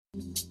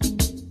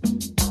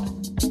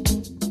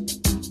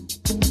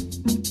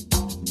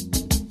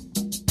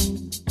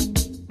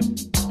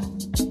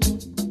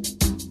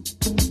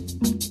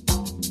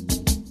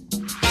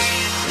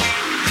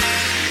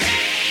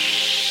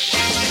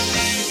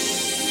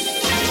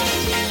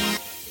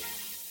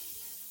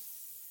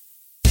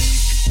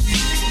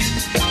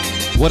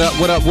What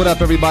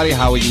up, everybody?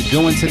 How are you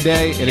doing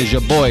today? It is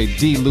your boy,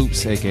 D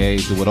Loops, a.k.a.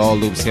 Do It All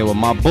Loops, here with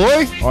my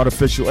boy.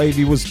 1stOfficial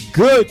AV was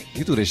good.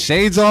 You threw the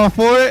shades on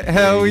for it?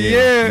 Hell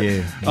yeah.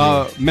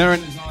 Yeah.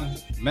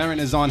 Marin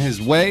is on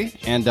his way,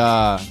 and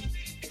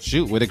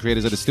we're the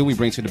creators of the stew. We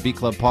bring to the Beat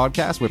Club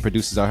podcast, where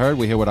producers are heard.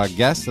 We're here with our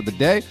guests of the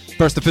day.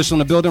 1stOfficial in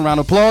the building.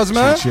 Round of applause,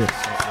 man. Shit.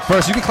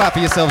 First, you can clap for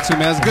yourself, too,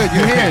 man. It's good.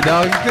 You're here,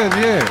 dog. You're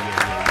good. Yeah.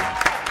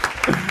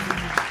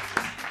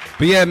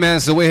 But yeah, man,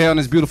 so we're here on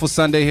this beautiful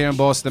Sunday here in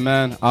Boston,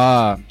 man.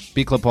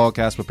 Beat Club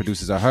podcast where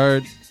producers are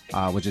heard.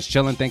 We're just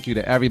chilling. Thank you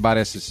to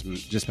everybody that's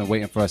just been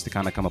waiting for us to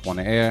kind of come up on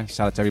the air.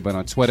 Shout out to everybody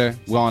on Twitter.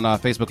 We're on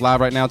Facebook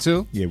Live right now,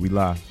 too. Yeah, we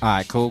live. All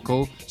right,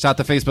 cool. Shout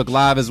out to Facebook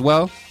Live as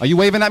well. Are you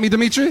waving at me,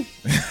 Dimitri?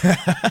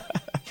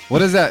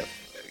 What is that?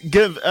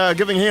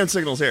 Giving hand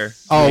signals here.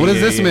 Oh, what does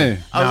this mean?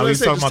 Nah, we was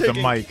talking about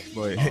the mic,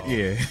 but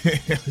yeah.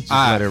 Just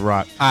let it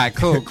rock. All right,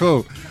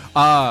 cool.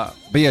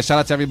 But yeah, shout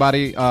out to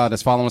everybody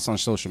that's following us on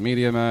social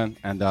media, man.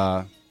 And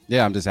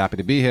yeah, I'm just happy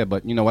to be here.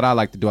 But you know what I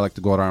like to do? I like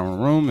to go around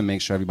the room and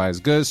make sure everybody's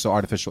good. So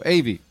 1stOfficial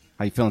AV,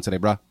 how you feeling today,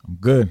 bro? I'm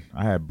good.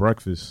 I had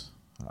breakfast.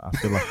 I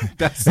feel like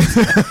That's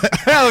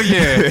hell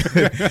yeah.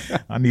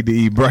 I need to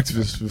eat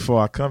breakfast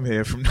before I come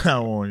here from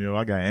now on, yo.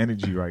 I got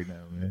energy right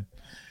now, man.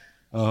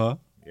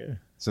 Yeah.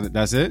 So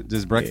that's it?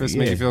 Just breakfast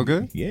make you feel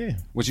good? Yeah.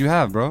 What you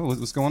have, bro?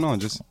 What's going on?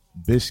 Just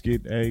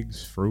biscuit,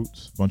 eggs,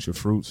 fruits, bunch of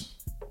fruits.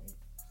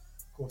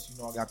 Of course,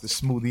 you know I got the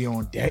smoothie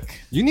on deck.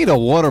 You need a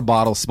water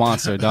bottle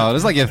sponsor, dog.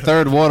 It's like your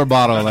third water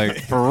bottle, like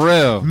for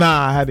real.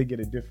 Nah, I had to get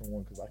a different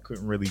one because I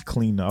couldn't really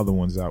clean the other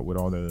ones out with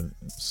all the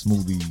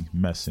smoothie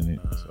mess in it.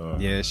 So,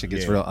 Yeah, shit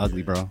gets real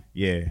ugly, bro.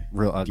 Yeah.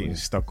 Real ugly. Getting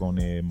stuck on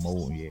there,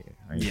 mold. Yeah.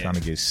 I ain't trying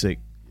to get sick.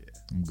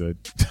 I'm good.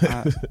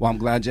 Well, I'm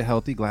glad you're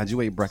healthy. Glad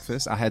you ate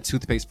breakfast. I had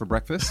toothpaste for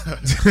breakfast.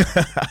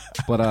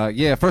 But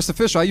yeah,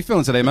 1stOfficial, how you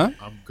feeling today, man?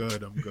 I'm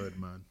good,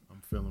 man.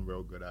 I'm feeling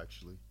real good,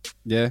 actually.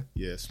 Yeah?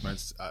 Yes, man.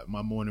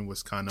 My morning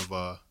was kind of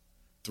a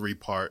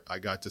 3-part. I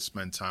got to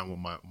spend time with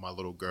my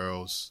little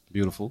girls.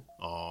 Beautiful.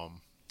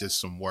 Did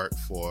some work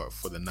for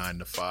the 9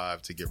 to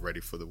 5 to get ready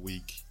for the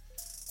week,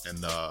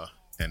 and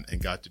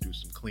got to do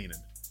some cleaning.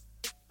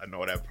 I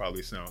know that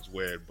probably sounds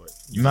weird, but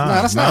Nah,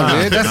 that's not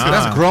weird.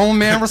 That's grown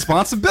man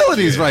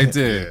responsibilities right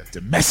there. Yeah.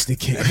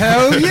 Domesticate.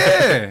 Hell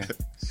yeah.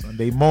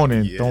 Sunday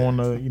morning, throwing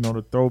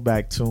the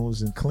throwback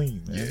tunes and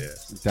clean, man. Yeah.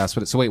 That's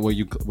what. So wait, were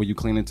you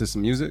cleaning to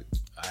some music?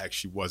 I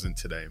actually wasn't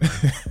today,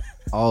 man.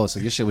 Oh,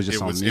 so your shit was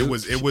just on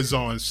mute? It was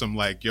on some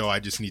like, yo, I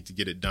just need to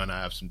get it done.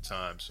 I have some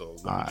time, so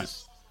let me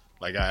just.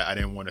 Like, I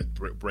didn't want to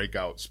break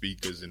out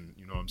speakers and,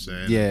 you know what I'm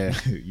saying? Yeah.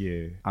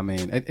 Yeah. I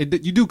mean,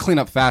 you do clean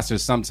up faster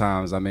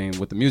sometimes. I mean,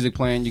 with the music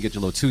playing, you get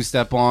your little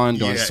two-step on,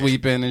 doing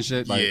sweeping and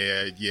shit. Like,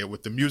 yeah.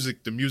 With the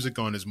music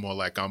on is more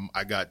like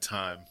I got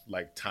time,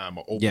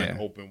 or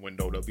open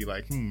window. They'll be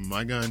like, am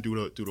I going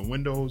to do the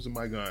windows? Am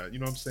I going to, you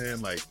know what I'm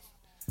saying? Like,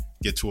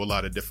 get to a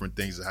lot of different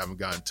things that haven't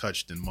gotten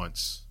touched in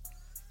months.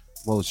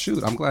 Well,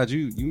 shoot, I'm glad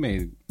you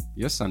made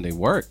your Sunday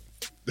work.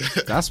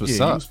 That's what's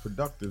It up. was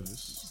productive.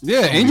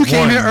 Yeah, and you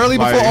came here early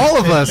before all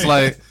of us.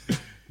 Like,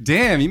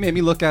 damn, you made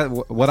me look at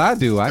what I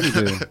do. I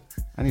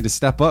need to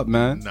step up,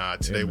 man. Nah,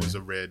 today was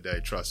a red day.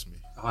 Trust me.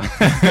 All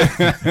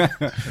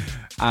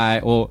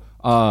right. Well,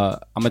 I'm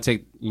gonna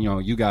take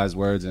you guys'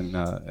 words and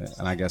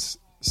I guess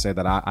say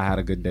that I had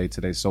a good day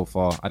today so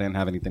far. I didn't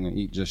have anything to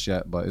eat just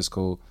yet, but it's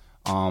cool.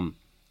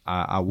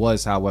 I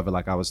was, however,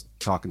 like I was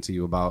talking to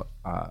you about.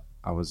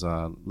 I was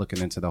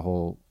looking into the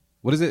whole.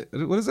 What is it?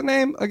 What is the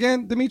name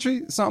again,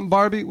 Dimitri? Something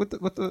Barbie? What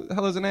the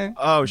hell is the name?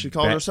 Oh, she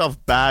called herself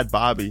Bad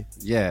Bobby.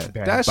 Yeah,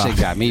 Bad that Bobby. shit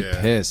got me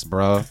pissed,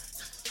 bro.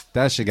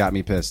 That shit got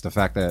me pissed. The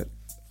fact that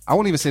I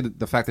won't even say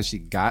the fact that she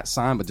got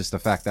signed, but just the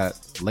fact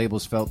that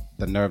labels felt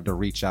the nerve to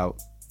reach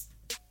out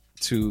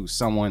to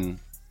someone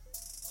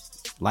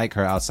like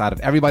her outside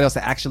of everybody else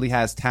that actually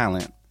has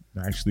talent.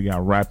 I actually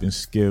got rapping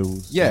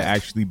skills. Yeah. I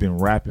actually been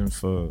rapping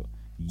for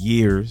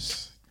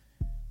years.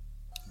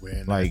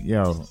 Like,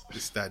 yo,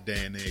 it's that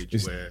day and age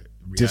it's where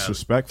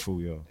disrespectful,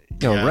 yo.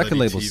 Record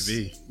labels,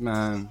 TV.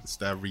 man. It's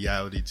that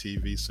reality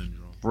TV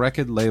syndrome.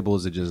 Record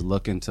labels are just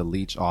looking to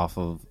leech off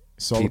of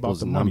It's all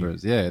people's about the money.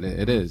 numbers. Yeah,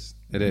 it is.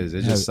 It is.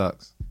 It just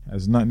sucks.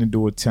 Has nothing to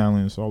do with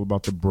talent. It's all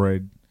about the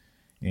bread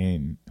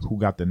and who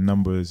got the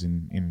numbers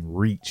and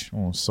reach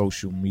on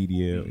social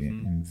media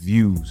and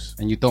views.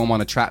 And you throw them on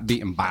a trap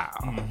beat and bow.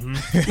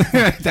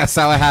 That's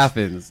how it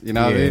happens. You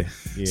know what I mean?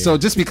 Yeah. So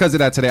just because of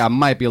that today, I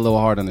might be a little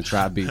hard on the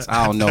trap beats.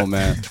 I don't know,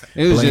 man.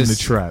 It was Blame just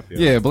the trap. Yo.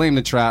 Yeah, blame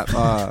the trap.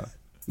 Blame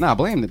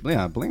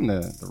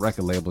the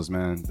record labels,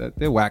 man.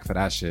 They're whack for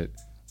that shit.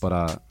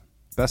 But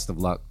best of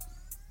luck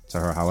to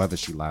her, however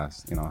she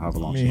lasts. However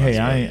long she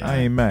lasts. I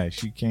ain't mad.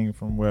 She came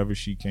from wherever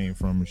she came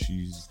from, and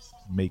she's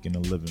making a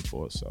living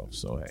for herself.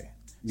 So hey,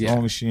 as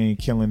long as she ain't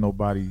killing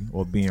nobody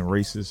or being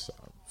racist,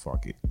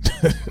 fuck it.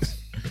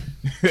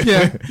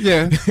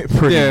 yeah,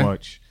 pretty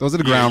much. Those are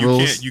the ground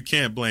rules. You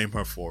can't blame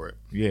her for it.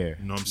 Yeah, you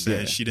know what I'm saying.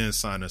 Yeah. She didn't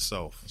sign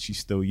herself. She's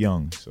still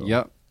young. So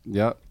Yep.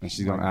 And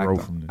she's gonna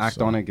act from this,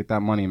 on it, get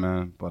that money,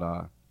 man.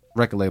 But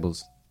record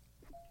labels,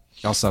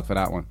 Y'all suck for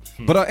that one.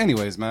 But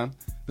anyways, man.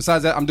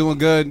 Besides that, I'm doing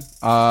good.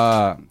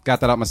 Got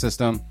that out my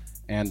system,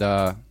 and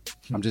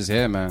I'm just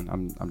here,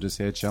 man. I'm just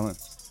here chilling.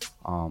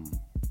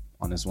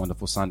 On this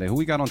wonderful Sunday. Who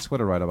we got on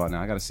Twitter right about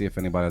now? I got to see if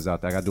anybody's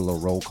out there. I got to do a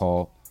little roll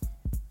call.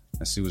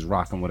 Let's see who's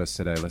rocking with us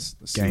today. Let's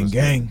gang,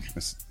 gang.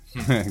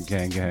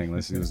 Gang, gang.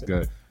 Let's see what's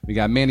good. We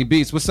got Manny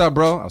Beats. What's up,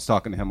 bro? I was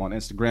talking to him on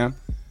Instagram.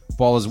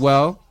 Ball as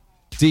well.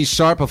 D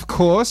Sharp, of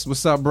course.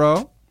 What's up,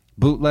 bro?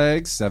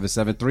 Bootlegs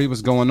 773.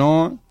 What's going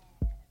on?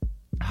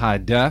 High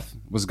Def.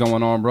 What's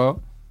going on,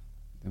 bro?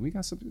 And we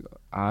got some.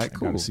 All right,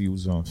 cool. I gotta see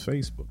who's on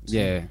Facebook. Too.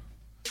 Yeah.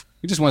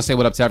 We just want to say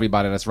what up to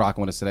everybody that's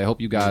rocking with us today.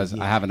 Hope you guys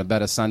are having a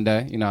better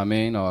Sunday. You know what I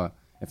mean? Or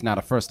if not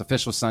a first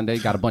official Sunday,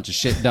 got a bunch of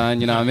shit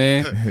done. You know what I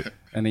mean?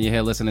 And then you're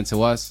here listening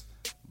to us.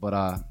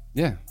 But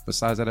yeah.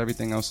 Besides that,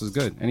 everything else is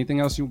good. Anything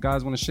else you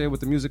guys want to share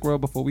with the music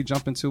world before we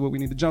jump into what we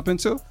need to jump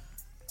into?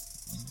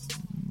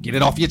 Get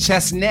it off your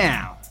chest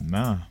now.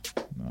 Nah.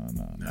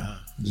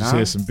 Just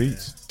hear some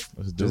beats.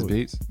 Let's do Just it.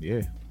 Beats?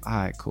 Yeah. All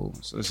right, cool.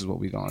 So this is what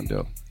we gonna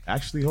do.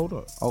 Actually, hold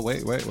up. Oh,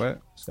 wait.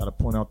 Just got to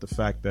point out the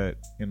fact that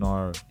in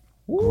our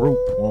group,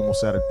 we're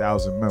almost at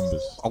 1,000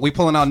 members. Are we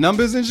pulling out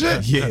numbers and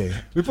shit?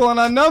 Yeah. We pulling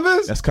out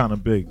numbers? That's kind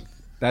of big.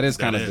 That is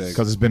kind of big.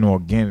 Because it's been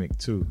organic,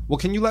 too. Well,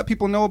 can you let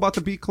people know about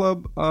the Beat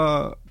Club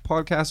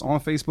podcast on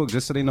Facebook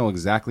just so they know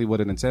exactly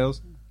what it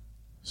entails?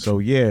 So,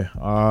 yeah,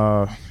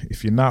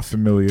 if you're not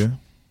familiar,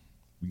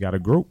 we got a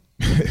group.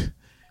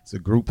 It's a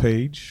group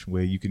page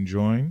where you can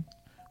join.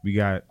 We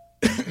got,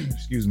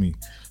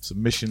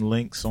 submission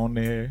links on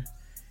there.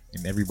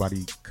 And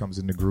everybody comes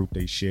in the group.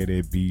 They share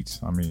their beats.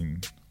 I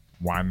mean,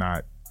 why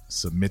not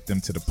submit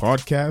them to the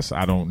podcast?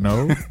 I don't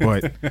know.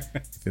 But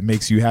if it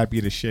makes you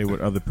happy to share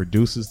with other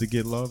producers to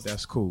get love,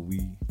 that's cool.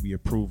 We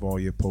approve all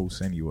your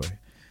posts anyway.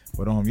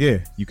 But yeah,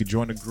 you could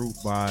join the group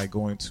by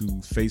going to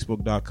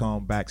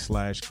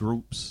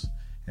facebook.com/groups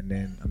and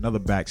then another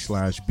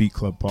 /Beat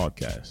Club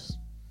Podcast.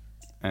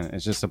 And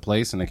it's just a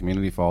place in the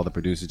community for all the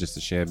producers just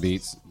to share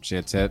beats,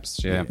 share tips,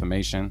 share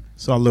information.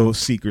 It's our little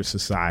secret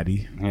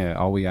society. Yeah,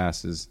 all we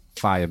ask is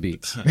fire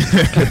beats.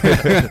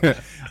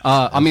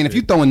 I mean, if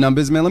you throwing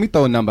numbers, man, let me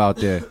throw a number out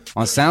there.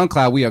 On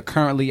SoundCloud, we are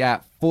currently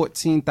at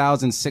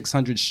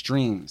 14,600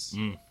 streams.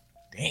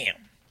 Damn.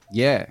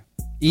 Yeah,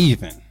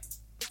 even.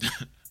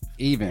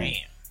 Damn.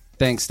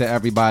 Thanks to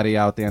everybody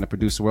out there in the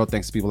producer world.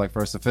 Thanks to people like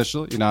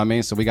 1stOfficial. You know what I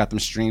mean? So we got them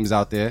streams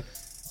out there.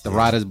 The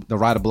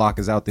rider block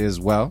is out there as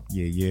well.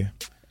 Yeah.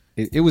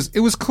 It was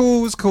cool.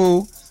 It was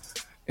cool.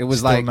 It was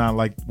Still like not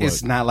like what?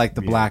 It's not like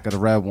the black or the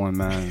red one,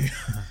 man.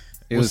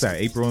 What's that?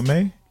 April and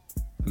May?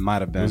 It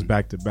might have been. It was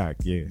back to back.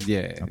 Yeah.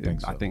 Yeah, I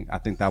think so. I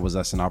think that was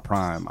us in our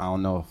prime. I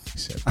don't know. He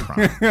said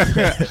prime.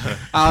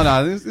 I don't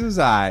know. It was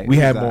all right. We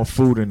had more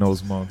food in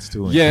those months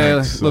too. Yeah,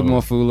 drinks, a little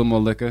more food, a little more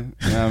liquor.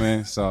 You know what I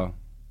mean? So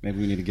maybe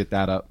we need to get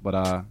that up.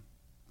 But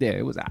yeah,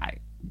 it was all right.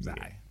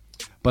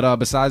 But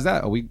besides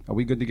that, are we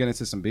good to get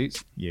into some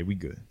beats? Yeah, we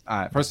good.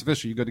 All right,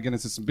 1stOfficial, you good to get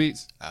into some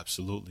beats?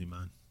 Absolutely,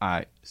 man. All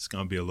right. It's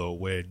gonna be a little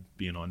weird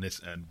being on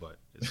this end, but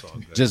it's all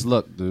good. Just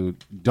look,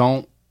 dude.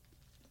 Don't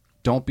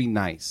be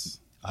nice.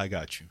 I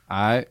got you. All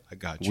right, I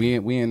got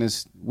you. We in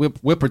this.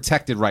 We're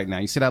protected right now.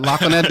 You see that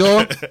lock on that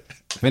door?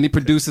 If any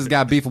producers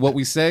got beef with what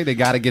we say, they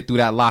got to get through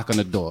that lock on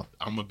the door.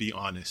 I'm gonna be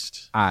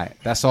honest. All right,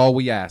 that's all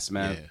we ask,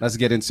 man. Yeah. Let's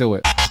get into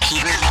it.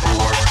 Keep it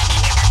or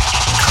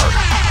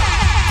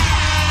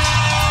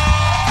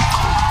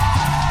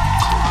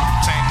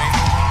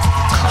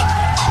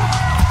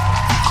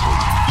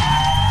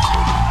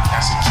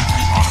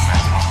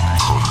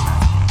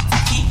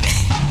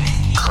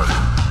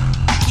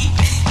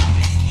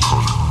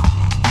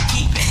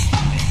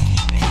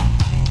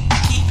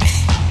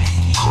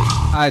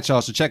All right,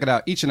 y'all. So check it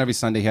out. Each and every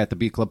Sunday here at the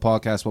Beat Club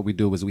Podcast, what we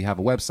do is we have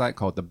a website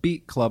called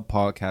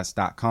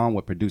thebeatclubpodcast.com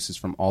where producers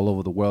from all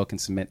over the world can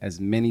submit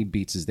as many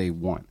beats as they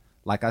want.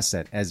 Like I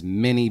said, as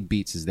many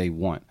beats as they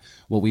want.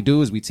 What we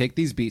do is we take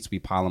these beats, we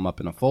pile them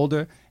up in a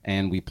folder,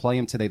 and we play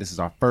them today. This is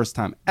our first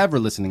time ever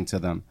listening to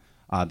them.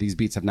 These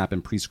beats have not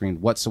been pre-screened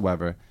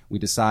whatsoever. We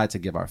decide to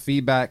give our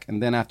feedback,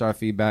 and then after our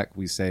feedback,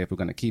 we say if we're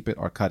going to keep it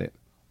or cut it.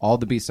 All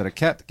the beats that are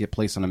kept get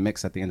placed on a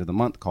mix at the end of the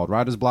month called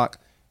Writer's Block,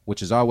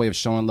 which is our way of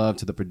showing love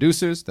to the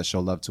producers that show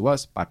love to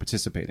us by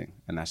participating.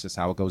 And that's just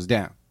how it goes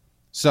down.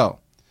 So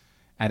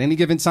at any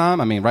given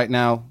time, I mean, right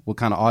now, we're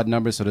kind of odd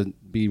numbers, so there'd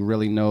be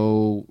really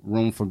no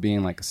room for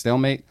being like a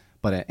stalemate.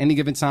 But at any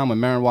given time, when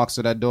Marin walks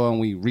through that door and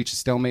we reach a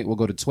stalemate, we'll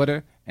go to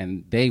Twitter,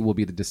 and they will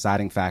be the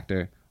deciding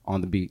factor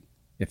on the beat,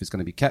 if it's going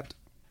to be kept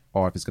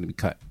or if it's going to be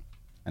cut.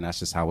 And that's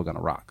just how we're going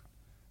to rock.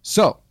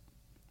 So,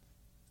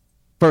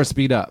 first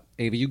beat up.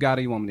 Ava, you got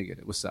it? You want me to get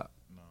it? What's up?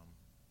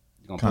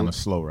 Kind of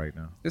slow right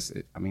now.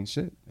 I mean,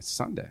 shit. It's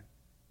Sunday.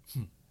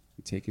 You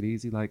take it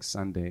easy like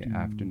Sunday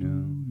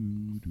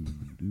afternoon.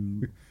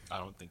 I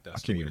don't think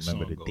that's. I can't the way even the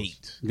remember the song goes.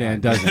 date. Yeah,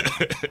 it doesn't.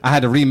 I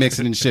had to remix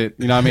it and shit.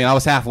 You know what I mean? I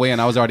was halfway and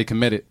I was already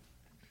committed.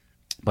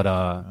 But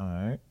All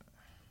right.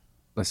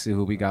 let's see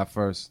who we got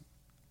first.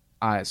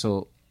 All right,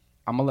 so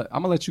I'm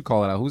gonna let you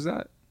call it out. Who's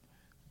that?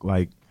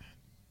 Like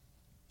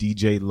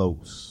DJ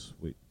Los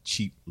with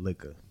cheap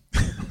liquor.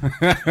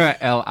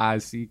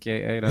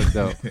 Licka. That's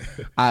dope. All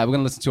right, we're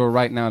gonna listen to it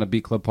right now on the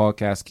Beat Club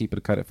podcast. Keep it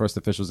a cut at First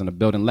Officials in the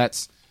building.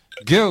 Let's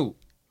go.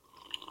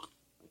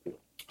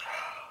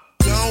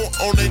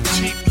 On that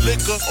cheap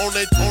liquor, on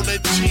that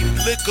cheap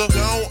liquor,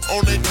 gone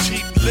on that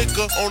cheap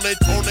liquor, on that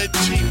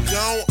cheap,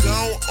 gone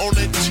on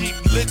that cheap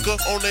liquor,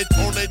 on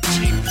that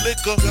cheap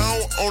liquor,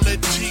 gone on that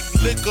cheap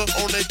liquor,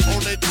 on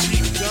that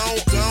cheap, gone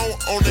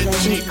on that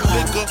cheap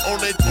liquor, on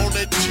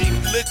that cheap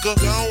liquor,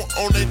 gone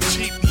on that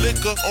cheap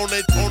liquor,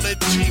 on that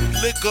cheap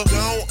liquor,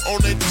 gone on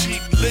that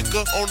cheap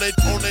liquor,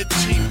 on that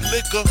cheap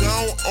liquor,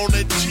 gone on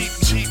that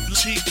cheap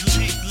liquor.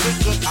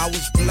 I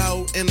was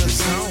blow in the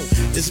zone,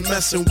 it's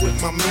messing with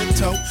my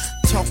mental.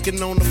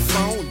 Talking on the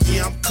phone,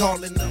 yeah, I'm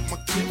calling up my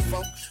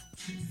kinfolk.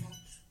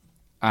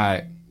 All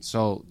right,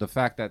 so the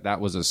fact that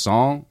was a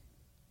song,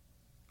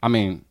 I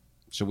mean,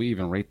 should we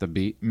even rate the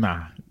beat?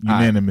 Nah,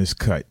 unanimous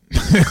cut.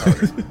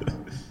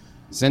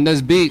 Send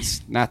us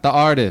beats, not the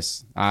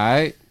artist. All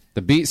right,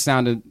 the beat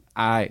sounded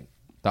all right.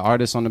 The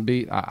artist on the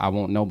beat, I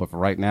won't know, but for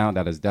right now,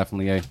 that is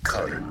definitely a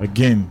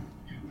again.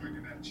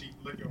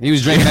 He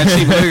was drinking that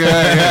cheap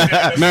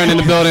liquor. Marin in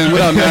the building.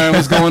 What up, Marin?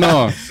 What's going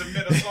on?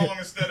 Submit a song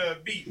instead of a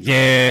beat.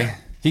 Yeah,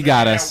 he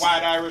got us.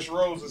 White Irish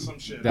Rose or some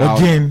shit.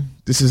 Again,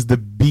 this is the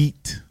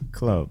Beat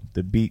Club.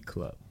 The Beat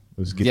Club.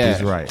 Let's get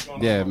this right.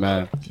 Yeah,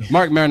 man.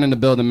 Mark Marin in the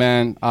building,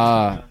 man.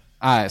 All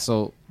right,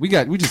 so we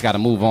just got to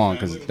move on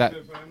because that.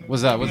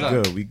 What's up?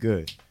 We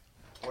good.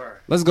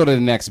 Let's go to the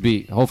next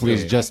beat. Hopefully,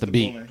 it's just a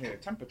beat.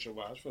 Temperature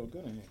wise, feel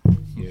good in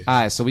here.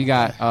 All right, so we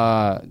got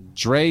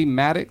Dre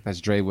Matic. That's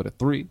Dre with a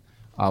 3.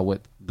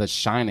 With The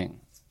Shining.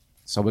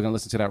 So we're going to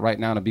listen to that right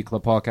now on the Beat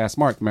Club podcast.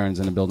 Mark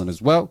Marin's in the building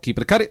as well. Keep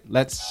it a cut it.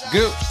 Let's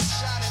go.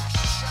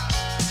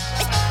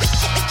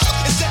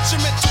 It's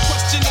detrimental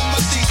questioning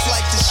my deeds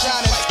like The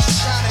Shining.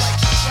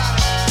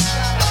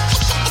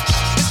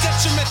 It's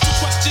detrimental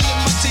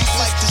questioning my deeds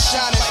like The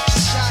Shining.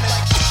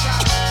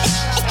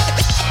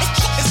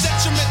 It's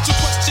detrimental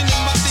questioning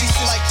my deeds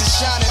like The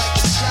Shining.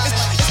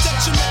 It's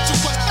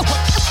detrimental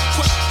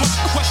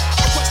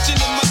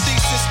questioning my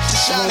thesis. The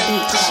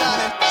Shining. The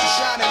Shining.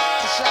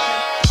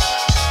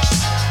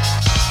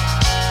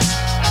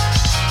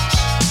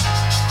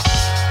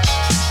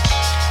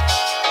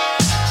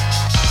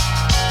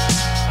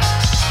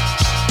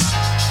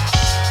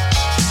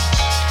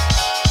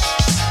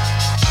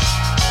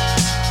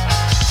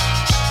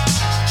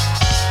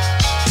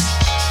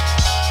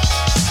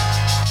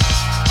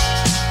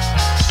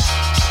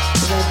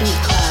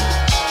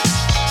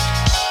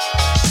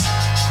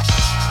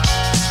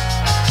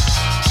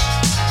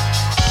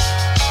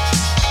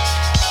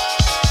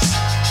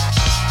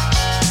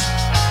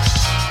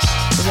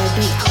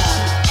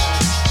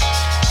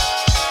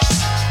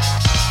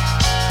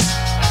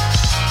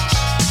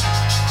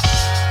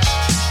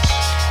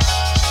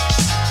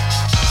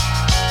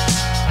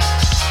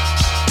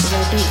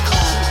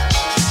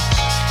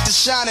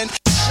 Shining.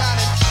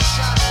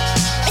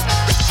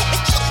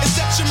 It's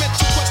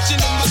detrimental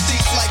questioning my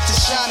deeds like The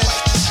Shining.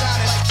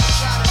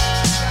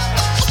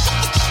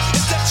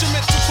 It's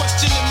detrimental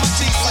questioning my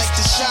deeds like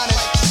The Shining.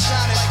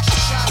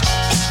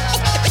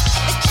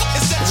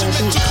 It's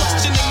detrimental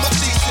questioning my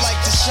deeds like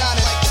The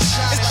Shining.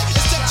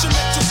 It's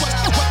detrimental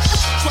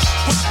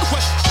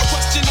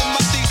questioning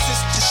my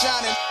thesis. The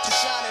Shining.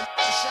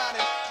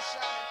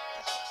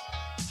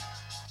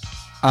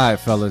 All right,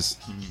 fellas.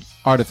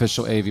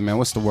 Artificial AV, man.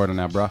 What's the word on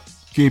that, bro?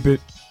 Keep it.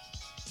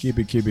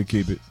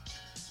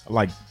 I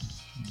like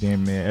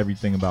damn near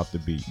everything about the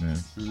beat, man.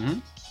 Mm-hmm.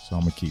 So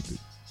I'm gonna keep it.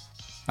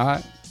 All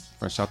right.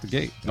 Fresh out the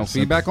gate. No That's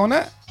feedback simple. on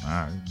that? All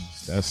right,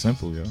 that's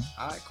simple, yo.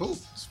 All right, cool.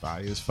 It's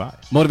fire. It's fire.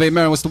 Motivate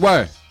Marin, what's the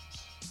word?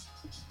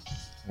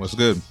 What's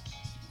good?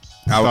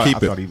 I will keep I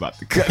thought it. he about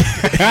to cut.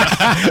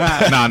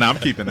 Nah, I'm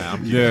keeping that.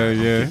 I'm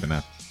keeping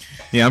that.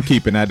 Yeah, I'm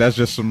keeping that. That's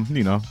just some,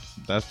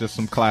 that's just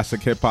some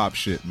classic hip hop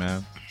shit,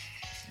 man.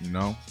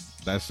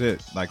 That's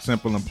it. Like,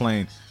 simple and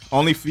plain.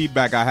 Only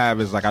feedback I have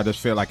is like I just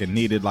feel like it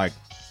needed like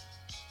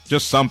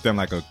just something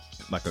like a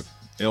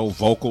ill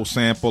vocal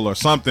sample or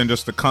something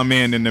just to come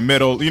in the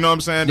middle. You know what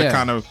I'm saying? Yeah. To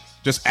kind of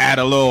just add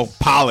a little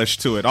polish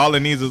to it. All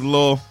it needs is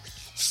little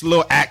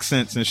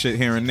accents and shit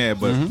here and there.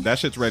 But that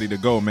shit's ready to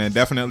go, man.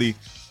 Definitely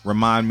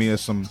remind me of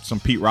some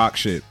Pete Rock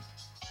shit.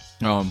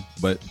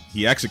 But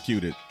he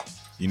executed.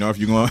 If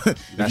you're going for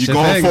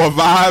a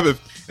vibe,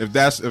 if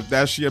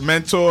that's your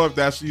mentor, if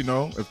that's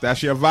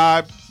your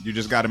vibe, you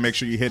just got to make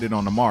sure you hit it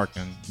on the mark,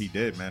 and he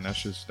did, man.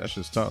 That's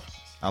just tough.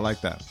 I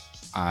like that.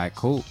 All right,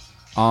 cool.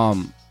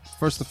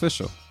 First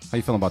Official. How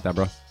you feeling about that,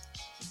 bro?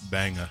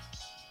 Banger.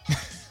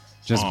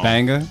 Just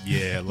banger?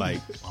 Yeah,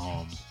 like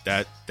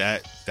that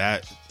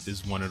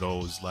is one of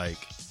those, like,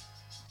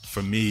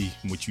 for me,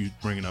 with you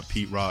bringing up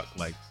Pete Rock,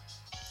 like,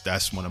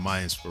 that's one of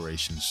my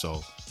inspirations.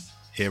 So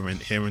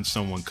hearing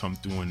someone come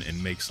through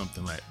and make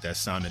something like that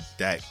sounded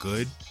that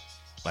good,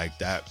 like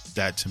that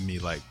to me,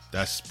 like,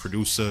 that's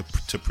producer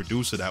to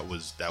producer, that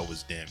was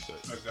damn good.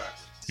 Exactly.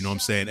 You know what I'm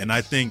saying? And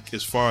I think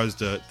as far as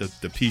the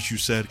piece you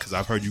said, because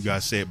I've heard you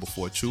guys say it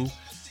before too,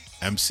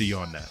 MC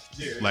on that.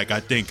 Yeah, like,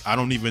 I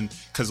don't even,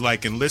 because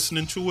like in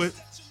listening to it,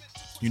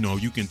 you know,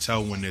 you can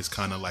tell when there's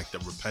kind of like the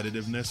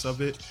repetitiveness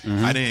of it.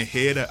 I didn't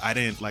hear that. I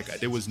didn't like.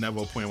 There was never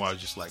a point where I was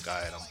just like, all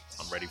right,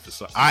 I'm ready for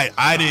something.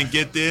 I didn't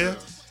get there.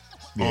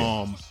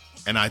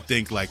 And I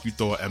think like you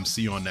throw an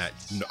MC on that,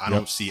 you know, I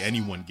don't see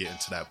anyone getting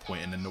to that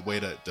point. And then the way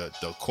that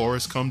the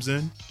chorus comes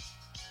in,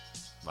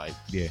 like,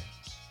 Yeah. you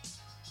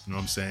know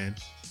what I'm saying?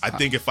 I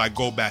think if I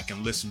go back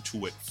and listen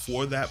to it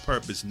for that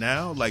purpose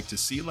now, like to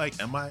see like,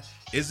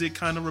 is it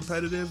kind of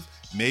repetitive?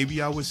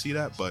 Maybe I would see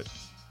that, but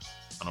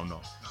I don't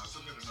know.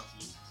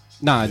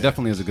 Nah, it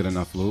definitely is a good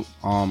enough loop.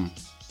 I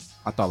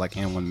thought like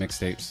N1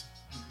 mixtapes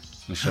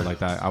and shit like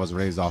that. I was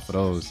raised off of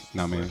those. You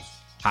know what I mean?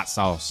 Hot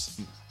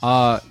sauce.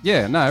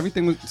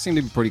 Everything seemed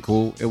to be pretty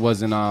cool. It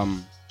wasn't.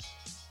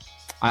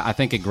 I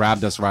think it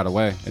grabbed us right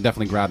away. It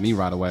definitely grabbed me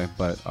right away.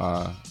 But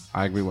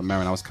I agree with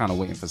Marin. I was kind of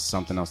waiting for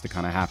something else to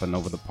kind of happen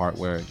over the part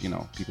where, you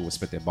know, people would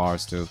spit their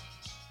bars too,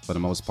 for the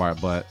most part.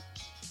 But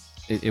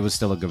it was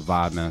still a good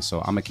vibe, man. So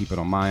I'm gonna keep it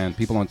on my end.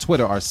 People on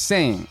Twitter are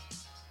saying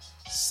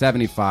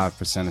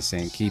 75% are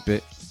saying keep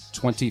it,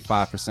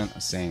 25%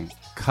 are saying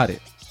cut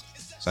it.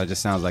 So it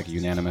just sounds like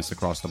unanimous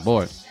across the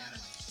board.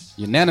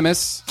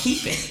 Unanimous.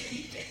 Keep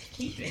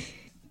it.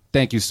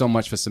 Thank you so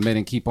much for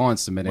submitting. Keep on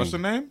submitting. What's the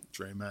name?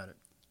 Dramatic.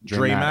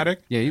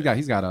 Dramatic? Yeah,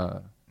 he's got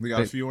a. We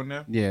got a few in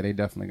there. Yeah, they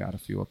definitely got a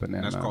few up in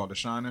there. That's man. called The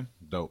Shining.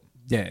 Dope.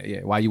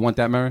 Yeah. Why you want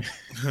that, Mary?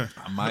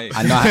 I might.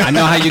 I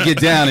know how you get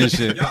down and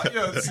shit.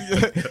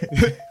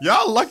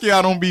 Y'all lucky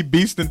I don't be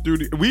beasting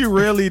through. We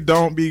really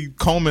don't be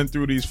combing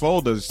through these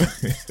folders.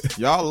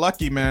 Y'all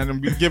lucky, man.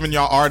 And be giving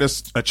y'all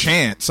artists a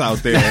chance out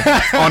there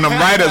on them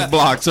writers'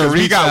 blocks. So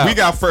we reach out.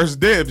 got first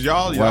dibs.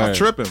 Y'all Word.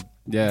 tripping.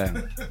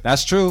 Yeah,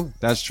 that's true.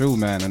 That's true,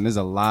 man. And there's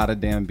a lot of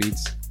damn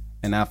beats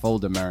in that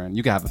folder, Marin.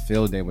 You can have a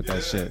field day with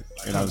that shit.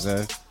 You know what I'm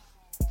saying?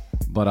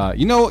 But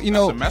you know,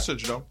 That's a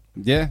message though.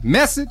 yeah,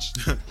 message.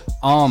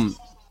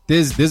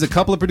 There's a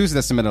couple of producers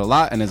that submitted a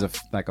lot, and there's a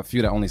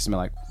few that only submit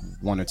like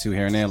one or two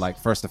here and there. Like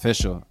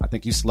 1stOfficial, I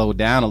think you slowed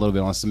down a little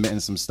bit on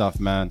submitting some stuff,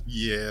 man.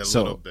 Yeah, a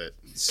little bit.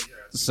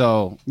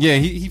 So yeah,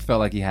 he felt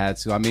like he had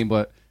to. I mean,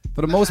 but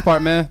for the most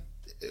part, man,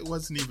 It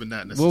wasn't even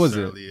that What was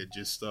it? necessarily. It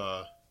just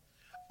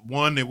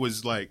one, it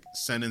was like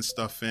sending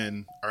stuff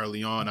in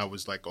early on. I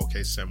was like,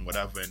 okay, send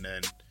whatever, and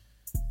then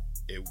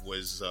it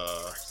was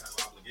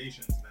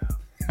Obligations now.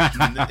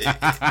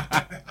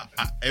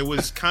 it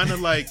was kind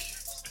of like,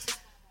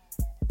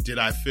 did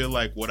I feel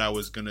like what I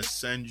was gonna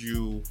send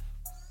you,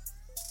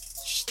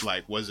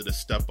 like, was it a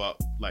step up?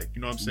 Like,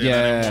 you know what I'm saying? I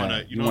yeah, didn't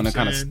wanna, you know want to what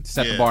I'm kind saying? of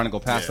set the Yeah, bar and go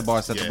past the yeah,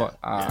 bar, set the yeah, bar.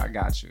 yeah. I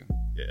got you.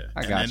 Yeah, I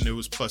and got then you. there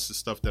was plus the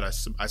stuff that I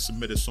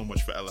submitted so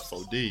much for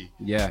LFOD.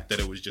 Yeah. That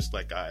it was just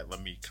like, all right,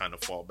 let me kind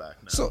of fall back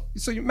now. So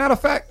matter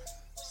of fact,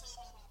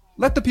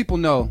 let the people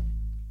know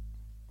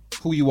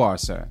who you are,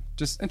 sir.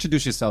 Just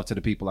introduce yourself to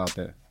the people out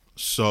there.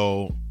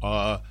 So,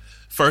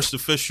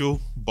 1stOfficial,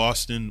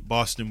 Boston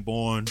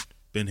born,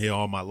 been here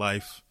all my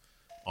life.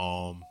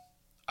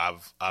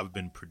 I've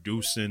been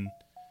producing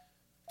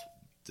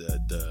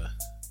the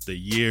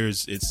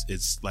years.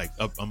 It's like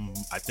up.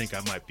 I think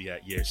I might be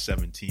at year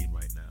 17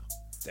 right now.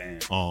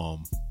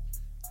 Damn.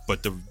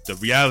 But the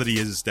reality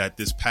is that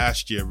this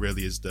past year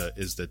really is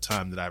the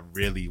time that I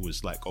really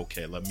was like,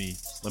 okay, let me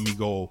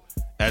go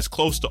as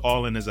close to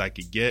all in as I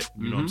could get,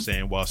 you know what I'm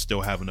saying, while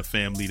still having a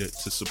family to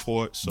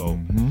support. So,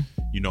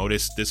 you know,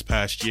 this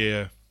past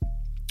year,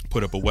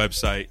 put up a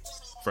website,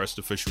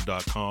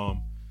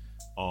 1stOfficial.com.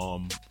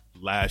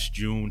 Last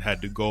June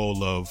had the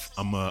goal of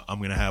I'm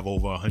gonna have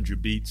over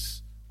 100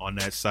 beats on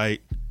that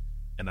site,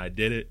 and I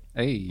did it.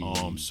 Hey.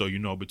 So, you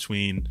know,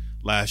 between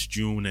last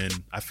June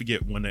and I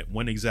forget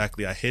when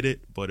exactly I hit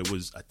it, but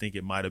I think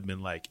it might have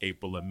been like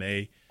April or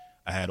May.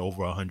 I had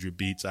over 100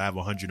 beats. I have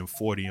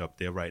 140 up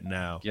there right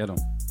now. Get them.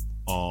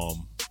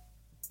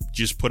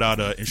 Just put out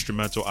an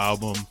instrumental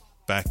album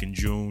back in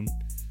June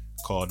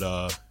called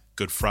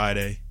Good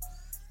Friday.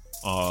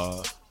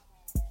 And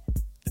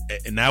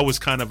that was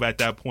kind of at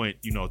that point,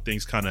 you know,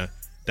 things kind of,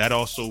 that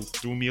also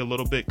threw me a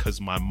little bit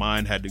because my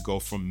mind had to go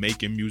from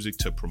making music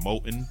to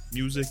promoting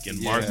music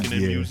and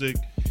marketing music.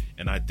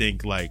 And I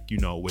think, like, you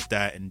know, with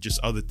that and just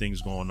other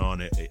things going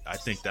on, I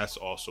think that's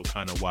also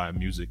kind of why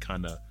music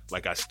kind of,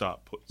 like, I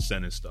stopped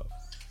sending stuff.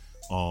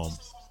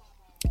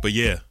 But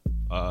yeah,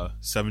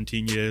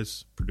 17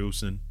 years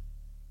producing.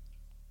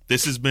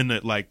 This has been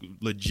like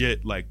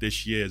legit, like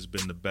this year has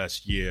been the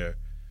best year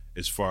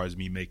as far as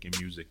me making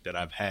music that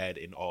I've had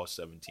in all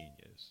 17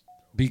 years.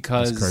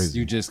 Because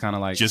you just kind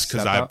of like just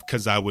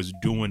because I was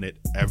doing it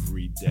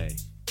every day.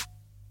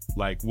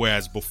 Like,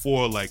 whereas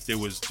before, like, there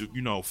was,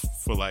 you know,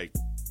 for like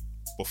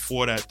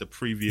before that, the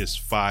previous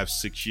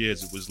 5-6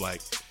 years, it was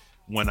like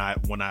when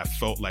I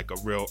felt like a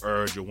real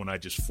urge, or when I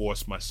just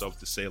forced myself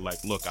to say,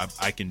 like, look,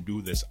 I can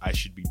do this, I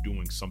should be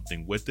doing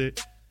something with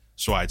it.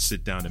 So I'd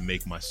sit down and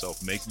make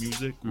myself make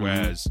music.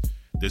 Whereas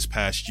this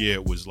past year,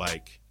 it was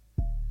like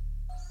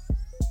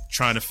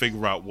trying to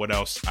figure out what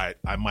else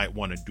I might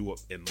want to do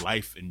in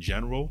life in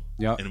general.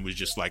 Yeah. And it was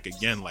just like,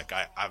 again, like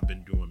I've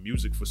been doing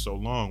music for so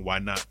long, why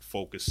not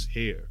focus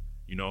here?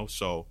 You know?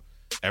 So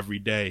every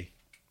day,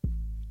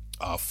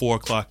 4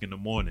 o'clock in the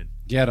morning,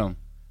 get them.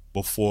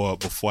 before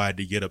I had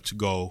to get up to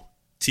go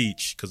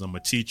teach, because I'm a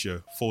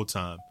teacher full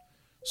time.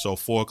 So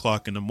 4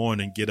 o'clock in the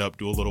morning, get up,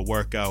 do a little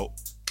workout,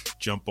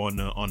 jump on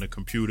the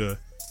computer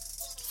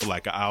for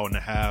like an hour and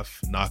a half,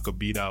 knock a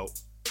beat out,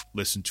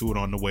 listen to it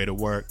on the way to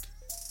work,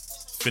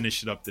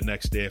 finish it up the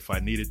next day if I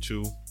needed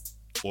to,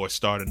 or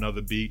start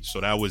another beat.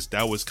 So that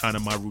was kind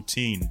of my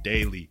routine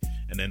daily.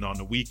 And then on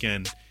the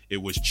weekend,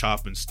 it was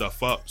chopping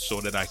stuff up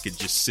so that I could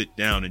just sit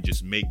down and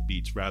just make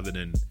beats rather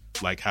than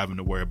like having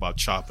to worry about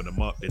chopping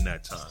them up in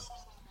that time.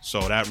 So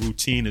that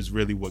routine is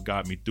really what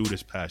got me through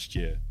this past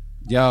year.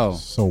 Yo,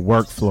 So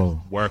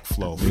workflow.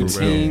 For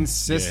routine, real.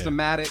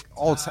 systematic,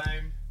 all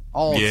time.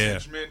 All Yeah.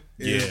 Management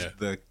is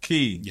the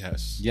key.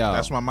 Yes. Yo.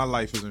 That's why my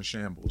life is in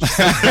shambles.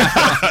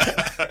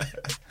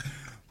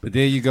 But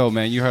there you go,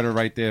 man. You heard it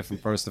right there from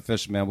First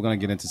Official, man. We're going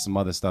to get into some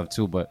other stuff,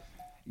 too. But,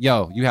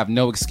 yo, you have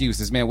no excuse.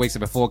 This man wakes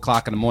up at 4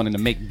 o'clock in the morning to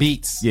make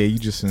beats. Yeah, you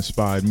just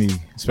inspired me,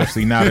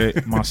 especially now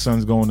that my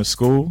son's going to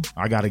school.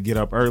 I got to get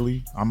up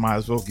early. I might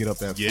as well get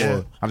up at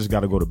 4. I just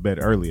got to go to bed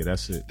earlier.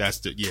 That's it. That's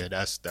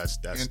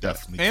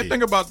definitely And key.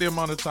 think about the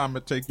amount of time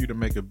it take you to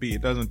make a beat.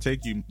 It doesn't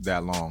take you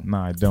that long.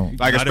 Nah, I don't.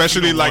 Like, Not if you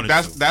especially don't like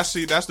want it that's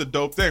to. that's the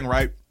dope thing,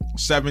 right?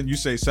 You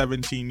say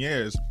 17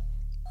 years.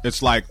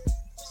 It's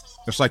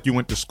like you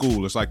went to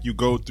school. It's like you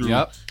go through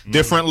Yep.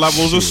 different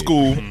levels of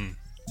school.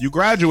 You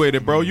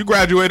graduated, bro. You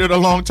graduated a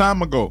long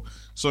time ago.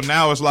 So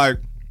now it's like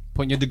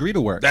Putting your degree to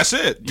work. that's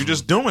it. You're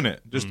just doing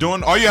it. Just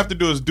doing. All you have to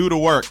do is do the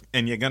work,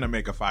 and you're gonna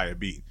make a fire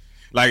beat.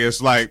 Like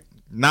it's like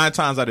 9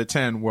 times out of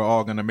 10, we're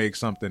all gonna make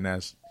something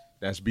that's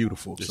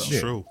beautiful. It's So.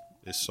 true.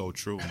 It's so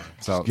true, man.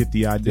 So, Get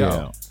the idea yo,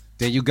 out.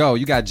 there you go.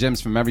 You got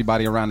gems from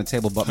everybody around the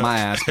table but my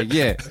ass. But,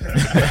 yeah.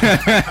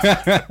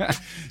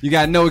 You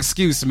got no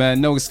excuse, man.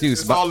 No excuse.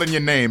 It's But, all in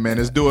your name, man.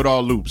 It's do it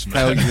all loops,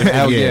 man.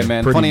 hell yeah, Yeah,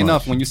 man. pretty Funny much.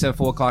 enough, when you said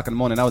 4 o'clock in the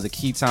morning, that was a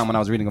key time when I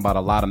was reading about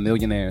a lot of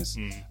millionaires,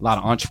 a lot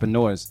of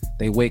entrepreneurs.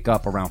 They wake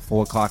up around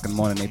 4 o'clock in the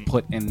morning. They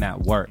put in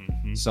that work.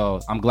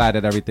 So I'm glad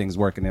that everything's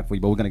working there for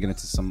you. But we're going to get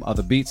into some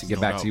other beats and get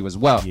back to you as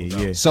well.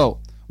 Yeah. So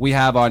we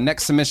have our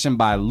next submission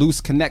by Loose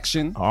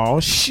Connection. Oh,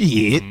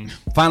 shit.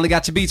 Finally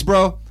got your beats,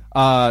 bro.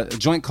 A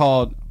joint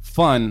called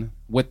Fun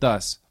With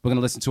Us. We're going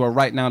to listen to it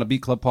right now on the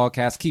Beat Club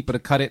podcast. Keep it or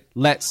cut it.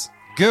 Let's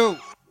go.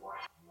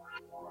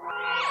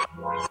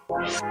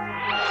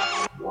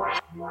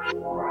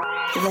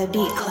 The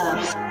Beat Club.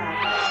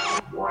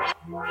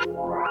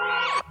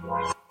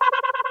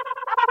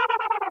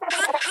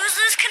 Who's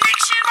this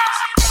connection?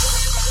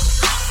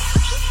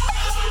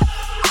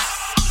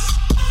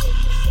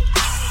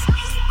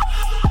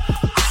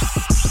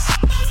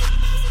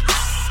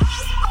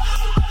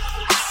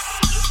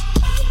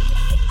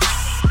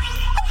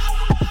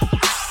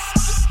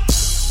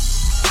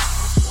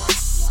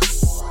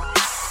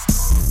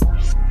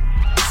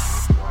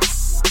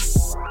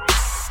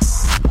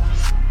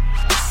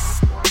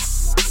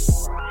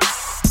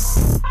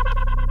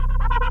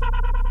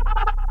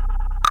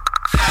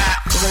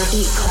 The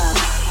Beat Club.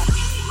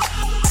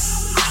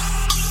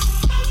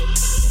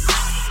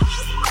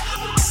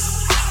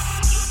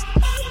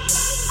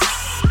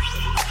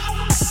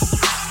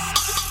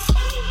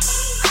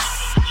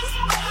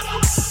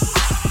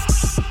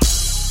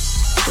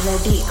 The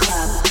Beat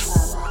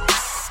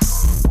Club.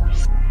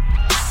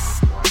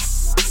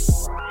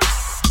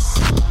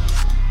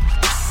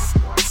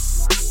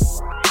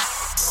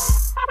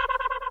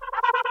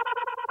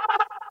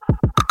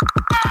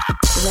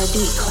 The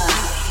Beat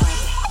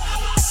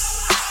Club.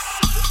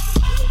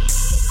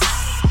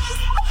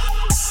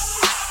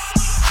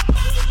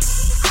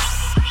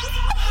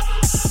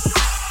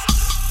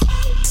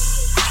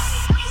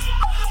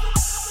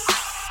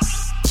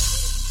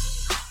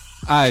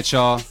 All right,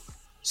 y'all.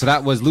 So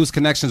that was Loose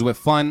Connections with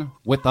Fun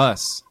With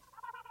Us.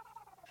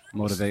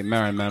 Motivate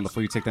Marin, man,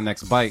 before you take the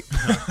next bite.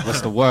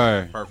 What's the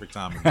word? Perfect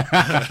timing.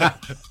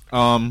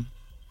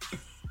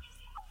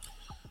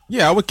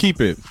 Yeah, I would keep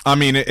it. I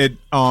mean,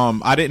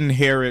 I didn't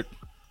hear it.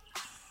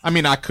 I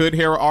mean, I could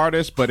hear an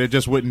artist, but it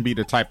just wouldn't be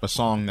the type of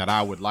song that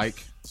I would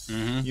like.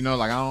 You know,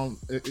 like I don't.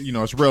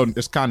 It's real.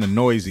 It's kind of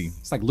noisy.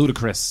 It's like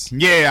ludicrous.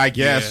 Yeah, I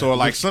guess, Yeah. or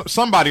like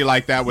somebody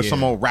like that with Yeah.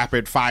 some old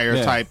rapid fire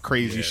Yeah. type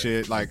crazy Yeah.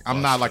 shit. Like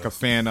I'm not Busta. like a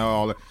fan of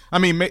all that. I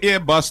mean, yeah,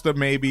 Busta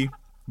maybe,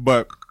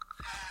 but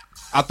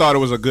I thought it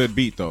was a good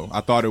beat though.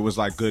 I thought it was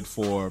like good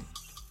for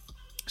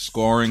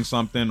scoring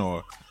something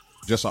or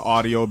just an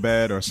audio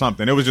bed or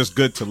something. It was just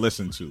good to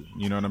listen to.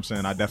 You know what I'm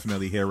saying? I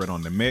definitely hear it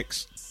on the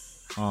mix.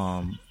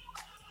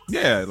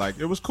 Yeah, like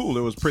it was cool.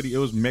 It was pretty. It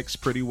was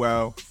mixed pretty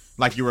well.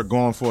 Like you were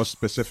going for a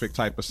specific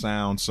type of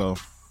sound. So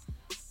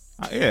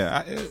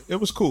it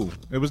was cool.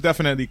 It was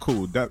definitely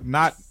cool.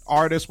 Not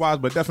artist wise,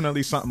 but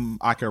definitely something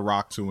I could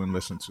rock to and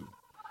listen to.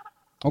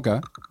 Okay.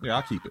 Yeah,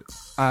 I'll keep it.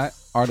 All right.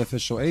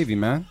 Artificial AV,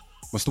 man.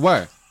 What's the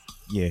word?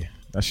 Yeah,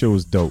 that shit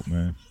was dope,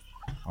 man.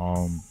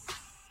 I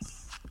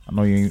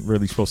know you ain't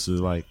really supposed to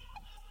like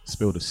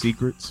spill the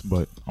secrets,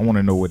 but I want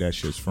to know where that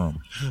shit's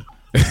from.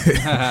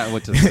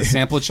 What's the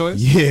sample choice?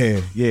 Yeah.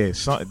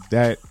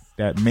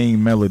 That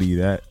main melody,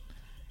 that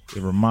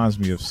it reminds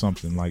me of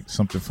something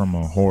from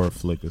a horror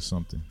flick or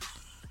something.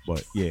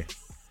 But yeah,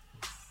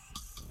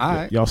 All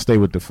right. Y'all stay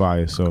with the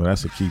fire, so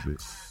that's a keep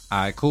it. All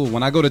right, cool.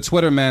 When I go to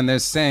Twitter, man, they're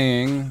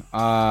saying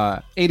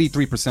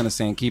 83% are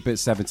saying keep it,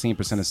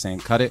 17% are saying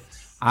cut it.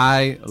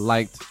 I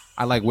like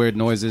weird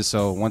noises,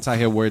 so once I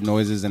hear weird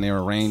noises and they're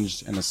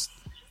arranged in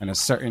a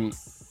certain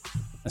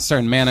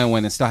manner,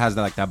 when it still has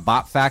that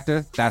bop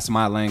factor, that's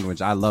my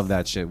language. I love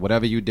that shit.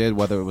 Whatever you did,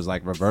 whether it was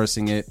like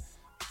reversing it,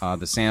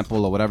 the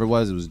sample or whatever it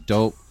was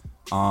dope.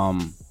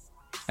 And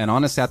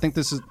honestly, I think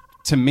this is,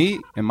 to me,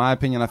 in my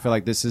opinion, I feel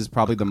like this is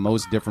probably the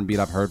most different beat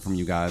I've heard from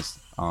you guys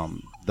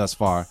thus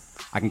far.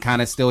 I can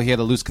kind of still hear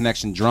the loose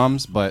connection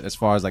drums, but as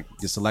far as like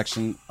the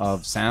selection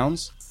of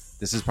sounds,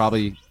 this is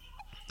probably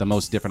the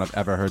most different I've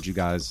ever heard you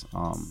guys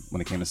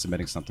when it came to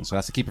submitting something. So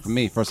that's to keep it for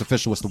me.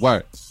 1stOfficial, what's the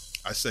word?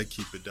 I say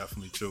keep it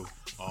definitely too.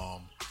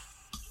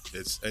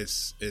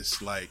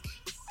 It's like,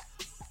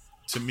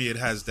 to me, it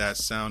has that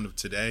sound of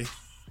today.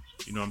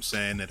 You know what I'm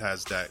saying? It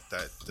has that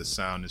the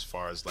sound as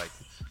far as like,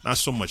 not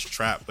so much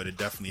trap, but it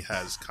definitely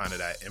has kind of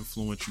that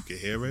influence. You can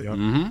hear it,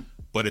 Mm-hmm.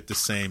 but at the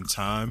same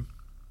time,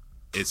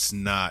 it's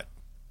not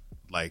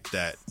like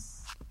that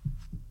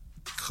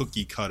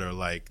cookie cutter.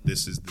 Like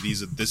this is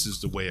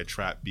the way a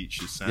trap beat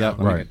should sound. Yep,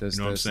 Right. this,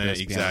 You know what I'm saying? this,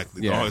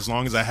 Exactly. Yeah. As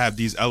long as I have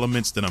these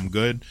elements, then I'm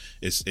good.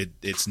 It's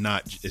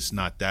not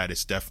that.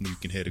 It's definitely, you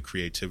can hear the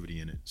creativity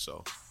in it.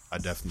 So I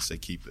definitely say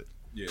keep it.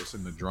 Yeah, it's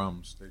in the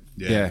drums.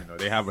 Yeah. You know,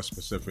 they have a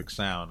specific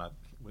sound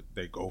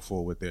they go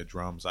for with their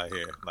drums. I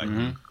hear like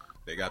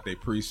they got their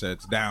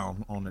presets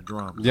down on the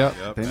drums.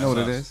 Yep, they know what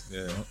it us.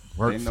 is. Yeah.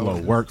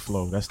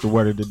 Workflow. That's the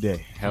word of the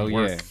day. Hell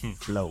Work yeah.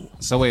 flow.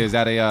 So wait, is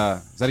that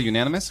a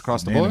unanimous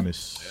across the board?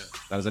 Unanimous.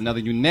 That is another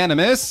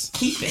unanimous.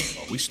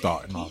 We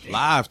starting off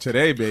live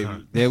today,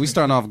 baby. Yeah, we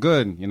starting off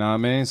good. You know what I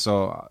mean?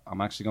 So I'm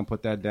actually gonna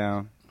put that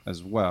down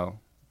as well.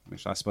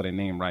 Make sure I spell their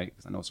name right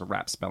because I know it's a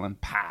rap spelling.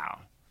 Pow,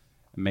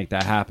 and make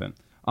that happen.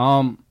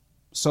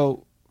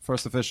 So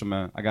 1stOfficial,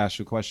 man, I gotta ask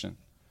you a question.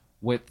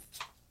 With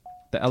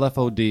the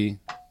LFOD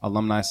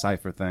alumni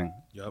cipher thing,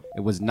 Yep. it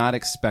was not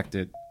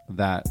expected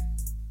that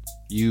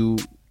you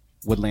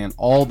would land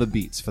all the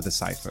beats for the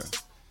cipher.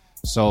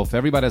 So for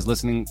everybody that's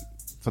listening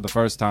for the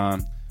first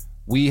time,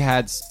 we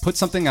had put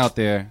something out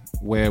there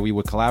where we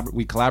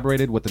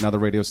collaborated with another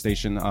radio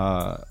station,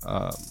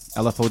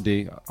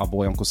 LFOD, our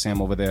boy Uncle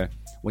Sam over there,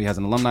 where he has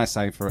an alumni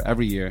cipher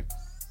every year,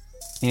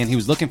 and he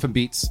was looking for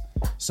beats.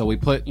 So we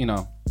put,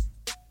 a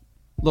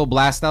little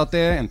blast out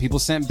there, and people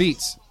sent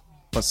beats.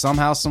 But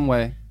somehow, some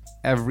way,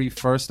 every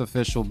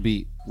 1stOfficial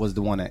beat was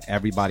the one that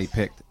everybody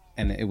picked,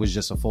 and it was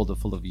just a folder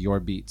full of your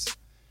beats.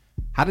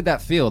 How did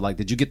that feel? Like,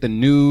 did you get the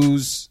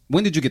news?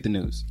 When did you get the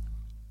news?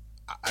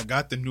 I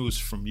got the news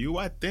from you,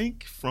 I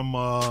think. From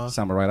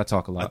Sound about right. I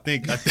talk a lot. I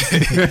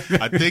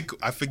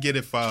forget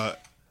if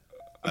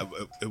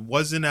it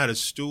wasn't at a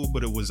stool,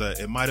 but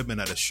it might have been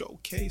at a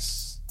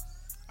showcase.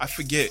 I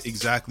forget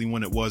exactly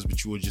when it was,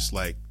 but you were just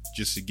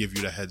to give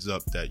you the heads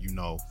up that,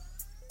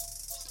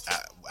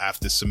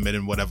 after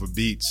submitting whatever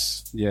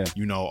beats, Yeah.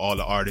 All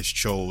the artists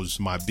chose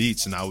my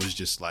beats, and I was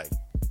just like,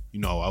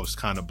 I was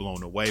kind of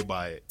blown away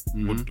by it.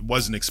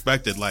 Wasn't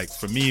expected. Like,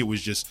 for me, it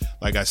was just,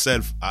 like I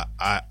said,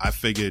 I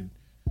figured,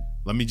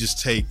 let me just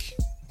take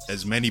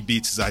as many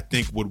beats as I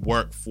think would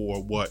work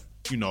for what,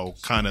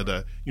 kind of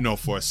the,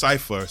 for a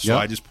cipher. So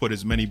Yep. I just put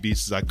as many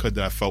beats as I could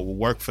that I felt would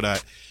work for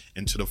that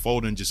into the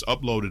folder and just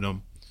uploaded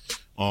them.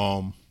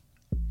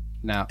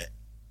 Now,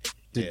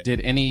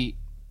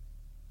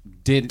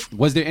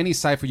 was there any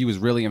cipher you was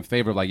really in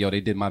favor of? Like, yo,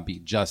 they did my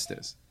beat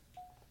justice.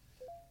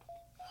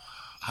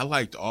 I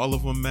liked all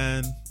of them,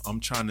 man. I'm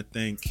trying to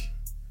think.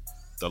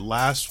 The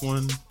last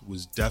one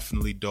was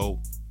definitely dope.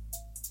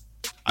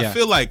 Yeah. I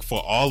feel like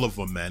for all of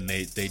them, man,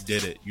 they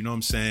did it. You know what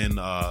I'm saying?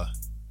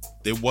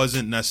 There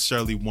wasn't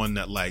necessarily one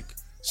that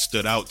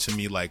stood out to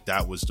me like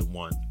that was the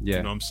one. Yeah.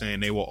 You know what I'm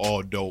saying? They were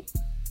all dope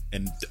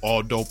and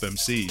all dope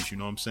MCs. You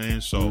know what I'm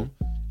saying? So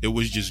it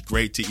was just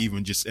great to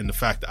even just, in the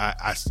fact that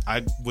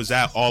I was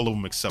at all of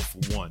them except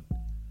for one.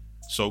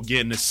 So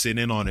getting to sit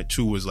in on it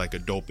too was like a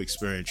dope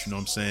experience. You know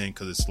what I'm saying?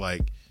 Because it's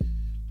like,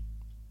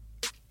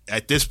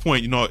 at this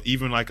point,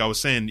 even like I was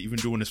saying, even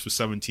doing this for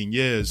 17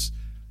 years,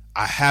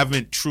 I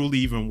haven't truly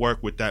even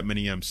worked with that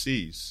many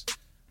MCs.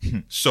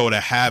 So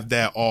to have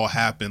that all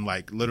happen,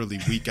 like literally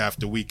week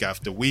after week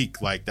after week,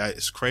 like that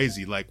is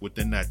crazy. Like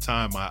within that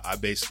time, I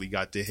basically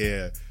got to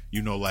hear,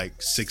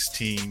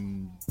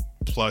 16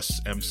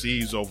 plus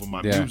MCs over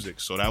my music.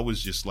 So that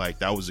was just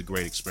that was a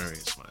great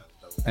experience, man.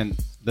 And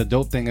the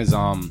dope thing is,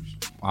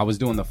 I was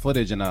doing the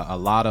footage, and a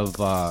lot of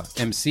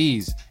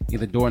MCs,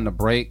 either during the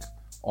break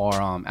or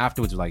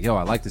afterwards, were like, yo,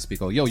 I like this beat.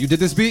 Go, yo, you did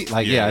this beat?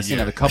 Like, yeah, I seen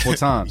it a couple of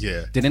times.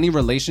 Yeah. Did any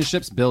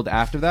relationships build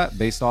after that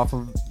based off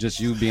of just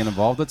you being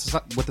involved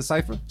with the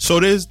cipher? So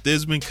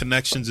there's been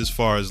connections as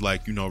far as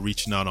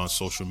reaching out on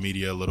social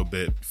media a little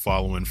bit,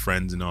 following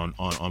friends and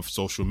on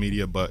social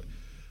media. But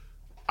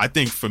I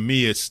think for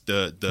me, it's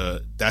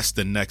that's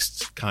the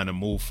next kind of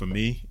move for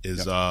me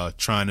is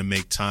trying to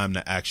make time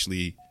to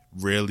actually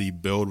really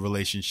build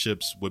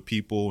relationships with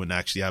people and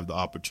actually have the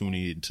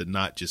opportunity to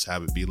not just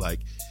have it be like,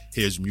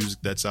 here's music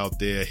that's out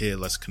there, here,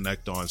 let's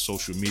connect on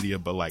social media,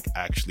 but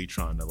actually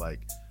trying to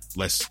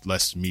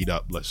let's meet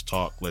up, let's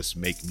talk, let's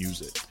make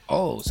music.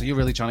 Oh, so you're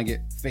really trying to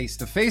get face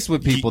to face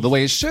with people the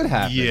way it should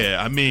happen.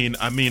 Yeah, I mean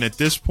at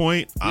this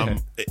point,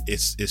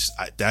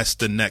 that's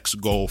the next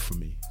goal for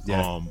me.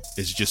 Yeah.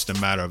 It's just a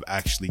matter of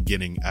actually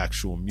getting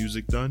actual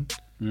music done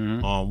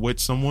with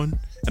someone.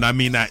 And I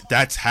mean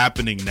that's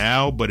happening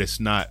now, but it's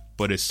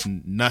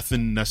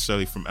nothing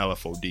necessarily from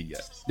LFOD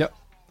yet. Yep.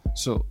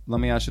 So let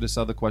me ask you this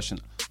other question.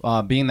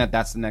 Being that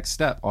that's the next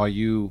step, are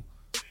you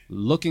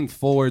looking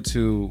forward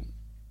to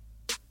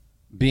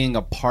being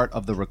a part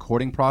of the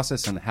recording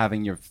process and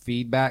having your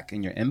feedback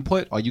and your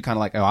input? Or are you kind of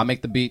like, oh, I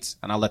make the beats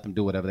and I'll let them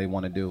do whatever they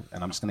want to do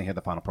and I'm just going to hear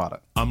the final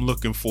product? I'm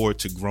looking forward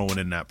to growing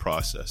in that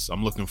process.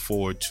 I'm looking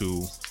forward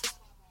to,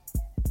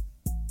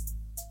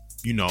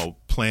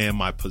 playing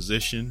my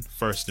position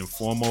first and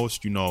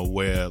foremost,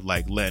 where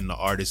like letting the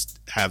artist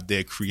have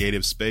their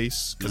creative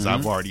space, because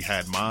I've already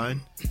had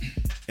mine.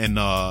 And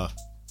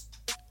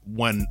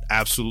when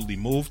absolutely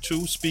moved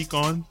to speak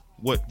on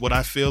what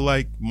I feel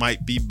like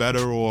might be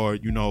better or,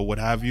 what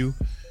have you.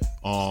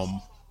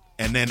 And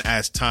then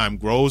as time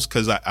grows,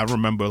 because I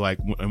remember like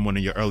in one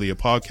of your earlier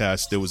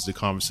podcasts, there was the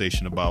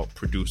conversation about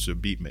producer,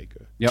 beat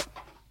maker. Yep.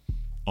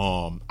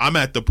 I'm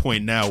at the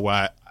point now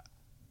where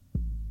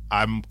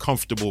I'm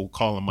comfortable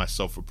calling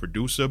myself a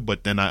producer,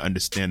 but then I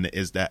understand there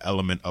is that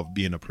element of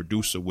being a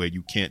producer where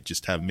you can't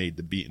just have made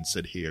the beat and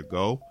said, here,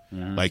 go.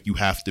 Like you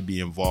have to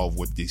be involved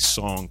with the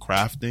song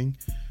crafting.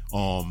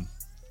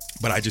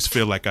 But I just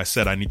feel like I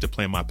said I need to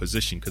play my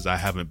position because I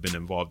haven't been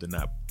involved in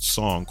that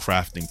song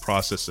crafting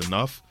process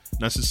enough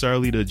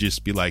necessarily to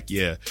just be like,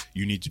 yeah,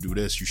 you need to do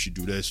this, you should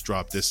do this,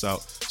 drop this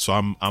out. So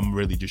I'm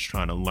really just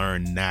trying to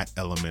learn that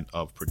element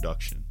of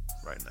production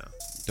right now.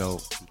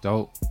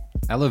 Dope.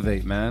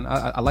 Elevate, man.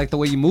 I like the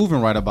way you're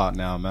moving right about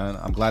now, man.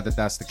 I'm glad that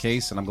that's the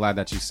case, and I'm glad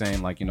that you're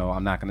saying like,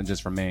 I'm not gonna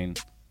just remain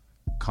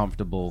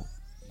comfortable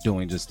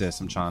doing just this.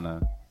 I'm trying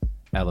to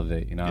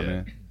elevate. You know what I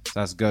mean? So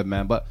that's good,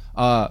 man. But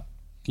can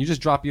you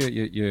just drop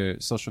your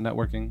social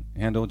networking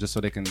handle just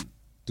so they can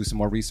do some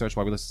more research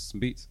while we listen to some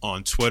beats?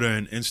 On Twitter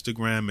and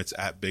Instagram, it's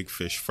at Big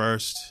Fish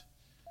First.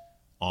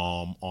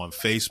 On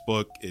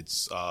Facebook,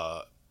 it's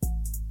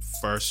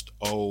First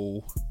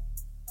O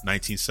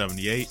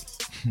 1978.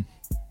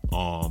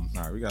 All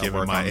right, we gotta Given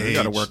work my on age. we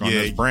gotta work on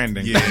this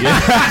branding.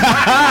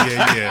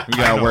 Yeah. We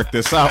gotta work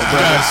this out, bro.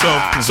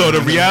 Yeah, so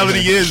the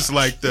reality is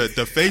like the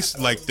face,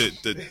 like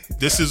the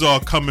this is all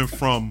coming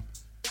from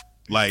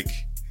like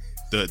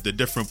the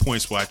different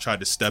points where I tried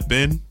to step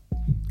in.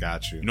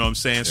 Got you. You know what I'm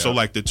saying? Yeah. So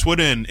like the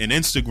Twitter and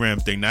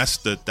Instagram thing,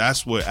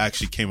 that's what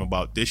actually came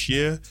about this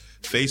year.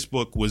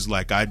 Facebook was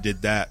like I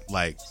did that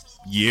like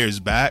years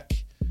back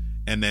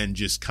and then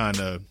just kind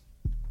of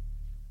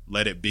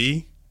let it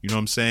be. You know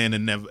what I'm saying?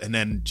 And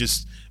then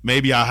just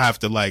maybe I'll have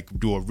to like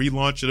do a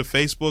relaunch of the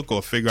Facebook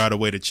or figure out a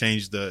way to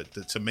change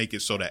to make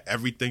it so that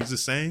everything's the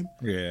same.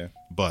 Yeah.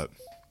 But,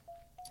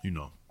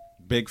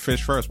 Big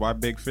Fish First. Why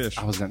Big Fish?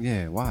 I was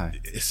gonna, why?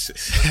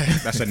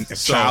 That's a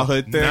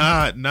childhood thing.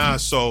 Nah.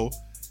 So,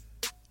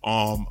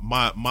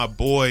 my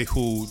boy,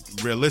 who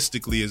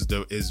realistically is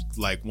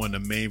like one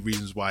of the main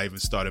reasons why I even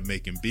started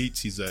making beats.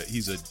 He's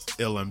a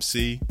ill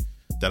MC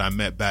that I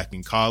met back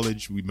in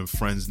college. We've been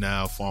friends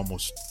now for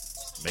almost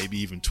maybe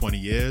even 20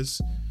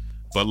 years.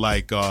 But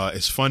like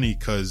it's funny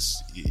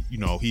because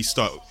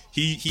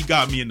he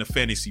got me into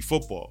fantasy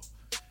football,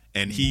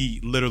 and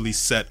he literally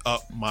set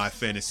up my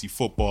fantasy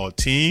football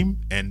team,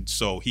 and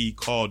so he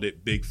called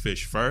it Big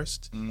Fish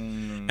First.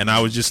 And I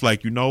was just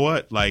like, you know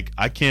what, like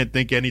I can't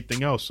think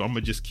anything else, so I'm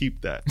gonna just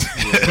keep that.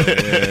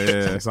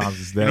 Yeah. Sounds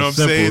just that you know what I'm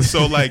simple. saying?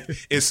 So like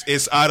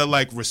it's out of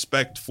like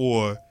respect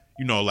for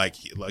like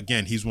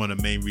again, he's one of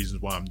the main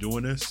reasons why I'm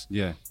doing this.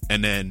 Yeah.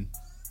 And then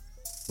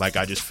like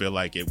I just feel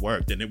like it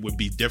worked, and it would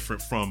be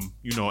different from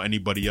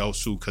anybody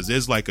else who, because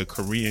there's like a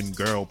Korean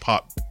girl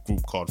pop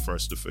group called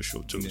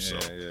 1stOfficial too.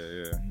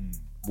 Yeah.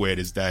 Weird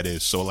as that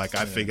is, so like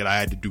I figured I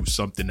had to do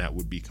something that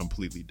would be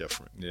completely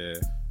different. Yeah.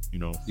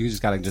 You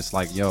just gotta just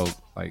like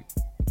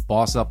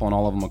boss up on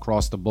all of them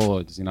across the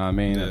boards. You know what I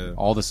mean? Yeah.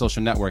 All the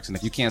social networks, and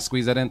if you can't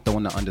squeeze that in, throw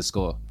in the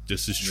underscore.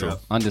 This is true. Yeah.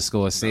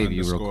 Underscore save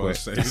you real quick.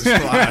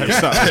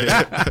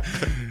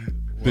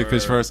 Big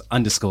Fish First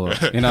underscore.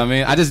 You know what I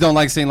mean? I just don't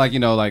like saying like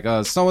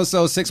so and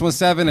so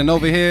 617 and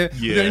over here.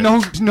 Yeah. You know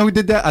who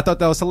did that? I thought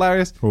that was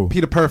hilarious. Who?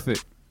 Peter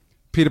Perfect.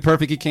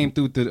 He came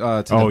through to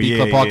the Beat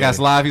Club podcast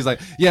live. He's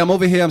like, yeah, I'm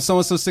over here. I'm so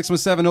and so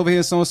 617. Over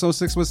here, so and so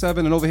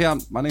 617, and over here,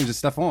 my name's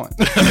just Stephon.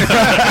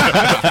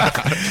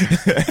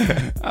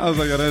 I was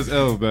like, oh, that's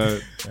ill,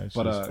 man.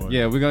 But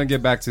yeah, we're gonna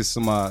get back to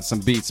some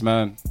beats,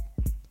 man.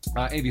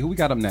 Avi, who we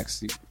got up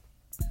next?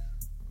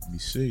 Let me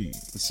see.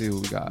 Let's see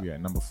who we got. We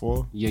at number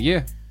 4.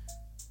 Yeah.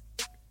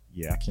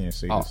 Yeah, I can't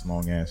say this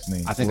long ass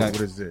name. I think what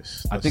is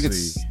this? I think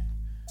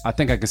I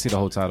think I can see the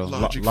whole title.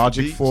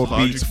 Logic 4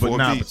 Beats, but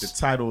not but the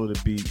title of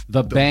the beat.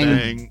 The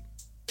Bang.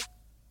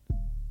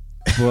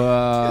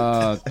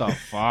 What the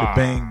fuck?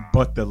 The Bang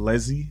but the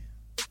Lezzy.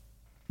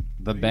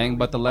 The Bang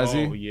but the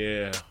Lezzy? Oh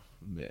yeah.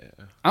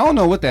 I don't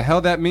know what the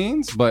hell that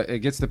means, but it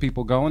gets the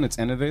people going. It's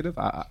innovative.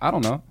 I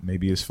don't know.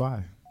 Maybe it's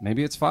 5.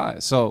 Maybe it's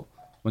 5. So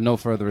with no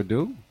further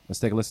ado, let's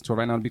take a listen to it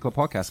right now on the Beat Club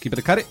Podcast. Keep it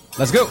a cut it.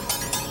 Let's go.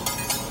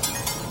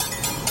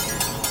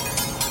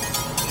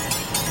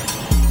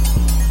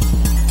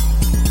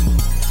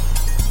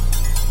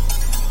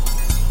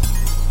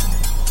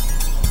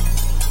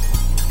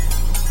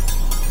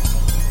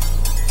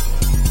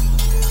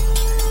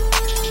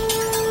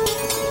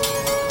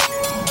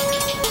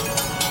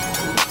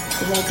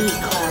 The Beat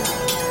Club.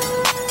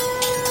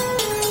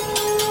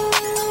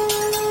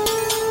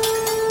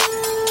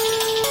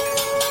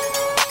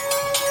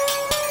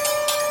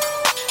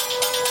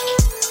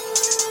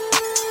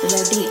 The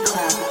Beat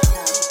Club.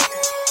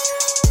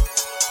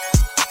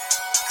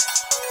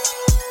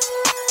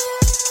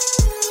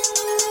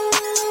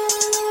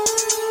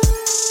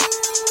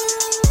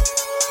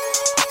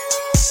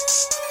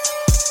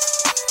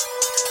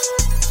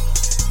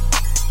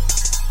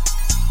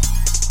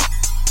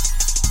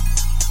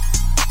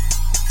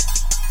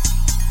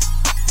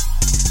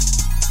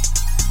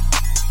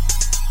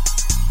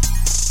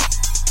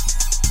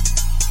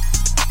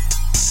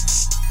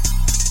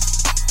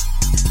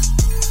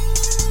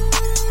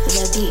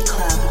 The Beat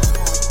Club.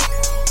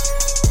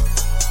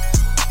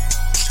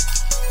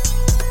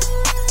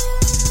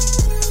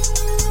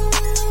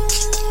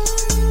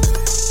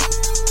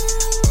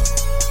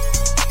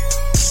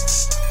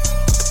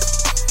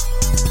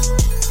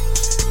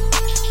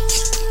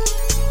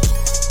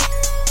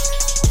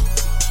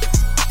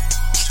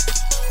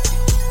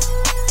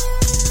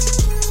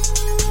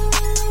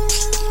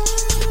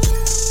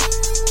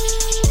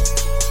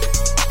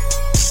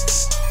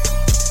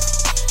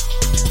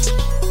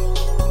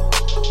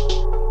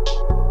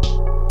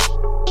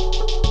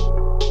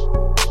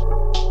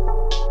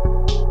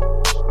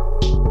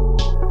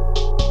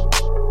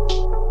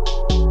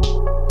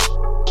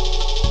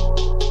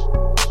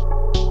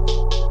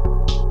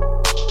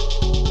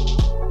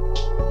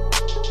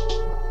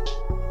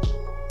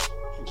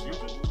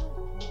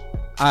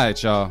 All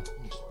right, y'all.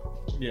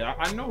 Yeah,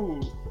 I know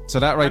who. So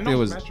that right there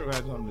was Metro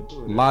had something to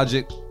do with it.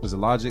 Logic. Was it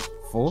Logic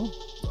 4?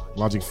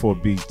 Logic 4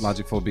 Beats.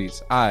 Logic 4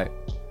 Beats. All right.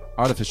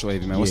 Artificial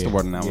AV, man. What's the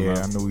word on that one, Yeah,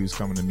 bro? I knew he was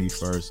coming to me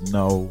first.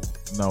 No.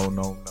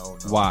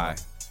 Why?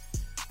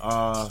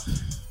 That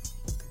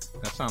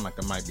sounds like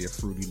it might be a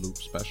Fruity Loop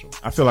special.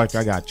 I feel like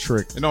I got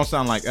tricked. It don't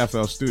sound like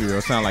FL Studio.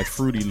 It sound like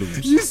Fruity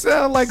Loops. You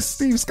sound like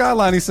Steve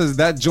Skyline. He says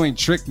that joint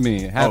tricked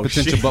me. It had Oh,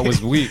 potential, shit. but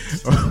was weak.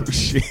 Oh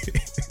shit.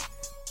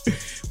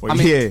 Well, I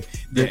mean,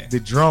 yeah, the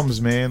drums,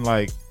 man,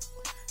 like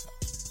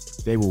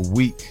they were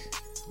weak,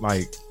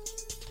 like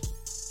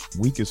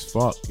weak as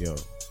fuck, yo.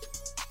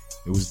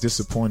 It was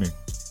disappointing.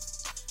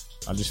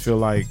 I just feel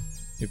like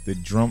if the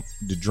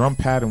drum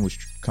pattern was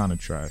kind of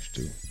trash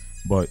too,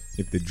 but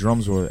if the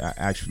drums were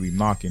actually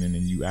knocking and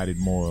then you added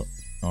more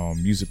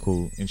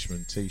musical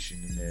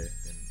instrumentation in there,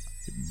 then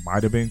it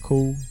might have been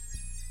cool.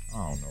 I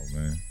don't know,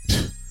 man.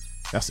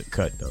 That's a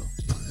cut though.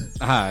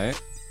 All right.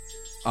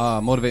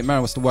 Motivate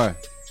Marin, what's the word?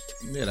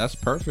 Yeah, that's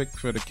perfect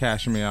for the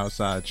Cash Me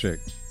Outside chick.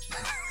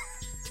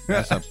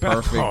 That's a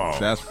perfect.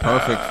 That's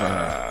perfect for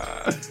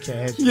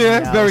her.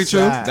 Yeah, very true.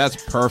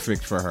 That's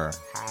perfect for her.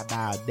 How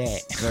about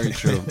that? Very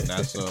true.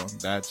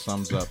 That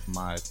sums up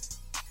my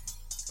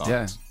thoughts.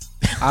 Yeah.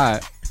 All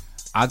right.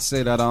 I'd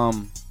say that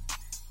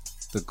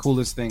the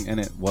coolest thing in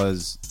it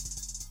was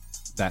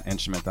that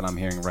instrument that I'm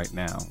hearing right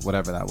now,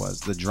 whatever that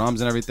was. The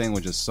drums and everything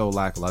were just so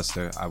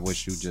lackluster. I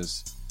wish you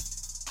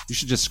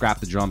should just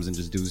scrap the drums and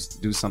just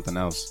do something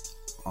else.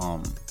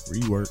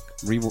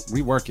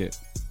 Rework it.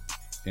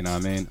 You know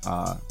what I mean?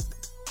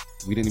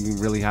 We didn't even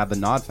really have the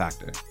nod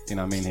factor. You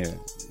know what I mean? Here,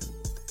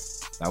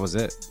 that was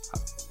it.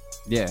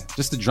 Yeah,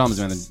 just the drums,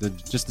 man.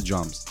 Just the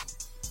drums.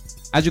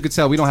 As you could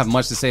tell, we don't have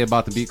much to say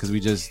about the beat because we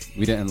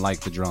didn't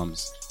like the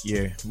drums.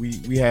 Yeah,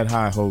 we had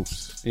high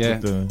hopes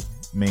with the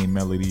main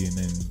melody, and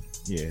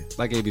then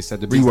like AB said,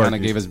 the beat kind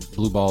of gave us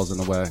blue balls in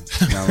a way.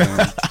 You know what I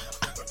mean?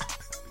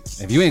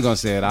 If you ain't gonna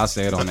say it, I'll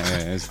say it on the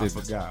air. I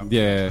forgot.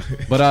 Yeah,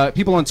 but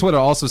people on Twitter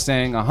are also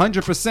saying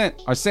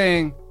 100% are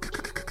saying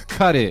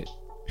cut it.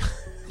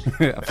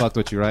 I fucked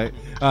with you, right?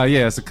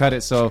 Yeah, it's a cut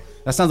it. So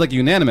that sounds like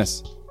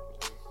unanimous.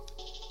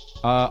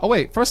 Oh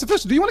wait,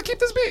 1stOfficial, do you want to keep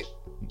this beat?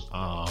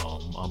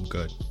 I'm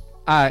good.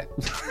 All right.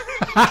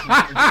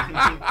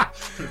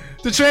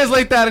 To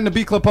translate that into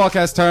Beat Club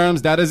podcast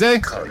terms, that is a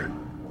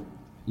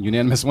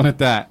unanimous one at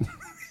that.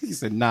 He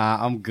said, "Nah,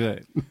 I'm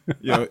good."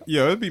 Yo,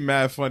 it'd be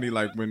mad funny,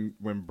 like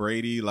when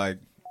Brady like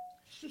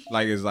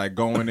is like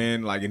going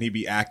in, like, and he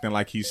be acting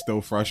like he's still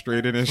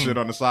frustrated and shit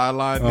on the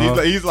sideline.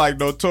 He's like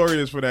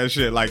notorious for that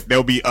shit. Like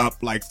they'll be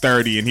up like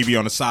 30, and he be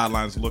on the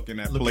sidelines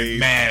looking at plays,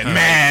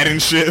 mad and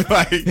shit.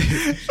 Like,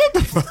 shut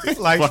the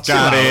fuck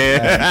out of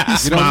here.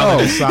 You don't know.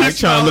 He's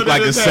trying to look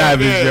like a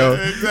savage, yo.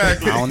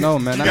 Exactly. I don't know,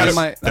 man. That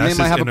man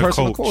might have a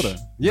personal quota.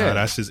 Yeah, Nah,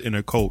 that's his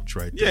inner coach,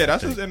 right there. Yeah,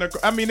 that's his inner.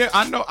 I mean,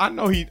 I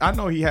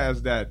know he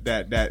has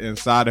that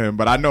inside of him,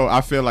 but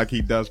I feel like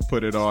he does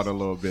put it on a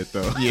little bit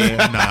though. Yeah,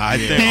 nah, I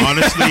think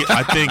honestly,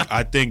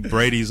 I think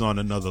Brady's on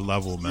another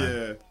level, man.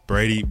 Yeah.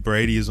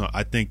 Brady is on.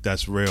 I think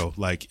that's real.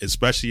 Like,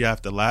 especially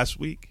after last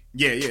week.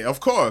 Yeah, of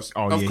course.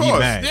 Oh, of yeah, course. he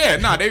mad. Yeah,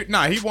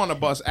 he want to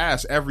bust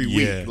ass every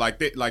Yeah.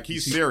 week. Like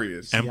he's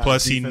serious. And how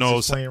plus, the he defense is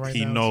knows playing right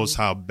now, too?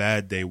 how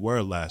bad they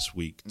were last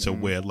week. To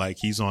where like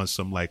he's on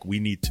some like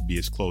we need to be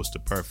as close to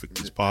perfect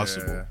as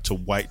possible to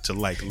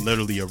like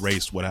literally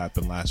erase what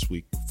happened last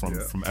week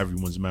from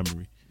everyone's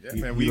memory. Yeah,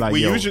 man, He we like,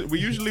 yo.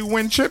 usually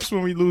win chips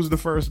when we lose the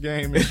first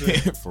game. And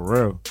shit. For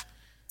real.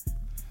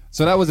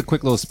 So that was a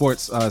quick little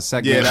sports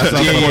segment. Yeah, that's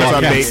our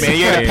sports update, man.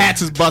 Yeah, the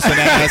Pats is busting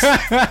ass. They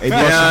busting what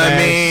I ass.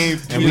 mean?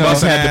 And You we know,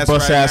 just had to ass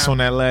bust right ass now. on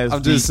that last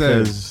I'm beat. just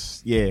saying.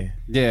 'Cause, yeah.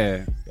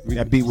 Yeah.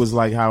 That beat was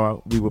like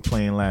how we were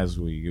playing last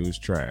week. It was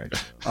trash.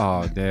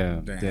 Oh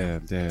damn. You You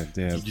had to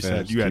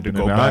keeping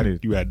go it back.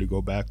 100. You had to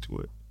go back to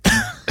it.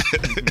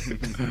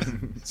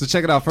 So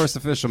check it out, First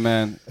Official,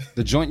 man.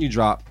 The joint you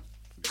dropped,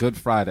 Good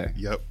Friday.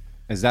 Yep.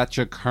 Is that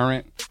your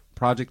current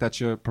project that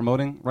you're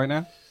promoting right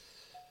now,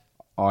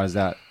 or is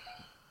that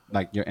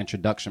like your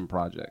introduction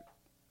project?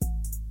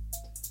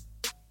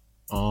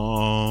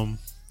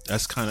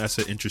 That's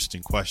an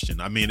interesting question.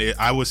 I mean,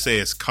 I would say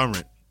it's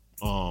current.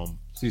 So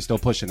you're still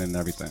pushing it and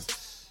everything.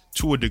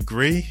 To a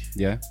degree.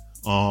 Yeah.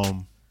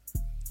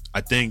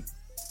 I think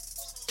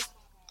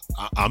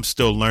I'm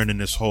still learning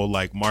this whole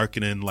like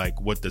marketing, like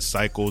what the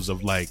cycles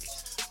of like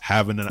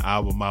having an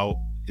album out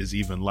is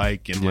even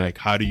like, and like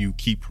how do you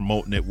keep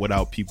promoting it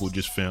without people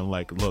just feeling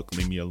like, look,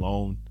 leave me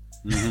alone.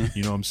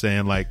 You know what I'm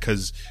saying? Like,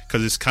 cause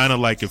it's kind of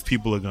like if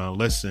people are gonna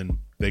listen,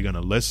 they're gonna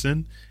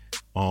listen.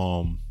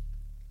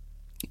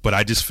 But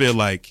I just feel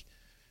like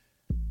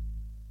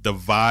the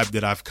vibe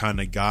that I've kind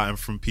of gotten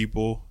from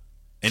people,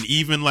 and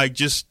even like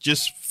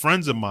just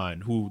friends of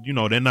mine who, you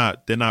know, they're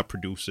not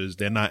producers,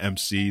 they're not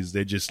MCs,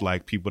 they're just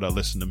like people that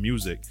listen to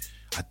music.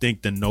 I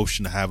think the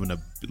notion of having a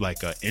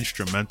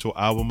instrumental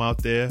album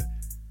out there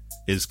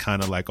is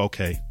kind of like,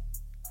 okay,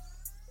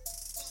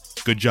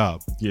 good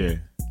job. Yeah.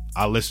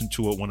 I listen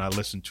to it when I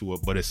listen to it,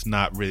 but it's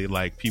not really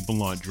like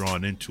people aren't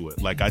drawn into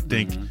it. Like I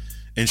think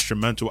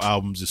instrumental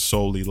albums is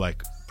solely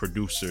like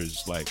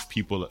producers, like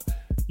people,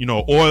 you know,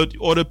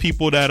 or the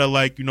people that are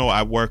like, you know,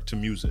 I work to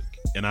music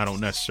and I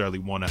don't necessarily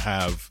want to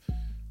have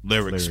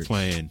lyrics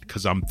playing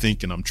because I'm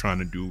trying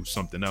to do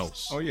something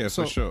else. Oh yeah,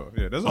 for sure.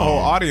 Yeah, there's a whole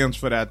audience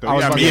for that though. I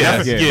was Yeah, I about mean, to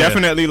ask,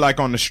 definitely like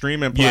on the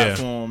streaming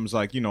platforms,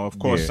 like, you know, of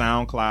course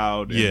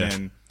SoundCloud, and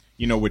then,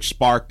 you know, which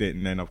sparked it,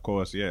 and then of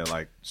course,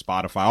 like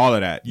Spotify, all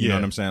of that. You know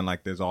what I'm saying?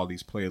 Like, there's all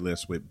these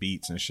playlists with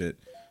beats and shit.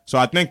 So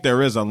I think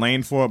there is a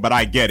lane for it, but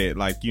I get it.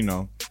 Like, you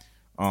know,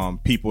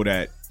 people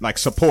that like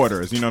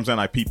supporters, you know what I'm saying?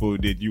 Like people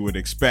that you would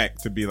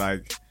expect to be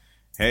like,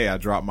 hey, I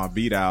dropped my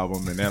beat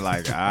album, and they're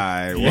like,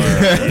 alright,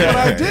 that's what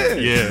I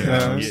did. Yeah. You know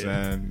what I'm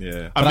saying?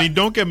 Yeah. I mean,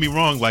 don't get me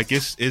wrong. Like,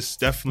 it's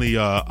definitely.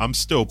 I'm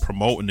still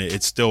promoting it.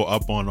 It's still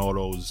up on all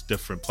those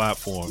different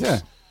platforms. Yeah.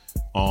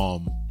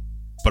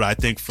 But I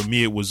think for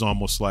me, it was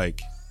almost like,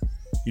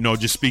 you know,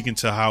 just speaking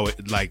to how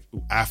it, like,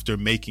 after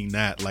making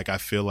that, like, I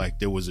feel like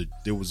there was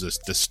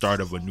the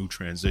start of a new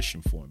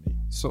transition for me.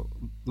 So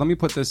let me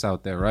put this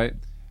out there, right?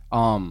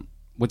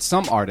 With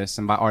some artists,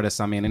 and by artists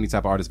I mean any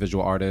type of artist,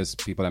 visual artists,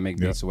 people that make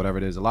beats or whatever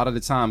it is, a lot of the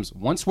times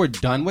once we're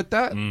done with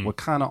that, we're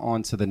kind of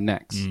on to the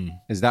next.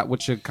 Is that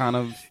what you're kind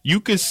of? You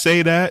could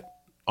say that.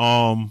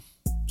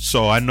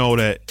 So I know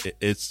that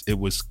it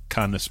was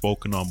kind of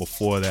spoken on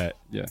before that.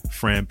 Yeah.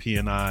 Fran P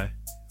and I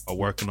are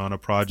working on a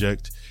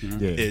project.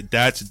 Yeah.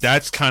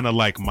 That's kind of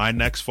like my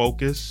next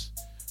focus.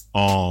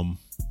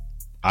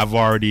 I've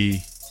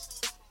already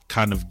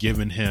kind of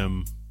given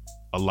him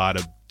a lot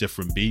of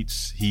different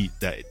beats he's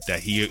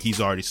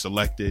already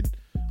selected.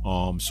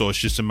 So it's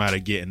just a matter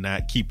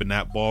of keeping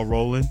that ball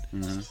rolling.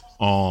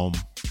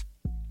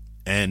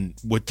 And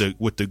with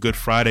the Good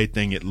Friday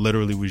thing, it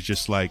literally was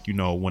just like, you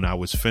know, when I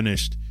was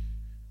finished,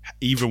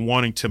 even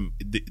wanting to,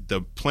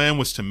 the plan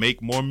was to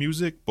make more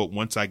music, but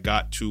once I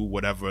got to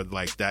whatever,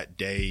 like that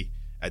day,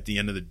 at the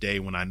end of the day,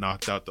 when I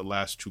knocked out the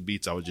last two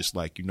beats, I was just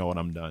like, you know what,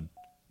 I'm done.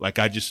 Like,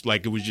 it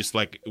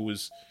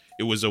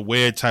was a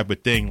weird type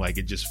of thing. Like,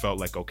 it just felt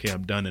like, okay,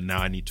 I'm done, and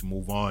now I need to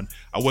move on.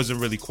 I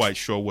wasn't really quite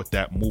sure what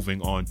that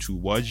moving on to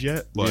was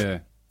yet,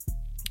 but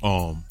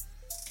I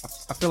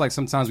feel like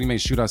sometimes we may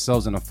shoot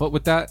ourselves in the foot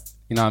with that.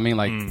 You know what I mean?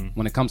 Like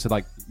when it comes to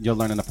like you're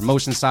learning the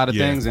promotion side of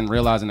things and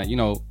realizing that, you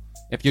know,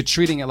 if you're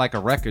treating it like a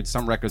record,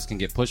 some records can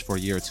get pushed for a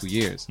year or 2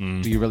 years.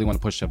 Do you really want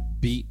to push a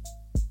beat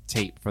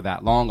tape for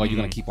that long, or are you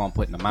going to keep on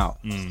putting them out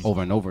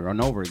over and over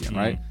and over again,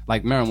 right?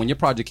 Like, Marin, when your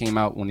project came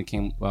out, when it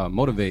came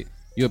Motivate,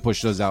 you had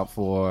pushed those out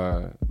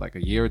for like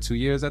a year or 2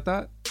 years at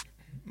that?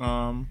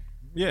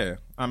 Yeah.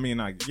 I mean,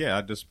 I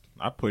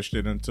pushed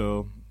it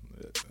until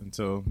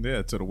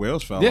the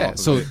wheels fell off. Yeah,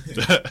 so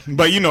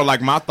but, you know,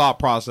 like, my thought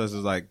process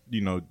is like, you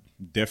know,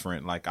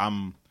 different. Like,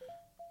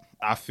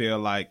 I feel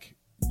like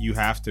you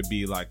have to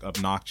be like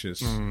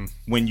obnoxious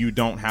when you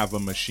don't have a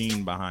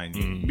machine behind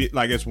you.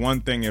 Like, it's one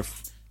thing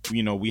if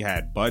we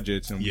had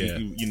budgets and Yeah.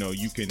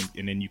 you can,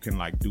 and then you can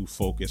like do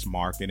focus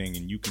marketing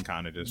and you can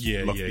kind of just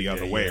look the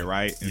other way, yeah.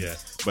 right? And, Yeah.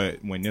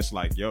 But when it's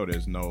like, yo, there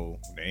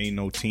ain't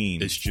no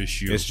team. It's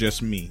just you. It's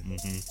just me.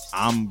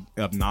 I'm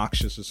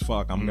obnoxious as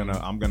fuck. I'm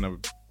gonna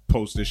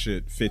post this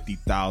shit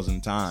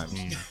 50,000 times,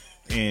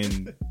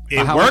 and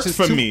it how much works is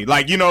for too- me.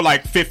 Like,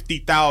 like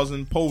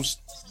 50,000 posts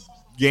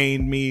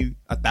gained me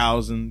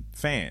 1,000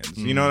 fans.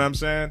 You know what I'm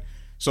saying?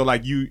 So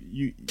like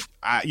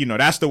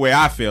that's the way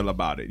I feel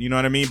about it. You know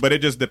what I mean? But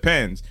it just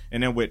depends.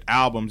 And then with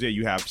albums,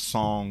 you have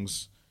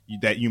songs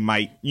that you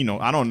might,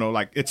 I don't know,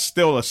 like it's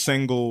still a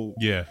single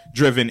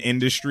driven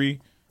industry.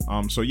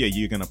 So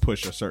you're gonna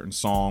push a certain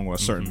song or a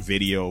certain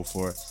video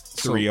for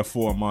 3 or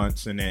 4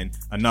 months, and then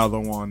another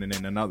one, and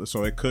then another.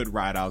 So it could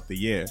ride out the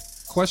year.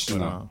 Question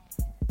though,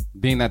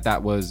 being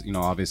that was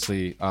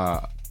obviously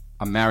a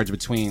marriage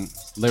between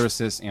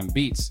lyricists and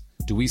beats,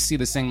 do we see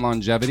the same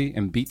longevity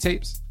in beat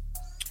tapes?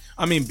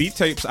 I mean, beat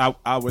tapes,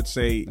 I would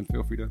say, And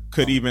feel free to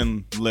could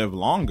even live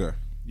longer.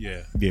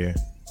 Yeah.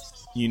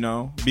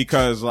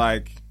 Because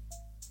like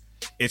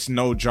it's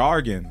no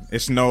jargon.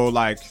 It's no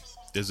like.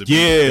 There's a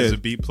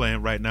beat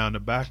playing right now in the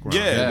background.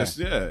 You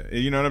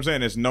know what I'm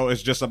saying?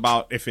 It's just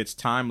about if it's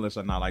timeless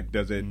or not. Like,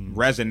 does it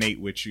resonate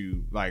with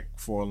you like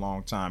for a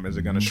long time? Is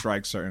it gonna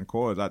strike certain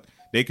chords?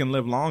 They can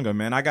live longer,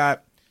 man. I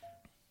got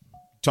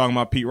talking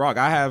about Pete Rock.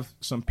 I have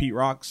some Pete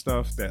Rock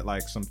stuff that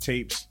like some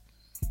tapes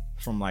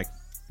from like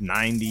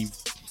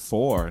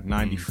 94,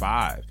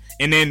 95.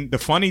 And then the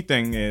funny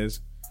thing is,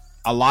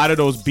 a lot of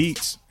those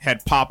beats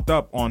had popped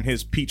up on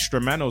his Pete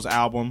Instrumentals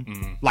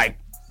album, like.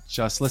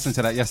 Just listen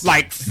to that yesterday.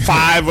 Like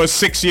 5 or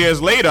 6 years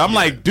later. I'm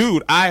like,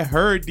 dude, I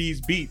heard these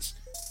beats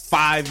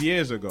 5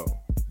 years ago.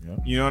 Yeah.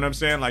 You know what I'm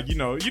saying? Like, you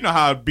know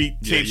how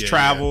beat tapes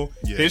travel.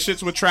 Yeah. His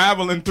shits were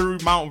traveling through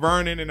Mount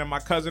Vernon, and then my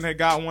cousin had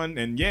got one,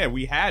 and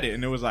we had it,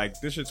 and it was like,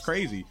 this shit's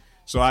crazy.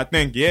 So I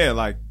think,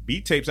 like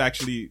beat tapes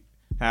actually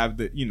have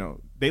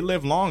they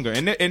live longer.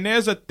 And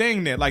there's a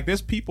thing that like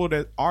there's people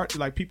that aren't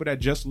like people that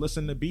just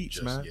listen to beats,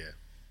 man. Yeah.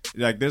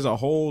 Like there's a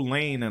whole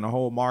lane and a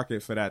whole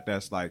market for that.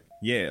 That's like,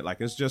 like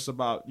it's just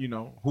about,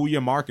 who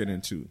you're marketing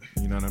to.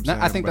 You know what I'm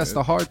saying? I think that's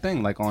the hard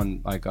thing. Like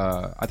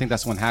I think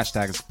that's when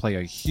hashtags play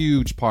a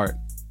huge part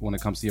when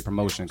it comes to your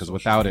promotion. Because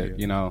without it,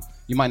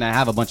 you might not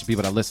have a bunch of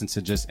people that listen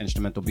to just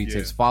instrumental beat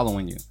tapes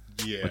following you.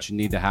 Yeah. But you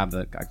need to have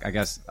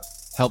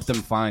help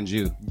them find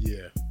you.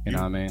 Yeah. You know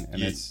what I mean?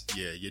 And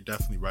you're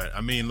definitely right.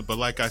 I mean, but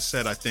like I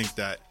said, I think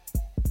that,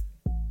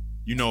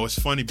 it's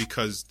funny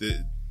because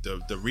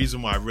the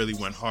reason why I really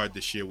went hard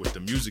this year with the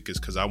music is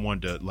because I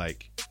wanted to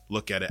like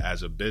look at it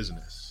as a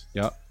business.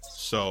 Yep.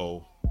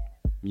 So,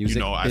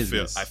 music I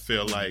feel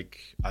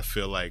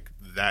like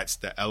that's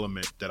the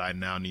element that I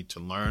now need to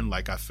learn.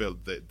 Like I feel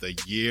that the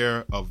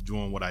year of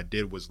doing what I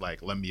did was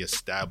like, let me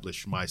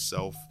establish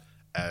myself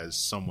as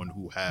someone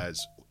who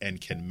has and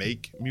can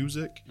make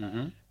music.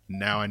 Mm-hmm.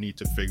 Now I need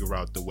to figure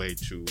out the way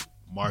to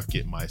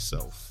market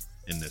myself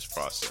in this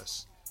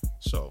process.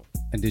 So.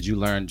 And did you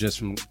learn just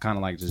from kind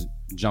of like just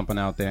jumping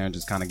out there and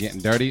just kind of getting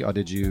dirty, or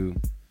did you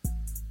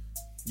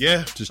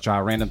just try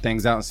random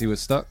things out and see what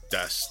stuck?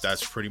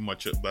 That's pretty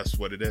much it. That's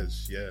what it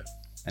is. Yeah.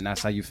 And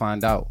that's how you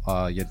find out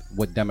your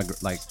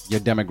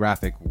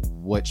demographic,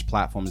 which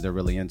platforms they're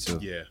really into.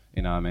 Yeah.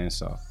 You know what I mean?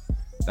 So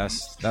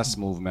that's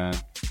smooth, man.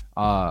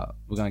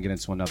 We're gonna get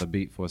into another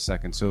beat for a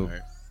second too.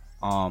 Right.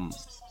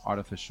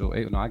 Artificial.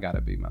 No, I got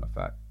a beat. Matter of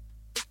fact,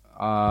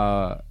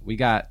 we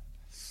got.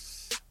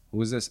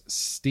 Who is this?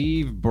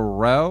 Steve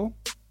Burrell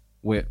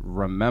with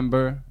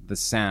Remember the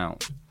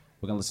Sound.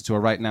 We're going to listen to it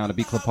right now on the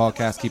Beat Club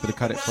Podcast. Keep it a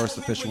cut it. First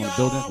Official in the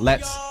building.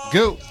 Let's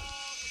go.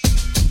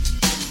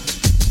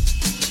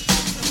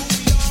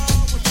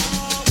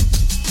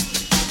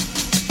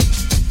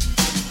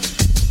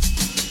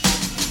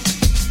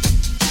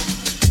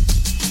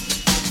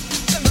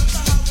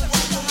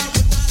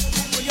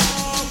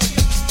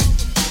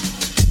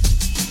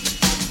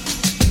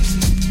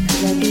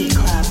 The Beat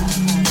Club.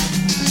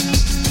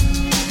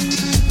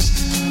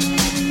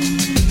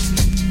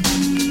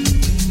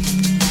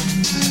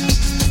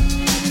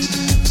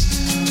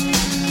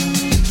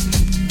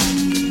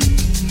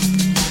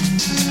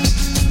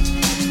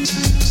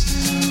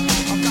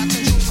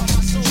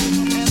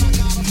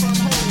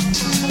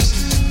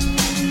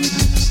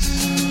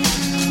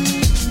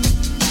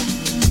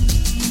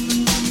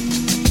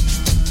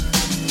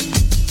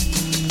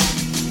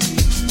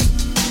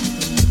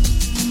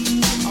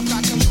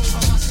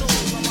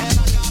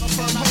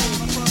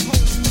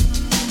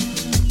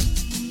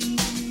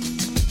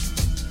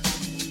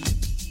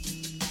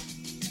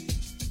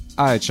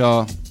 All right,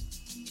 y'all.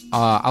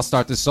 I'll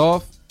start this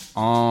off.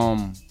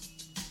 I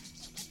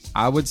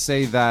would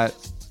say that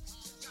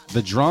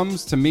the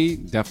drums, to me,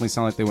 definitely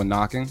sound like they were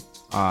knocking.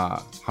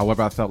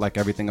 However, I felt like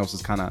everything else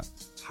was kind of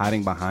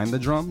hiding behind the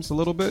drums a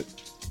little bit.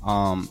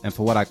 And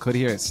for what I could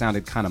hear, it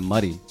sounded kind of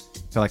muddy.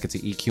 I feel like it's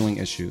an EQing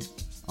issue.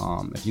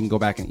 If you can go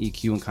back and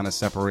EQ and kind of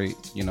separate,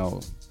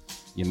 your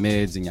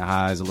mids and your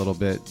highs a little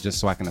bit, just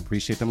so I can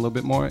appreciate them a little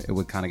bit more, it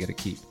would kind of get a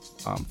keep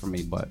for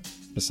me. But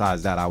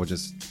besides that, I would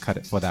just cut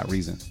it for that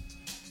reason.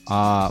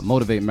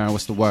 Motivate, man.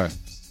 What's the word?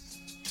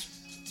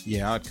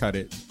 Yeah, I'd cut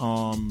it.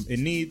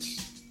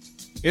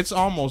 It's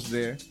almost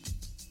there.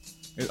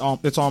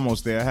 It's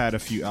almost there. I had a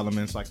few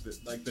elements like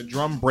the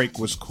drum break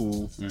was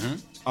cool.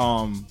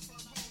 Mm-hmm.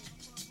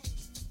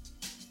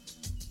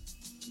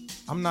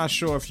 I'm not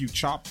sure if you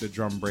chopped the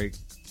drum break,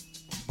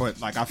 but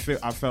like I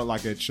felt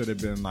like it should have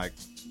been like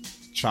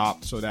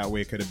chopped so that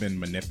way it could have been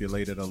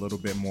manipulated a little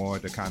bit more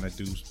to kind of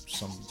do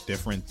some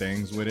different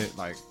things with it.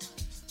 Like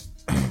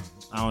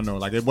I don't know,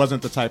 like it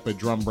wasn't the type of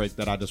drum break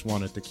that I just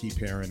wanted to keep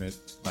hearing it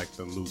like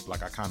the loop.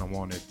 Like I kind of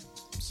wanted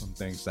some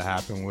things to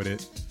happen with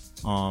it.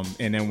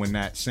 And then when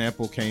that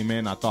sample came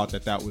in, I thought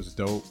that was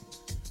dope.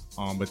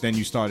 But then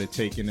you started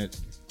taking it,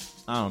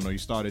 I don't know, you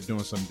started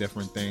doing some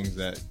different things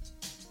that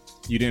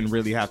you didn't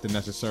really have to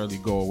necessarily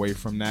go away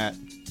from that.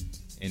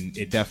 And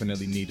it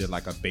definitely needed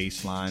like a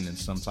bass line and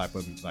some type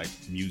of like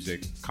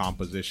music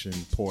composition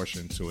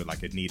portion to it.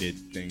 Like it needed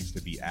things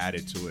to be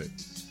added to it.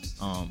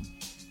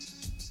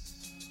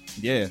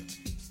 Yeah.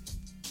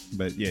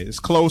 But yeah, it's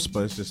close,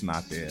 but it's just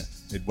not there.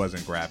 It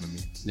wasn't grabbing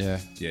me. Yeah.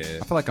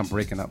 I feel like I'm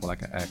breaking up with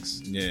like an ex.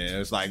 Yeah,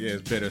 it's like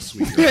it's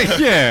bittersweet.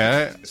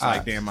 Yeah. It's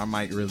like damn, I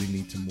might really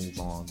need to move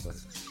on, but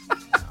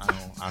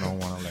I don't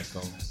want to let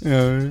go.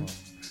 Yeah.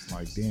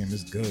 Like damn,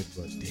 it's good,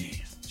 but damn,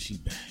 she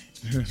bad.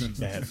 She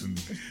bad for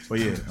me. But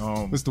yeah,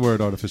 What's the word,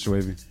 Artificial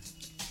Wavy?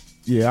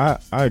 Yeah,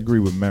 I agree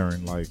with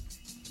Marin. Like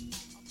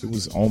it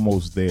was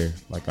almost there.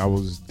 Like I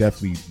was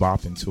definitely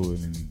bopping to it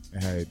and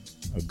it had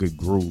a good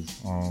groove.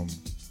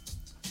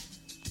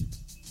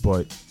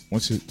 But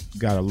once it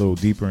got a little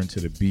deeper into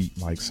the beat,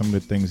 like some of the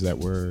things that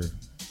were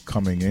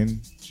coming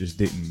in just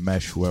didn't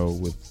mesh well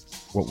with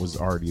what was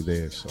already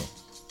there. So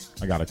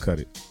I gotta cut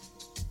it.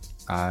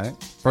 All right.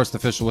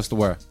 1stOfficial, what's the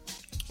word?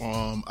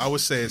 I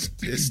would say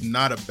it's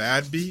not a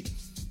bad beat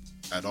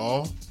at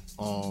all.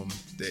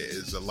 There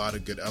is a lot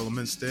of good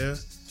elements there.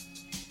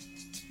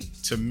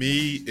 To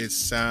me,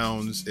 it's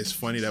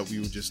funny that we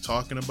were just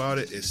talking about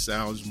it. It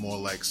sounds more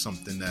like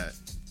something that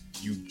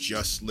you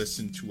just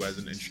listen to as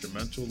an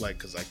instrumental, like,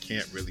 because I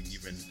can't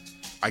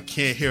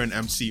hear an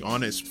MC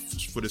on it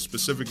for the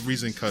specific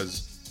reason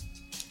because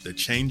the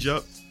change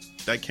up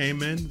that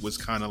came in was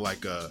kind of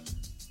like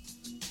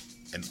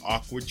an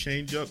awkward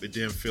change up. It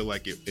didn't feel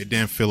like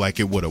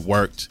it would have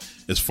worked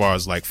as far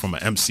as like from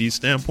an MC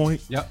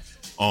standpoint. Yep.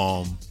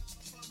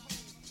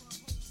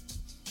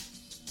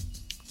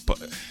 But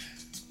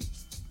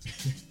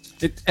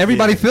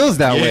everybody feels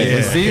that way.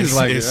 It seems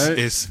like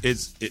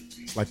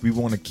it's like we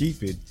want to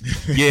keep it.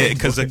 Yeah,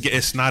 because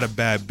it's not a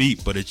bad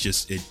beat, but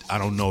I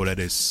don't know that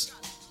it's.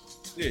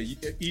 Yeah,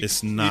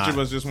 it's not. Each of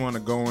us just want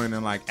to go in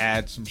and like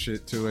add some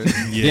shit to it.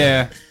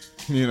 Yeah.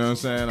 You know what I'm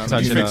saying?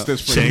 Touch it fix up.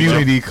 this for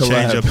Community collab.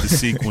 Change up the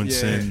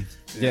sequencing.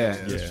 Yeah.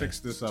 Let's fix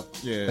this up.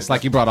 Yeah. It's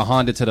like you brought a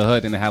Honda to the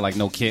hood and it had like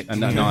no kit and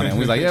nothing on it. And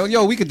we was like,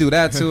 yo, we could do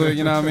that to it.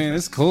 You know what I mean?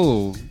 It's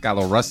cool. Got a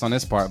little rust on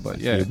this part, but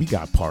yeah. Yeah, we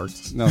got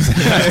parts. No.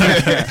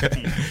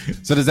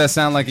 So does that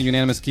sound like a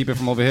unanimous keep it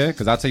from over here?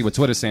 Because I'll tell you what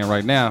Twitter's saying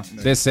right now.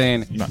 They're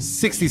saying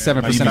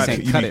 67%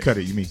 saying cut it. Cut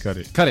it. You mean cut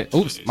it. Cut it.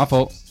 Oops, my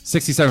fault.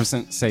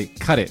 67% say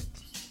cut it.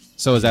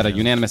 So is that a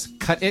unanimous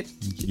cut it?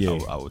 Yeah.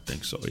 I would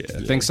think so, yeah.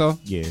 You think so?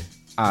 Yeah.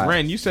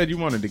 Ren, you said you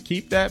wanted to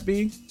keep that,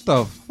 B?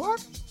 The fuck?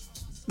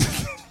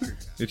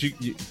 Did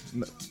you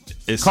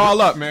It's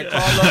call up, man?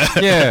 Call up.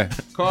 Yeah.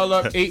 Call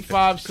up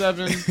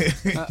 857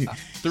 You want to hear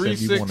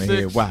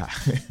 366 why?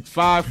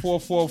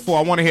 5444.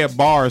 I want to hear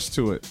bars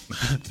to it.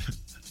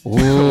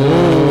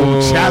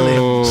 Ooh.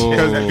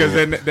 Challenge. Because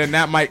then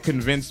that might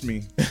convince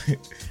me.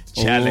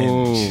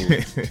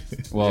 Challenge.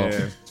 Well,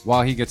 Yeah.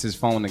 while he gets his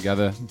phone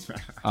together,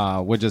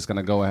 we're just going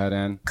to go ahead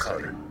and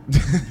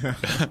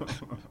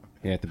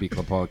here at the Beat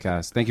Club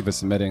Podcast. Thank you for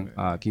submitting.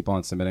 Keep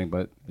on submitting,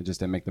 but it just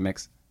didn't make the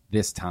mix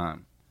this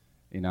time.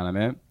 You know what I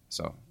mean?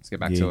 So let's get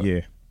back to it.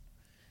 Yeah.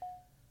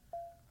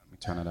 Let me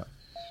turn it up.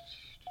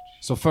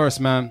 So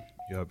first, man,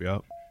 Yup.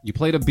 you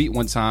played a beat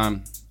one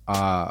time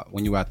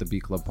when you were at the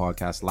Beat Club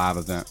Podcast live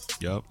event.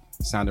 Yup.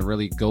 It sounded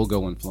really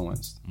go-go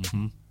influenced.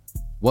 Mm-hmm.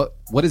 What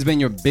has been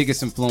your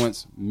biggest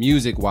influence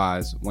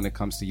music-wise when it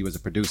comes to you as a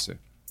producer?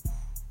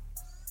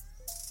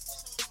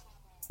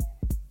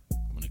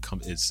 When it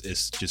comes,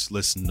 it's just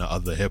listening to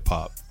other hip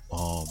hop.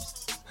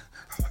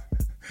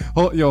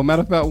 Yo,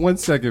 matter of fact, 1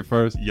 second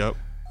first. Yup.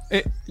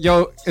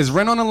 Yo, is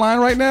Ren on the line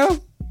right now?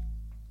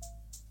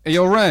 Hey,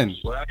 yo, Ren.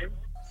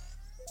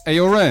 Hey,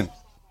 yo, Ren.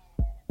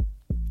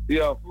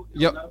 Yo,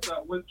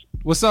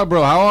 What's up,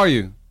 bro? How are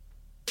you?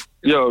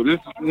 yo, this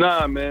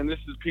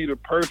is Peter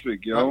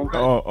Perfect, yo.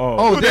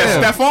 Oh,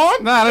 damn.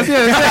 Stephon? Nah, that's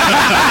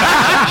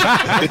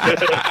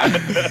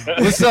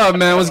it. What's up,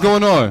 man? What's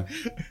going on?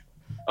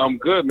 I'm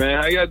good,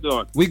 man. How y'all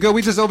doing? We good.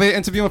 We just over here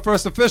interviewing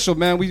 1stOfficial,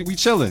 man. We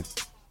chilling.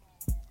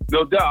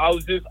 No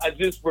doubt. I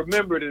just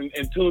remembered and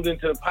tuned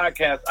into the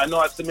podcast. I know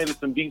I submitted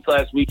some beats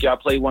last week. Y'all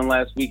played one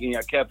last week and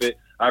y'all kept it.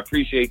 I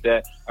appreciate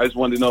that. I just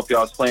wanted to know if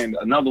y'all was playing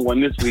another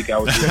one this week.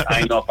 I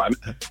didn't know if I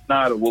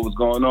not or what was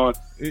going on.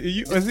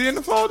 Is he in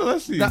the folder?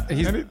 Let's see.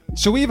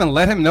 Should we even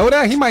let him know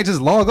that? He might just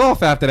log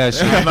off after that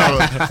shit.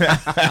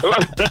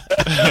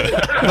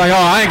 Like, oh,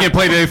 I ain't getting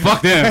played today.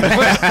 Fuck them.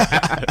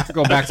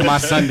 Go back to my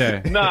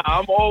Sunday. Nah,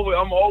 I'm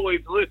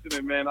always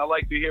listening, man. I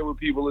like to hear what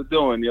people are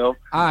doing, yo. All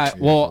right.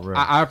 Well,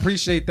 I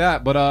appreciate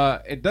that,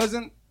 but it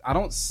doesn't. I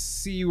don't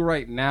see you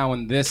right now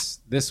in this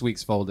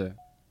week's folder.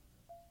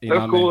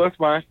 That's cool. That's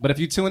fine. But if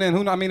you tune in,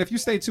 if you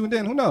stay tuned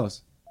in, who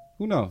knows?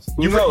 Who knows?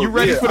 You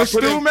ready for the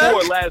stew,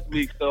 man? Last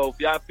week, so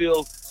if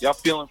y'all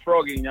feeling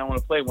froggy and y'all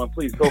want to play one,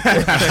 please go for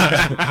it.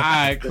 All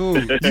right,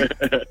 cool.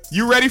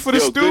 You ready for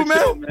the stew, man?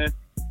 Show, man?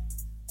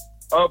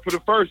 For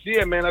the first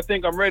year, man, I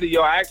think I'm ready.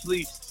 Yo, I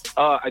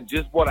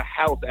just bought a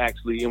house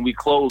actually, and we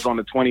close on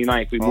the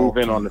 29th. We move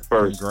in on the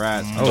 1st.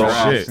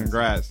 Congrats!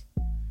 Congrats!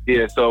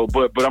 Yeah, so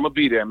but I'm gonna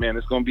be there, man.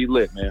 It's gonna be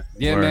lit, man.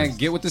 Yeah, Word. man.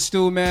 Get with the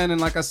stew, man. And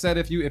like I said,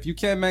 if you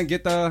can, man,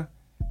 get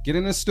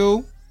in the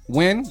stew,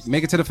 win,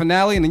 make it to the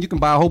finale, and then you can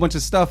buy a whole bunch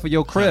of stuff for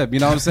your crib.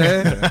 You know what I'm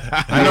saying? You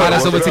buy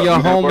that over to your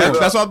home. That's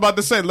what I was about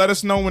to say. Let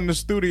us know when the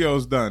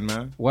studio's done,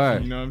 man.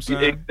 Word. You know what I'm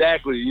saying?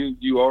 Exactly.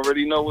 You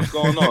already know what's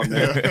going on,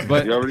 man.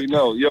 But you already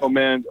know. Yo,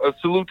 man, a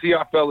salute to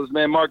y'all fellas,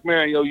 man. Mark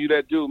Maron, yo, you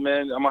that dude,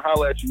 man. I'm gonna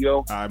holler at you, yo.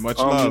 All right, much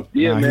love.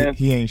 Yeah, man.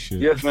 He ain't shit.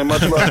 Yes, man.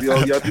 Much love, yo.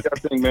 Y'all do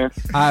your thing, man.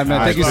 All right,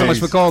 man. Thank you so much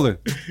for calling.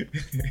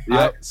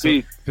 Yep.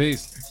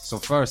 Peace. So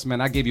first,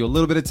 man, I gave you a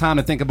little bit of time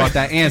to think about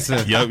that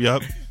answer.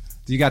 Yep.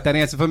 Do you got that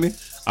answer for me?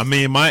 I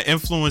mean, my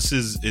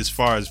influences as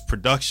far as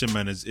production,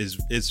 man,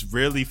 is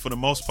really, for the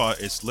most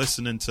part, it's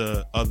listening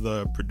to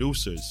other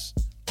producers.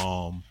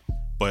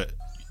 But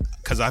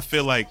because I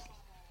feel like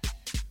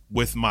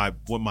with my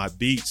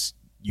beats,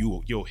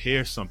 you'll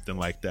hear something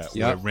like that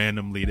where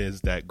randomly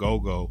there's that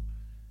go-go,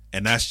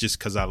 and that's just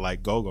because I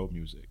like go-go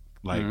music,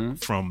 like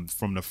from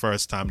the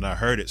first time that I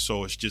heard it.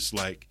 So it's just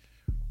like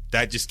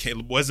that just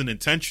wasn't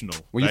intentional.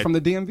 Were you from the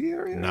DMV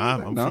area? Nah,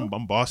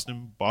 I'm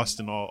Boston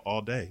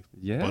all day.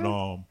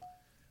 Yeah.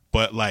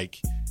 But like,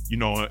 you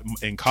know,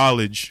 in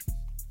college,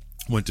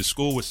 went to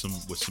school with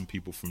some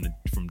people from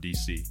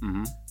DC.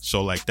 Mm-hmm.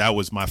 So like that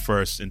was my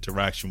first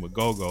interaction with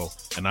go-go,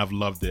 and I've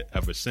loved it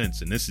ever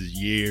since. And this is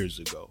years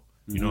ago.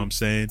 You know what I'm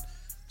saying?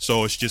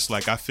 So it's just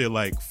like, I feel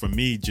like for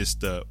me,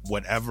 just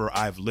whatever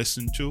I've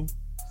listened to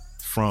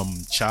from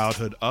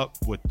childhood up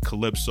with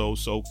calypso,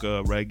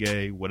 soca,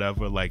 reggae,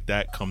 whatever, like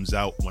that comes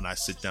out when I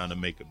sit down to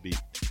make a beat.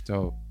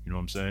 Dope. You know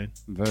what I'm saying?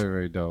 Very,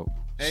 very dope.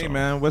 Hey,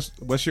 man,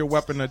 what's your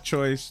weapon of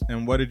choice,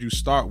 and what did you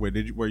start with?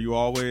 Were you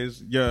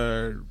always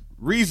your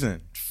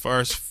reason?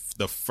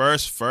 The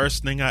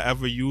first thing I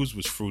ever used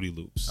was Fruity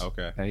Loops.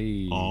 Okay.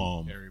 Hey.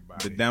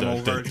 The demo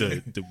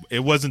version. It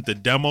wasn't the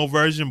demo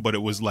version, but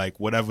it was like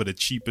whatever the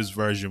cheapest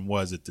version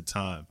was at the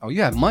time. Oh,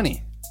 you had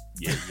money.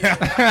 Yeah.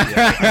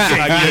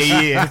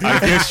 I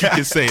guess you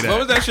could say that. What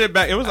was that shit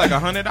back? It was like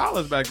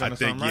 $100 back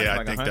then.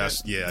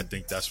 I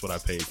think that's what I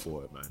paid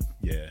for it, man.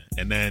 Yeah,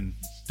 and then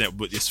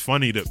but it's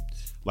funny that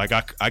like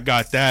I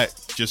got that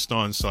just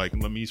on, so like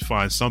let me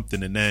find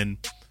something, and then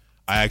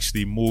I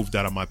actually moved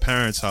out of my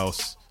parents'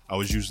 house. I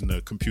was using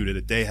the computer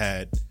that they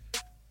had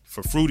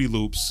for Fruity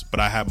Loops,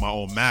 but I had my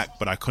own Mac,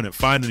 but I couldn't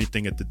find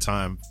anything at the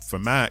time for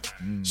Mac.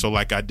 So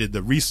like I did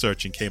the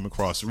research and came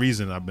across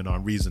Reason. I've been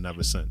on Reason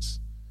ever since.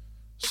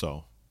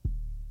 So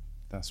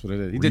that's what it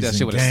is. He did that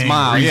shit with a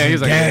smile. Yeah, he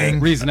was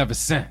like, Reason ever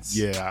since.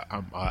 Yeah,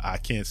 I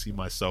can't see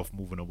myself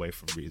moving away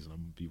from Reason. I'm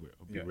gonna be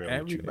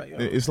real with you.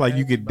 It's like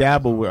you could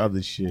dabble with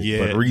other shit,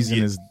 but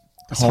Reason is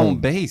home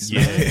base.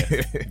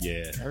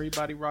 Yeah.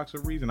 Everybody rocks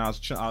with Reason. I was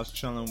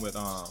chilling with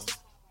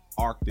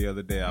Arc the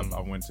other day.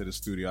 I went to the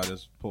studio. I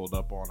just pulled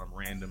up on him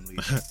randomly,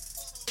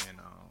 and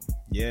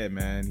yeah,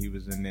 man, he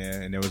was in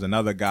there, and there was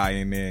another guy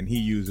in there, and he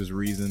uses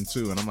Reason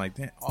too. And I'm like,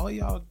 damn, all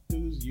y'all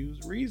dudes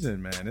use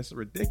Reason, man. It's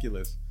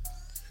ridiculous.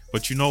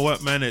 But you know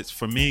what, man? It's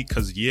for me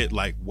because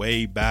like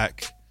way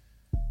back,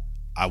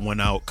 I went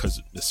out because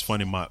it's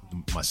funny. My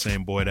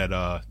same boy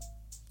that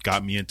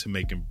got me into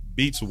making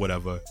beats or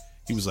whatever,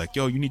 he was like,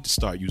 yo, you need to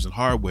start using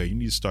hardware. You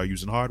need to start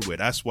using hardware.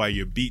 That's why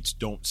your beats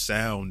don't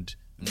sound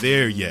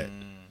there yet.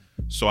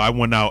 So I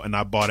went out and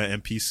I bought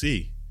an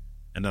MPC,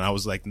 and then I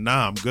was like,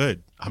 nah, I'm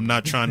good. I'm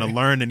not trying to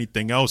learn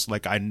anything else.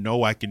 Like, I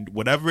know I can,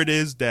 whatever it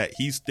is that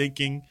he's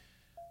thinking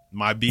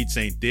my beats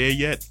ain't there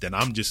yet, then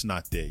I'm just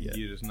not there yet.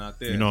 You're just not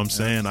there. You know what I'm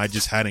saying? I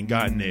just hadn't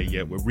gotten there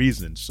yet with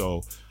Reason.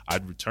 So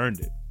I'd returned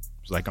it.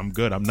 It's like, I'm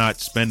good. I'm not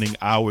spending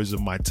hours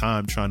of my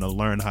time trying to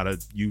learn how to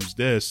use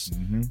this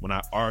when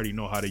I already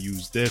know how to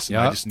use this, and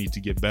I just need to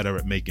get better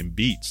at making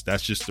beats.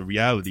 That's just the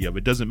reality of it.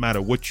 It doesn't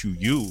matter what you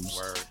use.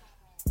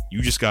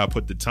 You just gotta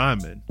put the time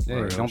in.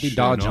 Yeah, don't be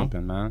DAW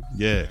jumping, man.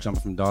 Yeah,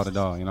 jumping from DAW to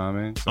DAW. You know what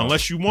I mean? So,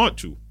 unless you want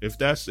to. If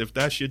that's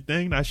your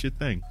thing, that's your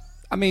thing.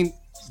 I mean,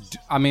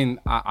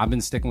 I've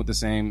been sticking with the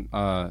same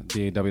DAW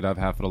that I've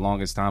had for the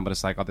longest time, but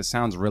it's like, the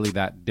sound's really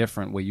that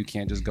different where you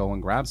can't just go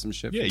and grab some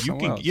shit. Yeah, from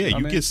you can. else,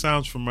 You get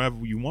sounds from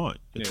wherever you want.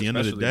 At the end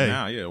of the day,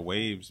 now,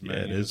 waves,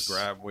 man. You just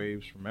grab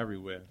waves from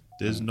everywhere.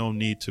 There's no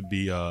need to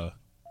be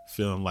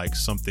feeling like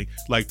something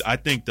like I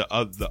think the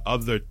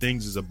other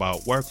things is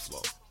about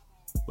workflow.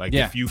 Like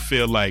if you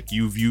feel like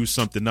you've used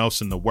something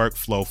else in the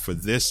workflow for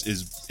this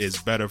is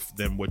better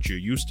than what you're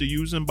used to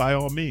using, by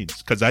all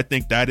means, because I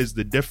think that is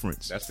the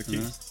difference. That's the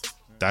key.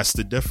 That's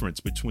the difference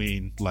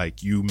between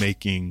like you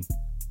making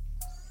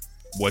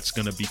what's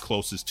gonna be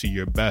closest to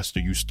your best,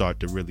 or you start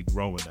to really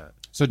grow in that.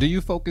 So do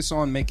you focus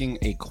on making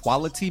a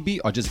quality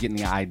beat or just getting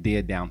the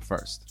idea down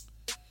first?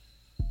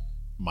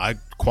 My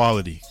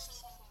quality.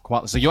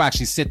 So you'll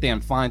actually sit there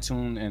and fine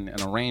tune and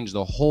arrange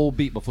the whole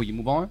beat before you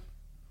move on?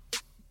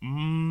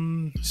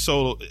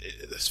 So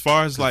as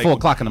far as like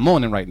 4:00 in the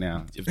morning right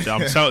now.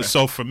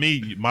 So for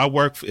me, my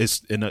work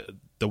is the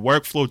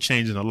workflow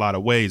changed in a lot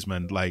of ways,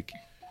 man. Like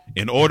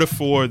in order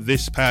for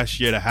this past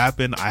year to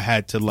happen, I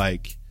had to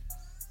like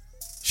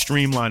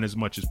streamline as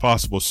much as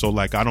possible. So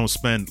like I don't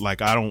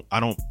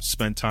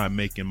spend time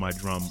making my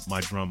drums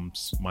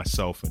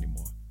myself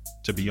anymore.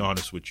 To be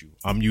honest with you,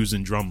 I'm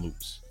using drum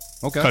loops.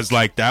 Okay. Because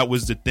like that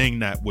was the thing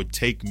that would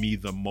take me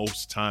the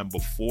most time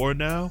before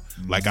now.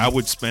 Like I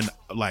would spend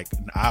like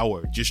an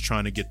hour just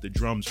trying to get the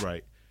drums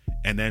right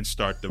and then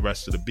start the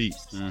rest of the beat.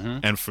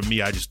 And for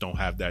me, I just don't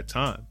have that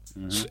time.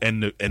 So,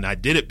 and I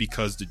did it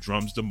because the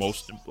drums the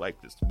most, like,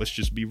 let's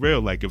just be real.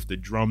 Like if the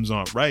drums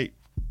aren't right,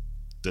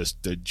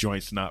 the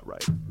joint's not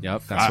right.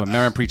 Yep, that's what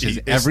Marin preaches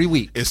every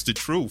week. It's the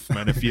truth,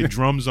 man. If your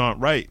drums aren't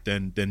right,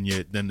 then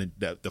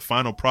the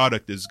final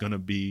product is gonna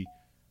be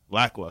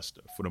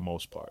lackluster for the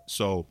most part.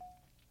 So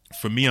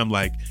for me, I'm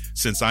like,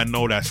 since I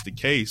know that's the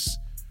case,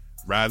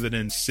 rather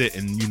than sit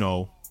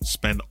and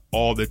spend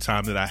all the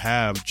time that I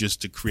have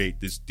just to create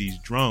these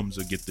drums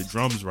or get the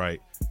drums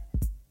right,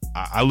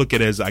 I look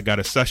at it as I got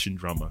a session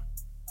drummer.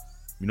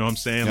 You know what I'm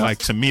saying? Yep. Like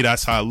to me,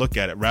 that's how I look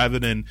at it. Rather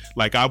than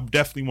like, I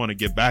definitely want to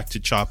get back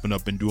to chopping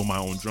up and doing my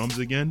own drums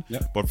again.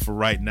 Yep. But for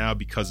right now,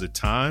 because of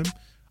time,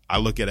 I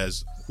look at it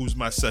as who's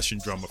my session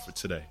drummer for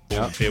today.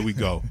 Yep. Here we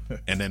go,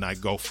 and then I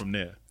go from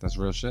there. That's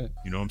real shit.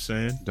 You know what I'm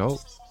saying? Dope,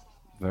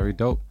 very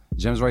dope.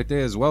 Gems right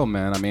there as well,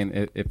 man. I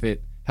mean, if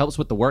it helps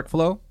with the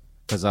workflow,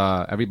 because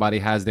everybody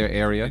has their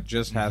area. It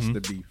just has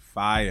to be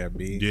fire,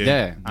 B.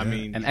 Yeah. I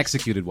mean, and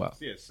executed well.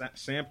 Yeah,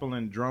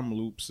 sampling drum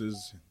loops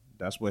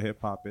that's what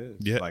hip hop is.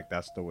 Yeah. Like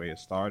that's the way it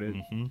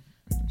started.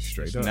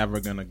 Straight It's up. never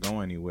gonna go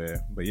anywhere.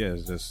 But yeah,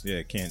 it's just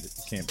it can't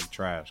be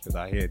trash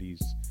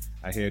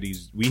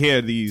because we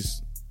hear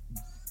these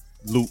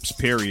loops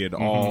period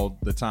all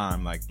the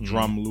time, like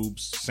drum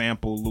loops,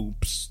 sample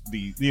loops,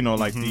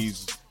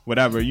 these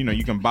whatever,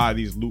 you can buy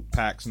these loop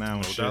packs now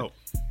and shit. Doubt.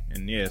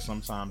 And yeah,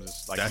 sometimes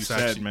it's like That's you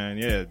said, actually, man,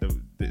 yeah,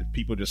 the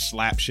people just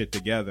slap shit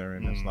together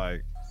and it's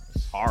like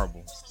it's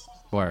horrible.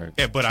 Word.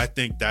 Yeah, but I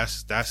think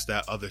that's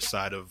that other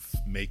side of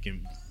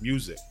making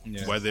music.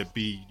 Yeah. Whether it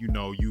be,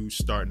 you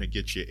starting to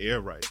get your ear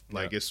right.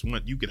 Like it's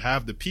when you could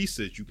have the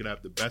pieces, you could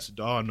have the best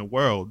DAW in the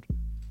world,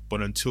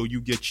 but until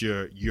you get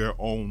your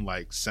own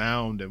like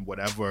sound and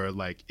whatever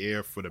like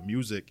ear for the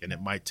music, and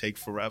it might take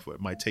forever. It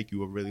might take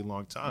you a really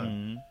long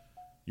time.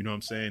 You know what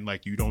I'm saying?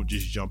 Like you don't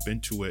just jump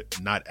into it.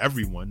 Not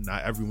everyone's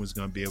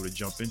gonna be able to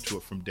jump into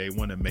it from day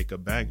one and make a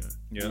banger.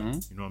 Yeah. You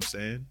know what I'm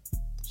saying?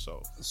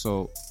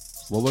 So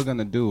what we're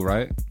gonna do,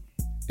 right,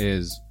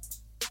 is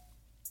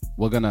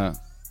we're gonna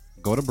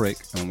go to break,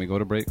 and when we go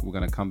to break, we're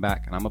gonna come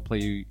back, and I'm gonna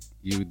play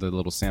you the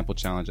little sample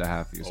challenge I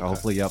have for you. So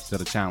hopefully you're up to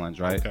the challenge,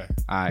 right? Okay.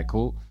 All right,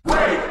 cool.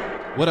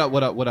 What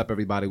up,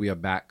 everybody? We are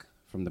back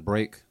from the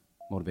break.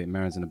 Motivate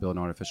Marin's in the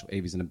building, 1stOfficial,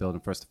 AV's in the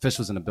building,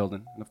 1stOfficial's in the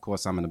building, and of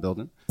course I'm in the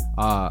building.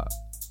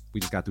 We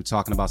just got through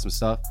talking about some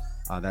stuff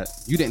that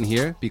you didn't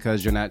hear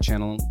because you're not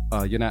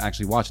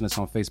actually watching us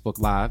on Facebook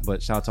Live.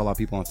 But shout out to all our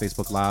people on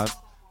Facebook Live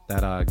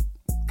that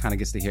kind of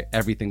gets to hear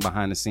everything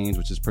behind the scenes,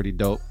 which is pretty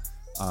dope.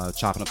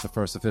 Chopping up the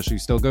 1stOfficial. You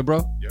still good,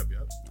 bro? Yep.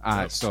 All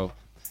right, so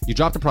you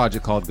dropped a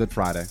project called Good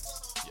Friday.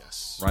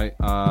 Yes. Right?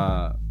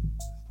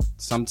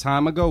 Some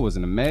time ago, was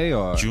it in May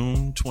or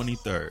June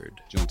 23rd?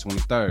 June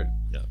 23rd.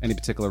 Yep. Any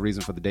particular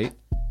reason for the date?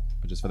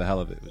 Or just for the hell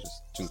of it? It was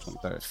just June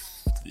 23rd.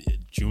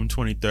 June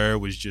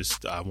 23rd was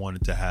just, I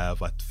wanted to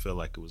have, I feel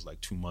like it was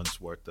like 2 months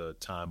worth of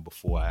time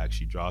before I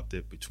actually dropped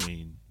it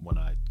between when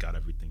I got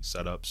everything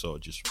set up. So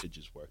it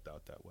just worked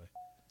out that way.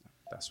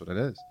 That's what it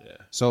is. Yeah.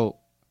 So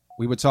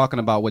we were talking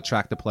about what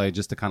track to play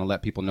just to kind of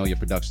let people know your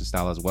production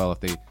style as well if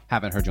they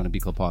haven't heard you on the B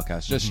Club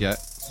podcast just yet.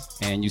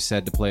 And you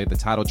said to play the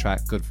title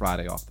track Good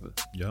Friday off the.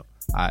 Yep.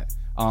 All right.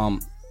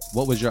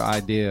 What was your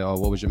idea or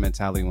what was your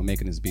mentality when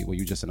making this beat? Were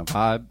you just in a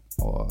vibe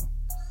or?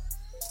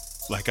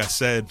 Like I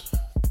said,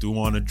 do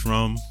on a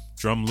drum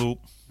loop.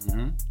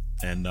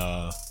 And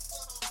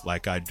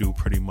like I do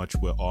pretty much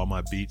with all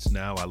my beats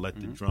now, I let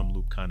the drum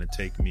loop kind of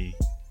take me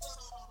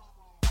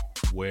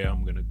where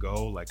I'm gonna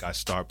go. Like I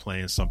start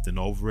playing something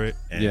over it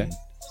and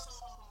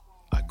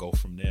I go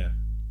from there.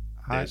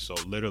 Yeah, so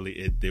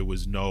literally there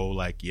was no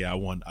like, I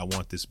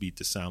want this beat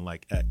to sound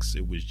like X.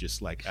 It was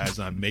just like as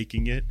I'm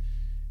making it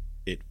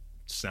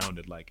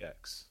sounded like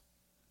X.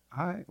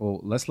 All right. Well,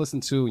 let's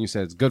listen to, you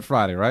said it's Good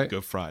Friday, right?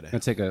 Good Friday. I'm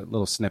gonna take a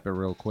little snippet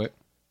real quick.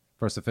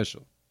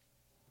 1stOfficial.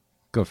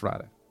 Good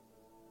Friday.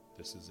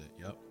 This is it.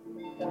 Yep.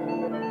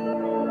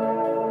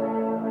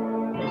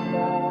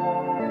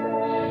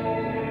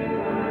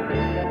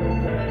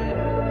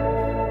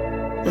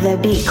 The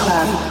Beat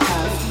Club.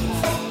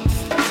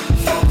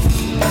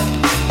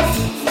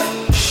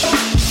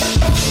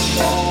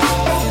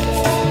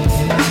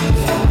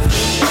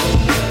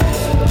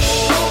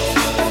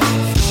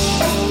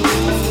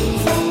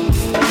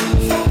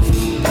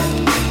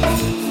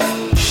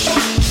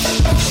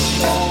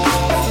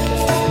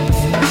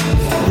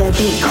 The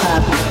Beat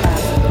Club.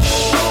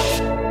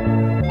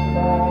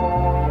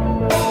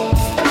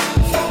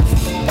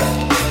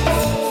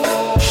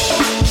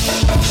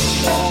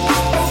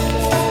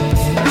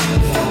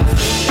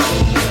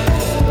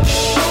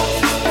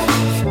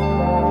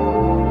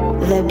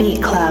 The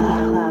Beat Club.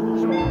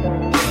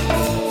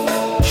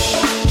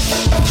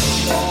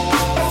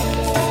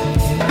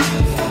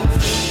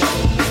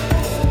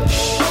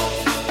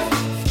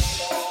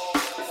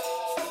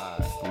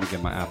 Let me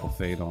get my Apple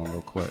fade on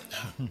real quick.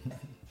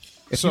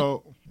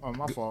 So,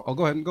 my fault. Oh,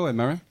 go ahead,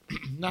 Mary.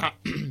 Nah,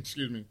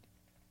 excuse me.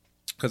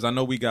 Because I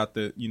know we got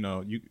the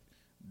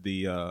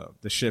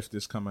shift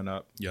is coming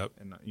up. Yep.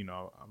 And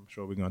I'm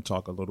sure we're gonna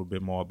talk a little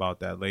bit more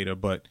about that later.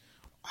 But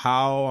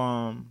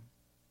how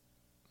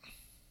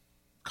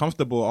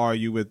comfortable are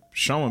you with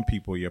showing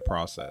people your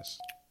process?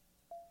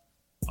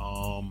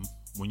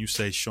 When you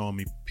say showing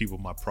me people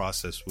my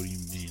process, what do you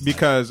mean?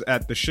 Because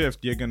at the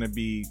shift, you're gonna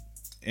be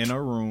in a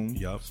room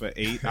for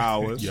 8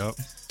 hours. Yep.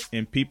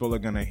 And people are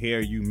gonna hear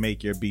you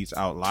make your beats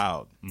out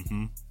loud.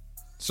 Mm-hmm.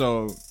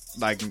 So,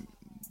 like,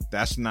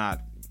 that's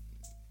not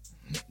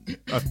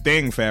a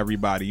thing for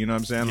everybody. You know what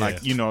I'm saying?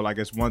 Yeah. Like,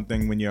 it's one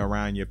thing when you're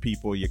around your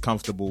people you're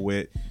comfortable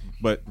with,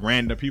 but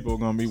random people are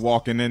gonna be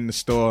walking in the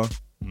store.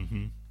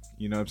 Mm-hmm.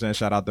 You know what I'm saying?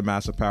 Shout out to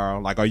Mass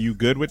Apparel. Like, are you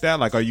good with that?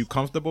 Like, are you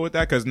comfortable with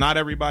that? Because not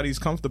everybody's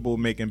comfortable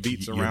making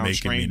beats You're around making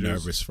strangers. me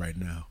nervous right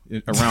now.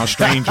 Around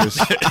strangers.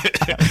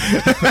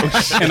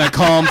 In a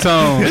calm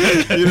tone.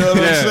 You know what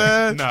I'm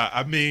saying? Nah,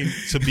 I mean,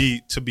 to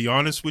be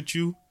honest with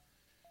you,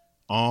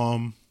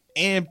 And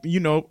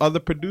other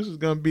producers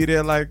gonna be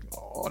there like,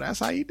 oh, that's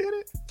how you did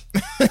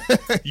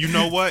it. you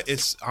know what?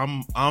 It's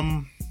I'm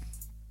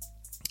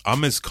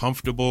as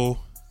comfortable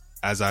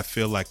as I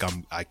feel like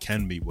I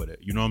can be with it.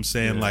 You know what I'm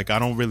saying? Yeah. Like, I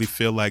don't really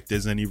feel like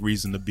there's any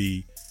reason to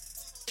be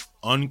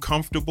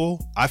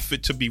uncomfortable.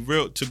 To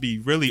be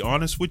really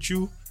honest with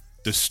you,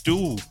 the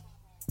stew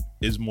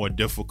is more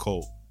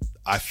difficult.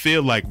 I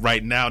feel like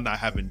right now, not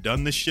having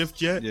done the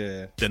shift yet,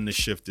 then the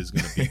shift is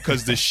gonna be,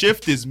 because the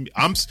shift is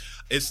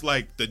it's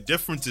like the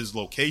difference is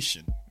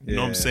location. You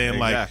know what I'm saying?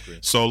 Exactly.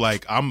 Like, so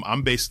like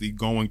I'm basically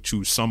going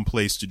to some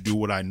place to do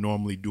what I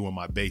normally do in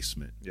my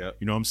basement. Yeah.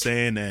 You know what I'm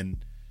saying?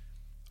 And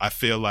I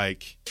feel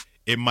like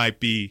it might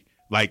be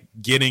like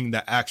getting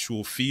the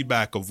actual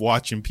feedback of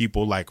watching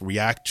people like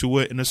react to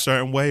it in a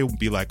certain way would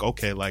be like,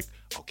 okay,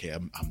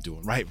 I'm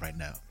doing right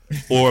now.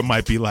 Or it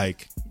might be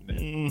like,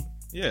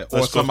 Yeah, or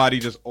Let's go. somebody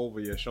just over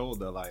your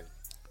shoulder, like,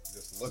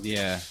 just look.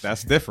 Yeah.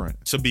 That's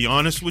different. to be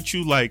honest with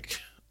you, like,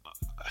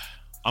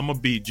 I'm gonna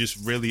be just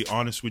really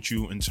honest with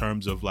you in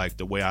terms of like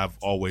the way I've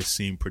always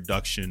seen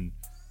production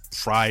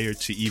prior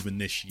to even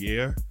this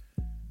year.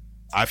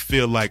 I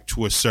feel like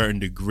to a certain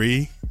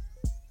degree,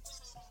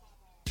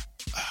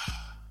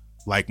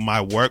 like my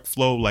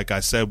workflow, like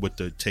I said, with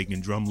the taking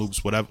drum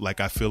loops, whatever,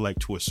 like I feel like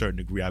to a certain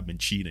degree I've been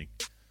cheating.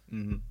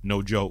 Mm-hmm.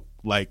 No joke.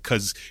 Like,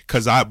 cause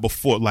I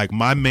before, like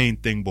my main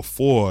thing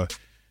before,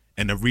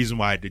 and the reason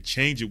why I had to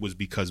change it was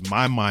because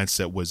my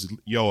mindset was,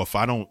 yo, if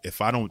I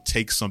don't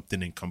take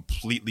something and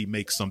completely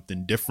make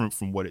something different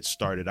from what it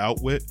started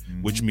out with,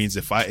 which means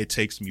it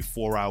takes me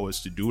 4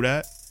 hours to do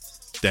that,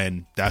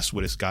 then that's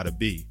what it's got to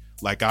be.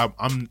 Like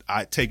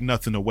I take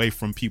nothing away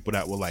from people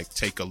that will like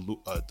take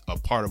a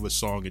part of a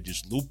song and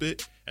just loop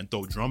it and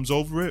throw drums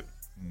over it.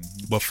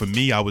 But for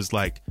me, I was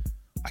like,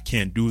 I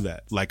can't do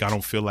that. Like, I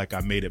don't feel like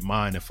I made it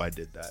mine if I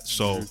did that.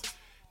 So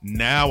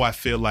now I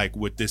feel like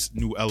with this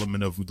new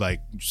element of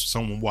like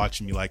someone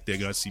watching me, like they're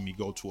gonna see me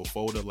go to a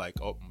folder, like,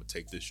 oh, I'm gonna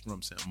take this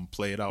drum set, I'm gonna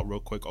play it out real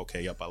quick.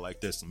 Okay, yep, I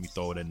like this. Let me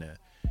throw it in there,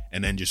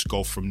 and then just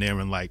go from there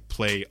and like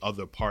play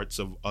other parts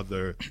of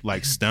other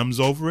like stems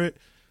over it.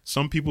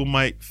 Some people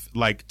might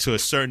like, to a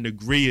certain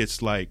degree,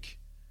 it's like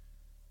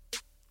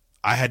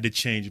I had to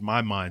change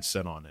my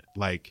mindset on it.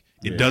 Like,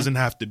 it doesn't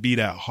have to be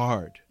that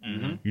hard.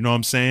 You know what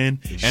I'm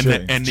saying? And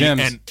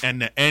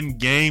the end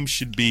game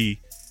should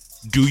be,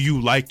 do you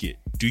like it?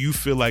 Do you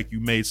feel like you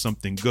made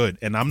something good?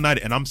 And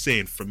I'm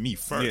saying for me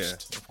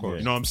first. Yeah, of course.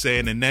 You know what I'm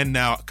saying? And then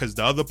now, because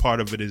the other part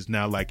of it is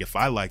now, like, if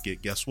I like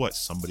it, guess what?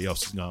 Somebody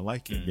else is gonna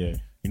like it. Yeah.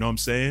 You know what I'm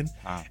saying?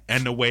 Wow.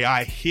 And the way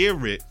I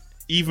hear it,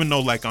 even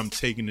though like I'm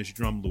taking this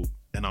drum loop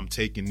and I'm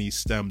taking these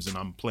stems and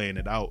I'm playing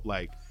it out,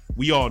 like,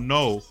 we all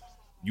know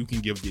you can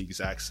give the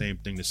exact same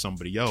thing to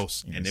somebody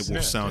else and it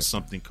will sound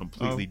something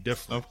completely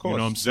different. Of course. You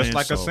know what I'm saying? Just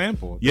like a So,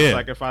 sample. Yeah. Just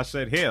like if I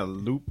said, here,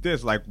 loop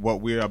this, like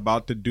what we're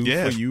about to do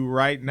for you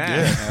right now.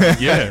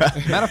 Yeah.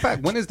 Matter of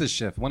fact, when is the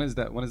shift? When is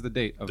that? When is the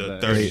date of The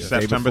the 30th. shift?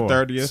 September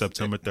 30th.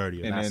 September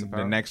 30th. And then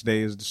the next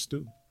day is the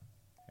stew.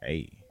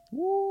 Hey.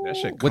 That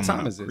shit What coming time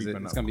up, is it?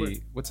 creeping It's up gonna quick.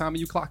 be. What time are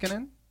you clocking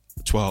in?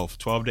 12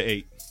 to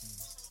 8.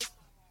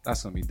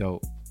 That's gonna be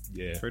dope.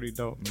 Yeah. Pretty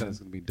dope, man. That's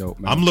gonna be dope,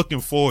 man. I'm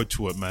looking forward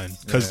to it, man.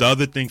 Because the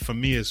other thing for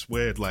me is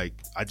weird. Like,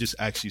 I just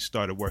actually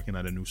started working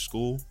at a new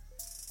school.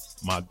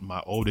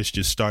 My oldest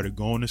just started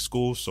going to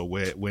school, so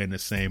we're in the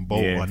same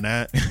boat on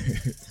that.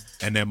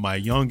 And then my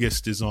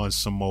youngest is on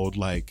some old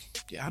like,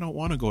 I don't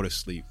want to go to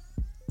sleep.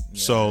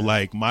 So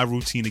like my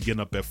routine of getting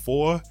up at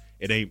 4,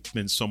 it ain't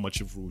been so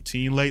much of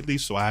routine lately.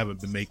 So I haven't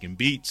been making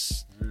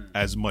beats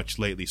as much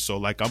lately. So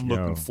like I'm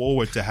looking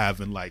forward to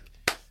having like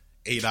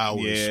 8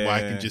 hours where I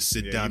can just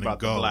sit down and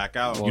go. Black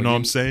out. You know what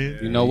I'm saying?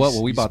 You know what?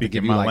 Well, we about to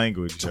give you like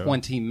language,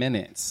 20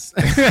 minutes.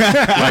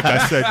 Like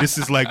I said, this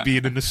is like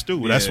being in the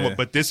stew. That's what.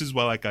 But this is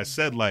why, like I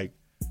said, like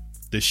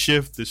the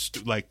shift, the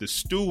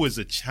stew is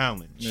a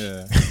challenge.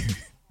 Yeah.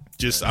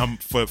 Just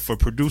for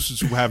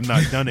producers who have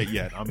not done it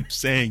yet. I'm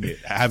saying it,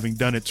 having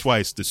done it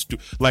twice. The stew,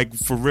 like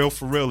for real,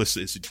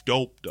 it's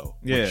dope though.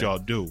 Yeah. What y'all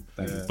do,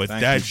 but Thank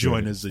that you, joint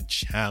Jordan. is a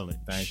challenge.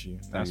 Thank you.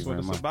 Thank That's you what very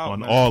it's much. about, On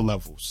man. all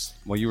levels.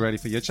 Well, you ready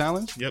for your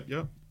challenge? Yep.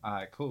 All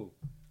right, cool.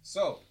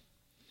 So,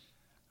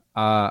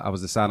 I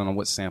was deciding on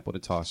what sample to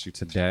toss you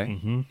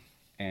today,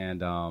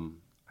 and I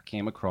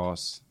came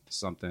across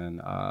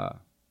something.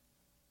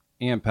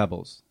 Ian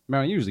Pebbles.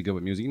 Marion, you're usually good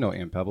with music. You know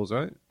Ian Pebbles,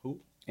 right? Who?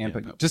 Ian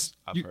Pebbles. Just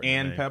I've you, heard the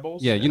And name.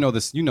 Pebbles? yeah, you know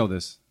this. You know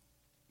this.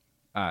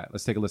 All right,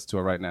 let's take a listen to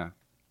it right now.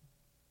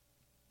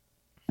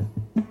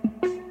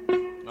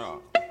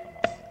 Oh.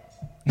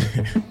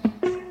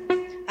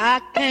 I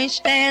can't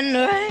stand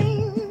the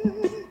rain.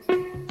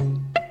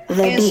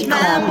 The It's Beat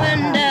Club. my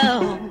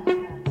window,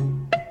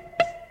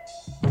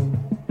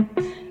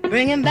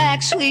 bringing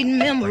back sweet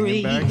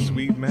memories. Bringing back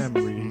sweet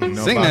memories. You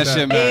know Sing about that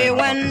shit, Hey,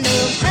 man.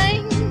 window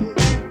pane,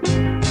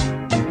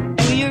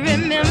 do you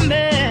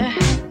remember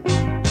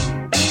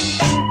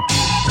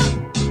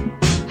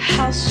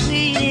how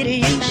sweet it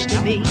used to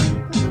be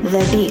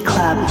The Beat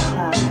Club. I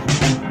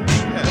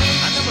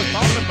never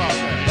thought about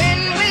that. when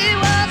we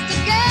was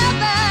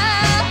together?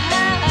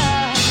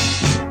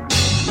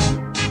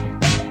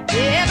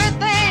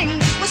 Everything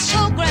was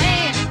so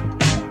grand.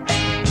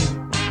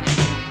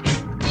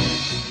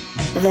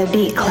 The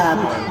Beat Club.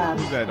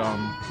 Who's that?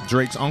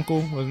 Drake's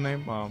uncle, what's his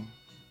name?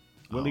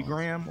 Willie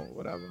Graham or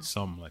whatever.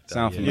 Something like that.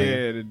 Sound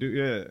familiar? Yeah, the dude.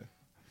 Yeah.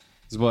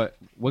 But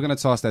we're gonna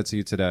toss that to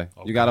you today.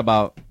 You got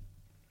about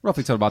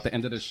roughly till about the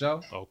end of the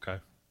show Okay.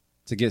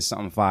 to get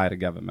something fire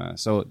together, man.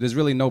 So there's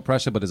really no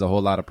pressure, but there's a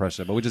whole lot of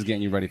pressure. But we're just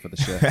getting you ready for the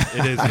shit.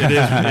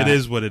 It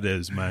is what it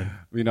is, man.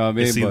 You know what I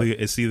mean?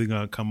 It's either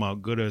gonna come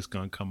out good or it's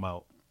gonna come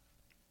out.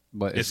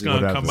 But It's gonna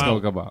whatever. come It's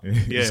out. gonna come out.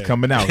 It's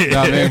coming out. You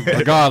know what I mean?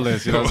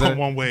 Regardless, you know what I'm saying?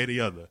 One way or the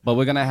other. But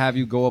we're gonna have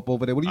you go up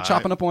over there. What are you All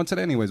chopping right. up on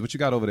today, anyways? What you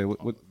got over there?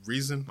 What?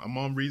 Reason. I'm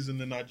on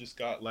Reason, and I just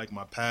got like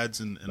my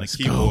pads and a Let's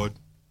keyboard.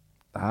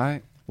 All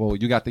right. Well,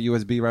 you got the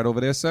USB right over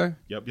there, sir.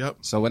 Yep.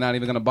 So we're not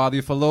even gonna bother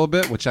you for a little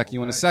bit. We'll check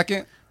you in a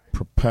second.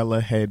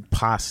 Propeller Head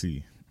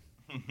Posse.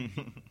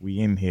 We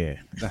in here.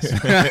 That's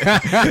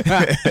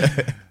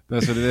what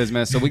it is,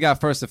 man. So we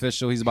got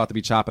 1stOfficial. He's about to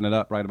be chopping it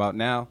up right about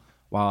now.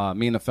 While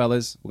me and the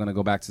fellas, we're gonna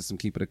go back to some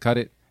Keep It or Cut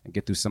It and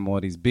get through some more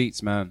of these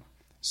beats, man.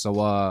 So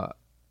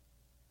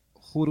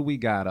who do we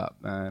got up,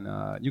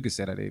 man? You can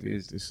say that, Davey.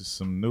 This is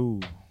some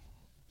new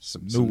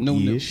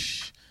new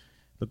ish.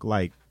 Look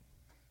like.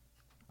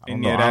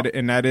 And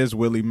that is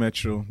Willie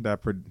Mitchell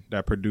that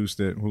produced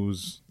it.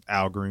 Who's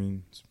Al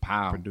Green's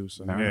Pow.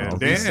 producer? Man, Yeah, no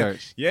damn.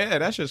 research. Yeah,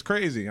 that's just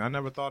crazy. I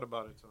never thought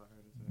about it until I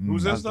heard it.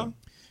 Who's this though?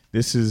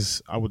 This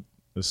is, I would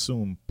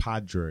assume,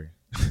 Padre.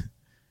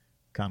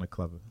 Kind of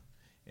clever.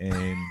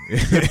 And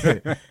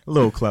a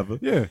little clever.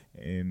 Yeah.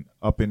 And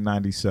up in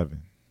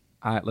 97.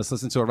 All right, let's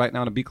listen to it right now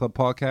on the Beat Club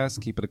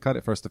podcast. Keep It or Cut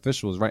It.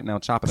 1stOfficial is right now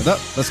chopping it up.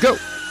 Let's go.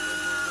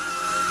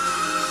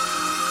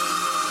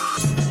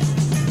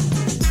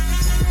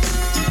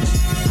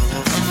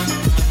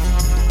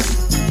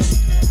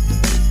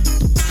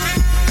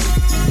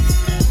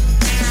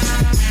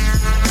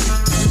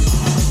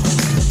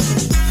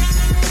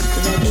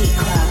 The Beat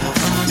Club.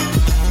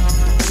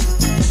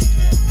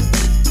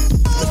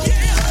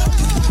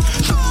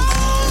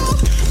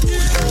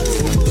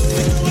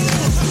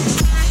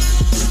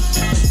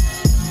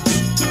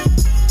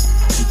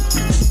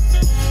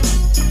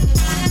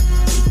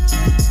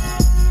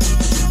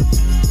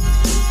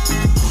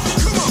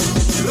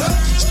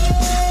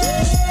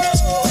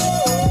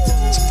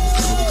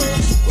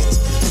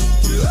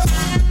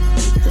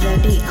 The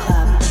Beat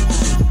Club.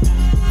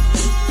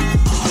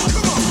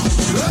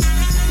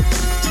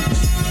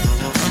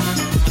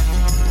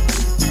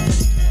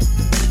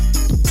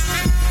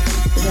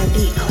 The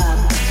Beat Club.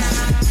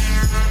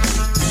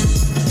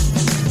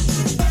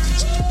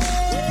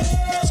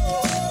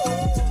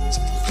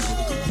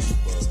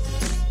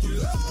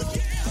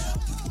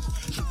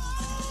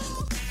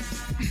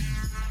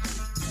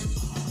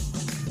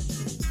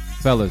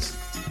 Fellas,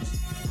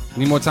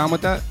 need more time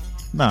with that?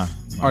 Nah.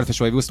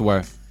 Artificial wave, what's the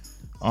word?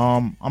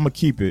 I'm going to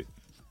keep it.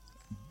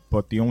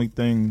 But the only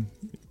thing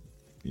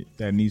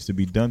that needs to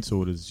be done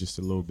to it is just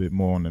a little bit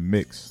more on the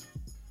mix.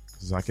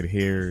 Because I could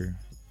hear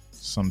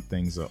some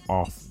things are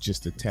off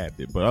just a tad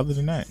bit. But other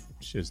than that,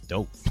 it's just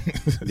dope.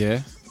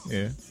 Yeah,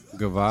 Yeah.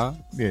 good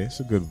vibe. Yeah, it's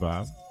a good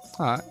vibe.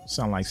 All right.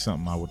 Sound like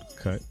something I would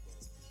cut.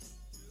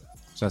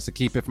 So that's to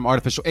keep it from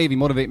Artificial AV.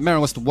 Motivate Marin,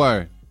 what's the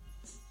word?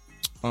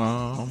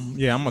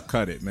 Yeah, I'm gonna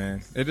cut it,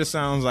 man. It just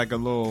sounds like a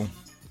little.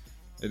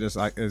 It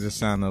just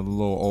sounded a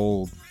little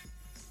old.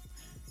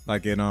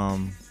 Like it I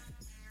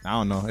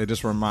don't know. It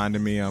just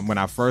reminded me when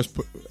I first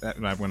put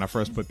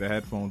the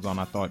headphones on,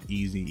 I thought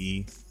Easy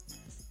E.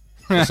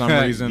 For some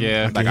reason,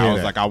 Yeah.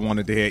 like I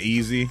wanted to hear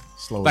Easy.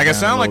 Slow Like it down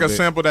sounded like a little bit.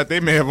 sample that they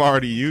may have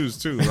already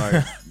used too.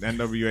 Like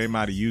NWA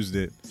might have used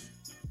it.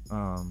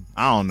 I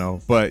don't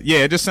know, but yeah,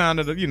 it just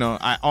sounded.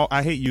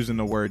 I hate using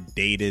the word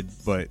dated,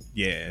 but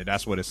yeah,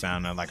 that's what it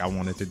sounded like. I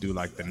wanted to do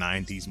like the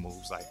 '90s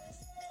moves, like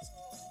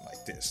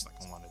this. Like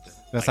I wanted to.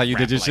 That's like, how you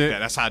did rap your like shit? that.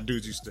 That's how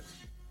dudes used to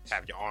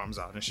have your arms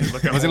out and shit.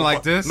 Looking Wasn't it over-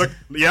 like this? Look,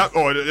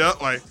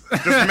 like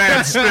just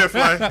mad stiff,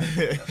 like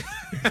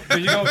Do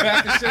you go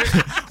back and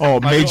shit? Oh,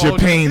 Major old-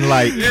 Pain,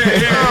 like.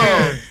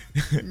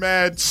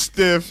 mad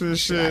stiff and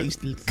shit.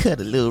 used to cut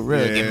a little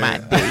rug in my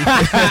day.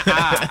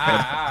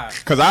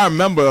 Cause I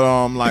remember,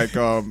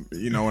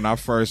 when I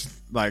first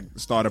like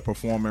started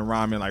performing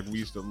rhyming, like we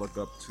used to look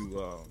up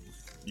to,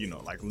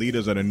 like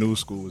leaders of the new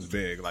school was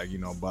big, like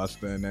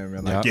Busta and them,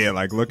 and like Yeah.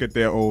 like look at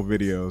their old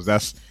videos.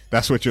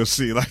 That's what you'll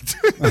see, like.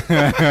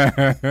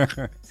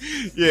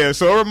 Yeah,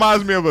 so it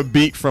reminds me of a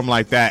beat from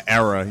like that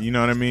era. You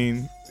know what I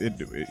mean?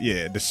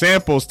 The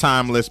sample's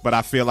timeless, but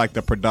I feel like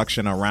the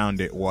production around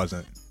it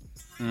wasn't.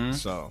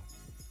 So.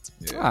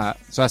 Yeah. All right.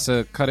 So that's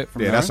a cut it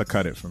from Yeah, Marin. that's a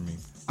cut it for me.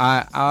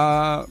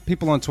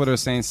 People on Twitter are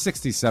saying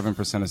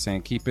 67% are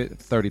saying keep it,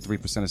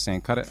 33% are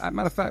saying cut it.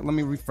 Matter of fact, let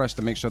me refresh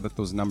to make sure that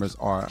those numbers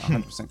are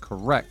 100%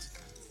 correct.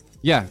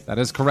 Yeah, that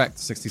is correct.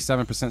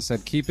 67%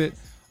 said keep it.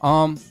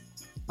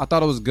 I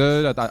thought it was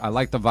good. I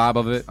like the vibe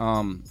of it.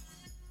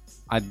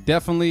 I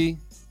definitely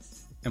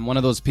am one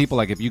of those people,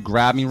 like if you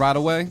grab me right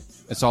away,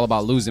 it's all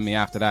about losing me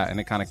after that, and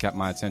it kind of kept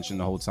my attention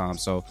the whole time.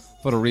 So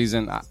for the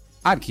reason,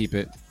 I'd keep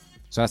it.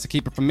 So that's to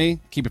keep it from me,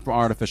 keep it from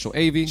Artificial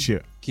AV,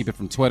 Sure. keep it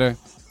from Twitter,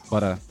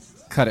 but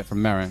cut it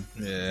from Marin.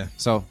 Yeah.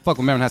 So fuck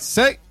what Marin has to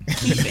say.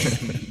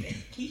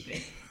 Keep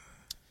it.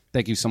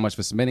 Thank you so much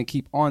for submitting.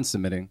 Keep on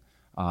submitting.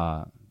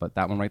 But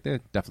that one right there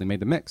definitely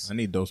made the mix. I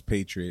need those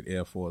Patriot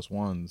Air Force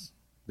Ones.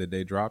 Did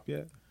they drop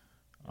yet?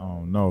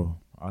 Oh no,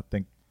 I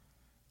think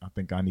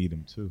I need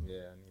him too.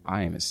 Yeah.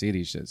 I ain't even see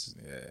these shits.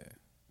 Yeah.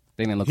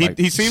 They didn't look He like.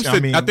 seems I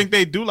to. mean- I think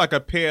they do like a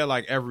pair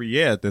like every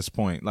year at this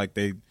point. Like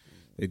they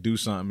do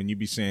something and you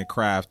be seeing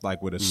Kraft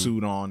like with a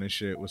suit on and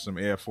shit with some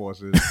Air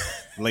Forces,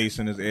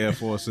 lacing his Air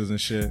Forces and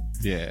shit.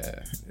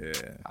 Yeah. Yeah.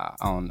 I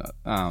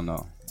don't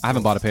know. I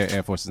haven't bought a pair of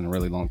Air Forces in a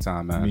really long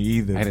time, man. Me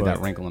either. I hated but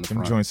that wrinkle in the them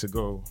front. joints to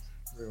go.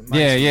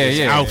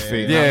 Yeah.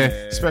 Outfit, Yeah.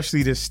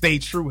 especially the Stay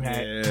True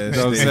hat. Yeah, know what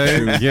I'm stay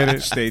saying? true. Get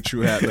it? Stay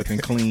true hat looking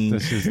clean.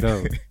 This shit's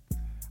dope.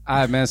 All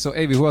right, man. So,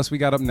 Avi, who else we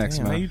got up next,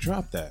 Damn, how man? you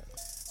drop that?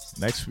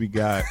 Next we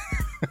got.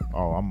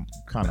 I'm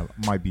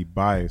might be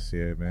biased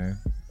here, man.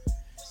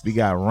 We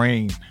got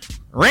rain.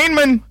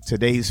 Rainman.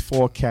 Today's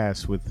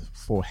forecast with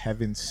For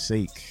Heaven's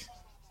Sake.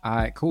 All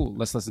right, cool.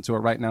 Let's listen to it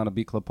right now. The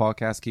Beat Club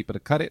podcast. Keep it or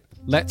cut it.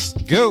 Let's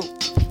go.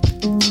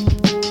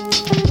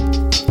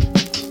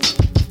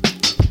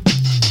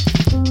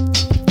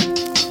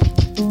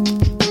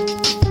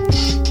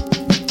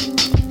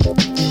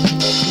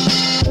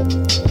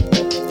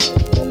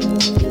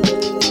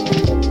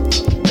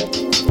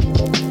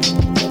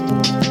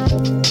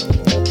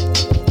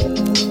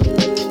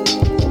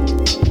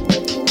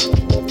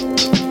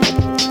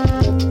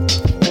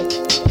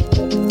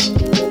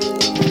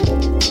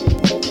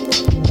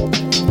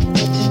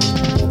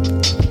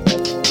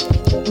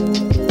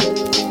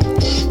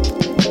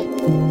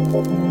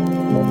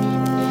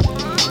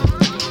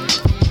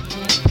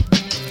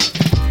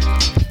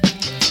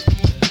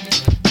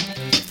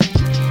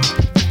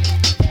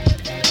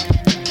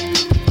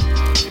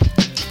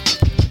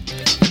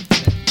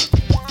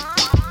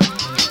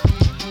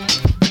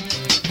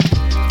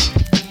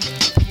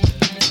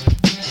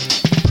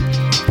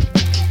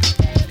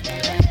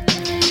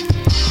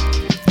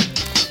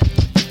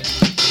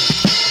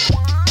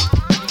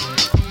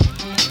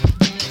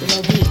 The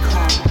Beat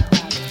Club.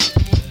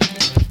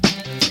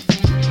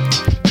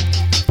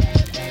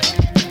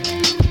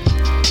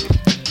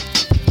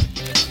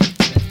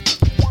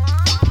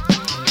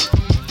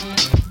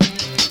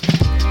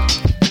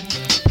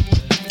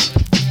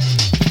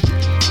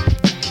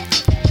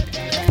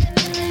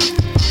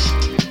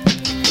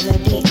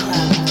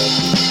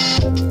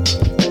 The Beat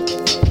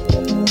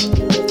Club.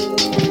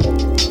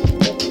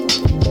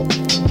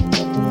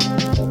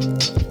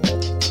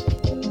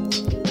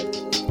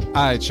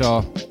 All right,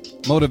 y'all.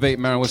 Motivate,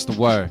 Marin. What's the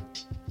word?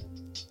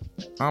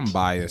 I'm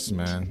biased,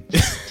 man.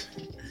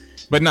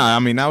 But nah, I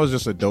mean that was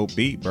just a dope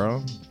beat,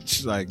 bro.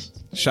 It's like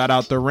shout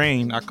out to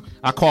Rain.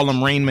 I call him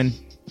Rainman.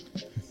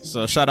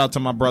 So shout out to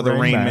my brother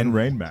Rainman.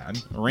 Rain Man.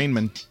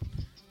 Rainman.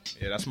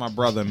 Yeah, that's my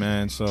brother,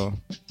 man. So,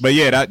 but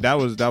yeah, that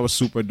was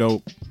super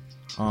dope.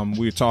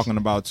 we were talking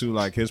about too,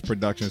 like his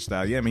production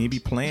style. Yeah, I mean, he be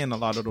playing a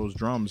lot of those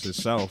drums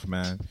himself,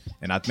 man.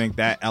 And I think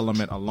that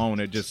element alone,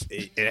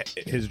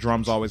 his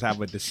drums always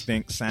have a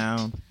distinct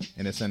sound,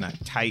 and it's in a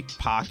tight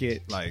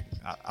pocket. Like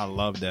I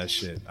love that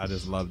shit. I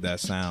just love that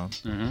sound.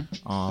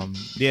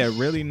 Yeah,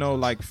 really no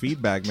like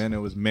feedback, man. It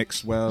was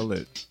mixed well.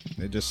 It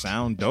just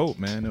sound dope,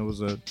 man. It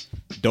was a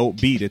dope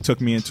beat. It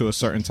took me into a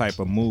certain type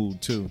of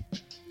mood too.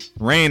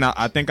 Rain,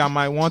 I think I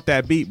might want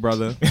that beat,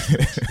 brother.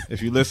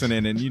 If you're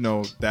listening, and you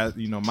know that,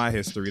 you know my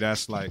history,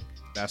 that's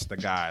the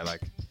guy.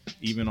 Like,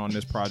 even on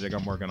this project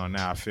I'm working on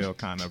now, I feel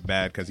kind of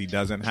bad because he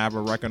doesn't have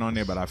a record on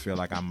there, but I feel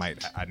like I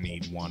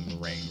need one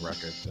Rain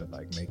record to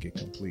like make it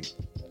complete.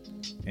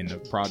 And the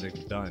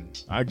project's done.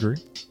 I agree.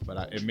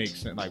 But it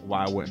makes sense. Like,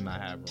 why wouldn't I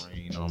have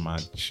Rain on my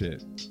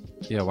shit?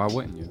 Yeah, why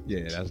wouldn't you?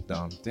 Yeah, that's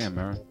dumb. Damn,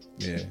 Aaron.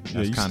 Yeah, Yeah,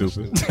 that's you kind of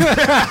stupid.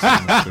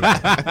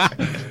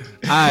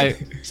 All right,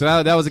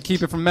 so that was a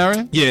keep it from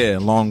Marion. Yeah,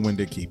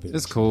 long-winded keep it.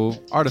 It's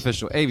cool.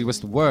 Artificial. Avi, what's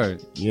the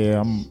word?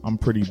 Yeah, I'm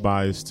pretty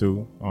biased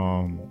too.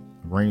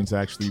 Rain's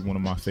actually one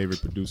of my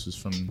favorite producers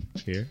from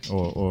here,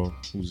 or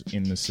who's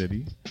in the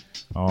city.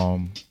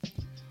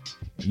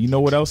 You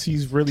know what else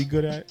he's really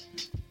good at?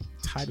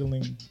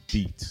 Titling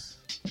beats.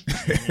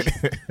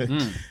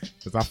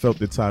 Because I felt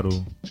the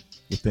title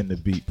within the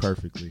beat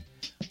perfectly.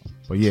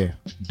 But yeah,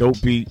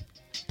 dope beat,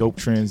 dope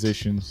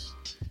transitions.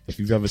 If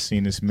you've ever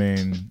seen this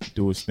man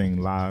do his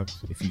thing live,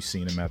 if you've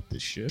seen him at the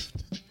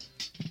shift,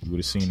 you would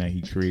have seen that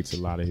he creates a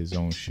lot of his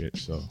own shit.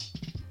 So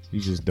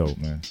he's just dope,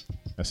 man.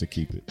 That's a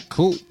keep it.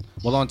 Cool.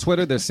 Well, on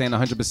Twitter, they're saying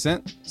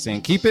 100%,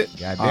 saying keep it.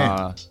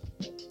 Goddamn.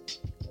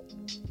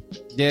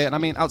 Yeah, and I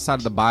mean, outside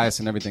of the bias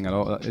and everything at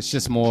all, it's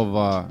just more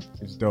of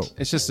It's dope.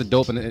 it's just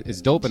dope, and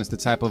it's dope, and it's the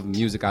type of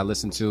music I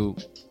listen to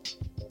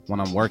when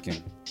I'm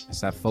working. It's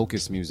that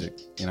focus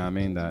music, you know what I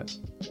mean, that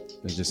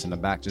is just in the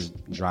back, just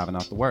driving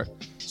out the work.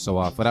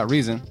 So for that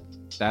reason,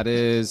 that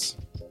is,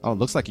 it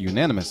looks like a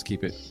unanimous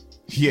keep it.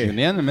 Yeah.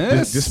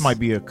 Unanimous. This might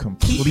be a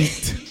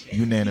complete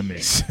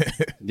unanimous.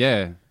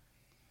 Yeah.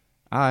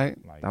 All right.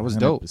 Like That was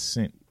dope.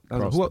 100% That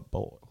was- across who, the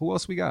board. who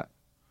else we got?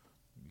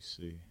 Let me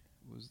see.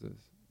 Who's this?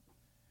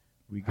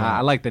 We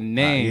I like the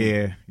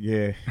name.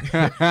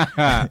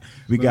 yeah.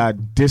 We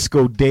got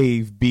Disco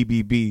Dave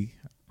BBB.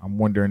 I'm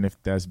wondering if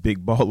that's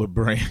Big Baller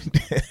Brand.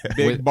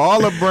 Big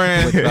baller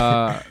brand.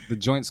 With the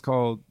joint's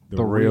called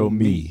The Real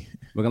Me.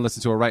 We're gonna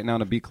listen to it right now on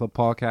the Beat Club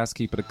podcast.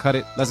 Keep it or cut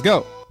it. Let's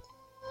go.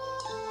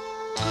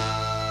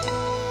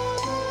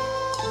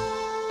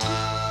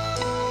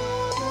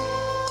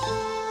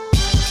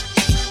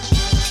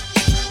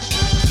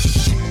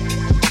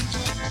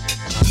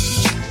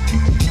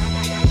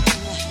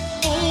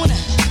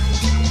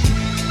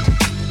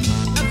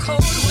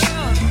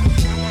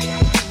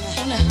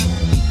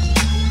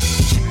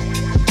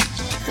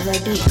 The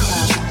Beat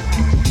Club.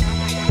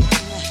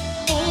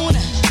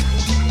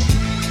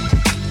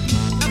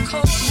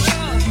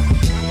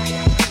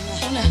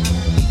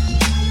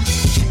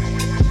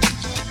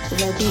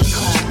 The Beat Club. The Beat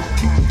Club.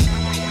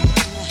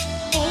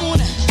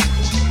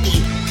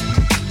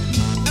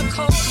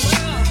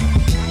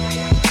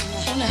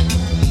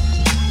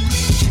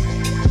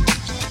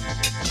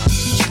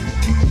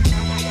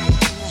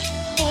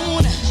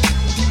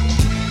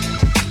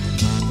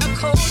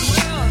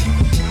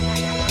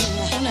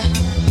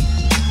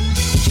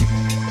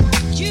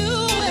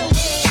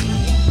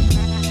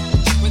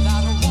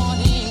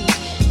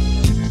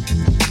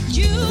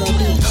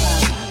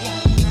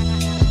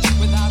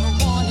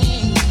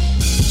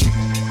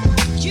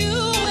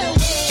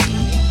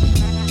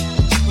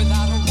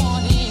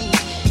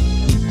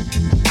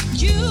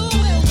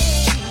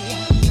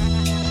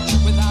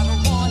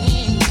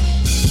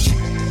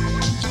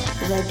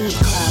 The Beat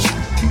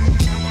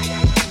Club.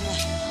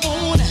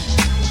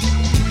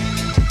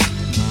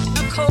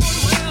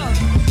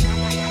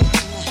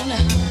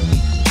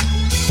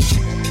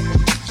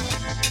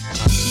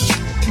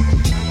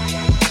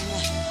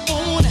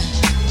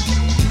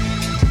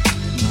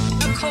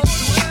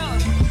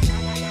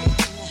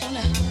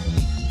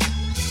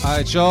 All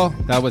right, y'all.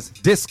 That was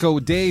Disco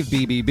Dave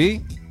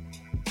BBB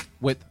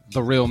with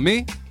The Real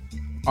Me.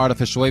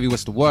 Artificial Wavy,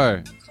 what's the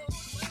word?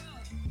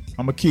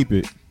 I'm gonna keep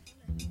it.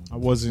 I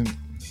wasn't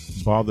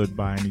bothered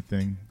by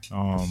anything.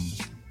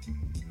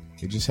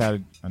 It just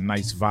had a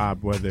nice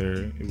vibe,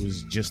 whether it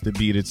was just the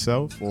beat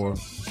itself or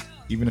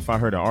even if I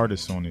heard an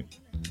artist on it,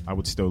 I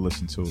would still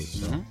listen to it.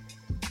 So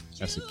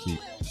that's a keep.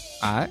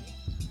 All right.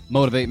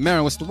 Motivate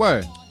Marin, what's the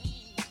word?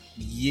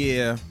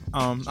 Yeah,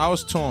 I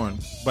was torn,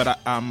 but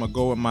I'm gonna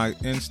go with my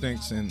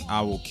instincts and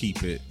I will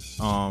keep it.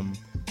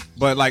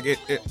 But like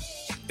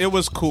it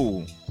was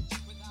cool.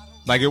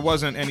 Like it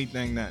wasn't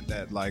anything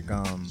that like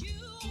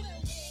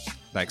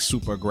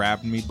super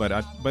grabbed me, but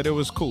it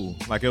was cool.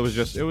 Like it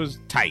was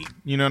tight.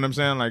 You know what I'm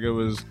saying? Like it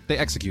was. They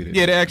executed.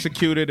 Yeah, they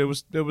executed. It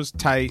was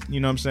tight. You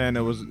know what I'm saying?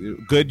 It was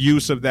good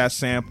use of that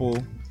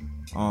sample.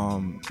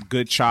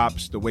 Good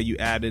chops. The way you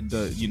added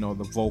the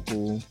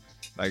vocal.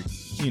 Like,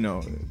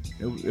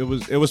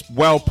 it was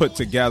well put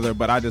together,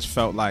 but I just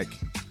felt like,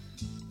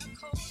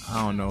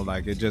 I don't know,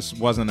 like it just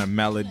wasn't a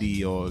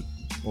melody or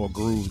or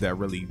groove that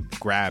really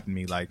grabbed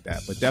me like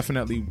that. But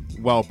definitely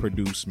well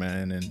produced,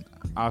 man, and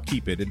I'll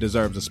keep it. It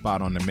deserves a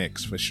spot on the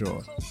mix for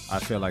sure. I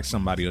feel like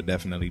somebody will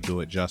definitely do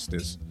it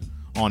justice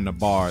on the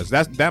bars.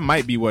 That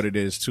might be what it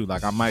is too.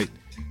 Like I might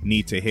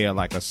need to hear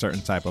like a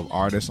certain type of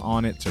artist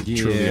on it to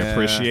truly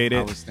appreciate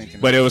it.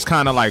 But it was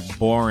kind of like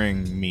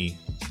boring me.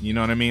 You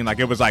know what I mean? Like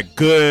it was like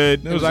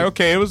good. It was like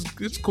okay,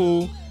 it's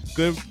cool,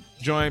 good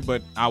joint,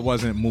 but I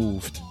wasn't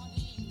moved.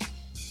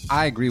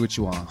 I agree with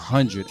you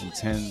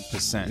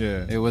 110%.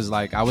 Yeah. It was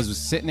like I was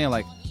sitting there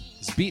like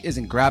this beat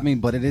isn't grabbing me,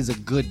 but it is a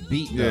good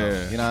beat though.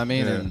 Yeah. You know what I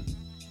mean? Yeah. And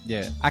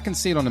yeah, I can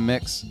see it on the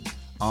mix.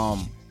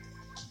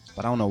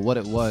 But I don't know what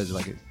it was.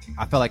 Like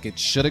I felt like it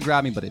should have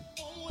grabbed me, but it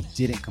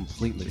didn't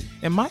completely.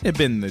 It might have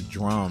been the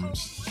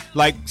drums.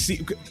 Like,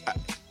 see,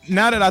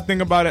 now that I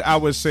think about it, I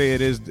would say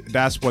it is.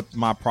 That's what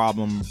my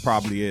problem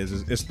probably is.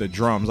 It's the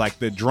drums. Like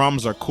the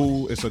drums are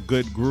cool. It's a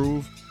good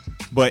groove,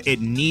 but it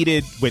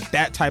needed with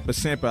that type of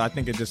sample. I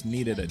think it just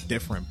needed a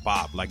different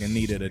bop. Like it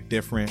needed a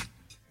different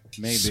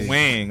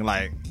swing.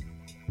 Like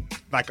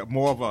a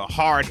more of a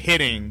hard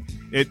hitting.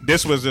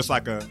 This was just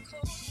like a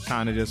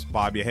kind of just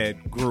bob your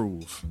head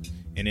groove,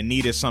 and it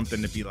needed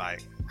something to be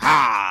like.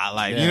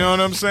 You know what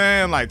I'm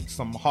saying? Like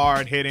some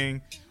hard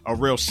hitting, a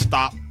real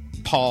stop,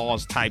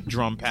 pause type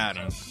drum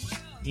pattern.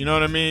 You know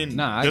what I mean?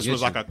 Nah, this was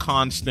like a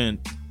constant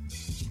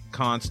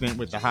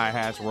with the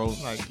hi-hats roll.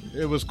 Like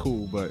it was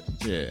cool, but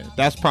yeah,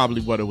 that's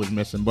probably what it was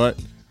missing. But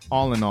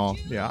all in all,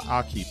 yeah,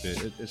 I'll keep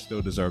it. It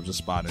still deserves a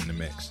spot in the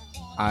mix.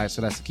 All right,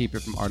 so that's a keep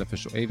it from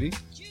Artificial AV.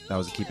 That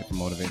was a keep it from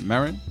Motivate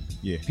Marin.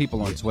 Yeah.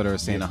 People on Twitter are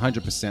saying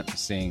 100%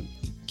 saying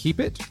keep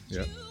it.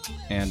 Yeah.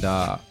 And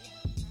I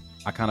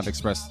kind of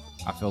expressed.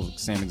 I feel the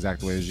same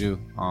exact way as you.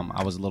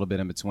 I was a little bit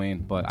in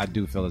between, but I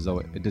do feel as though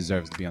it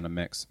deserves to be on the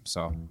mix.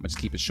 So I'm going to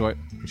keep it short.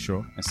 For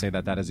sure. And say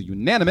that is a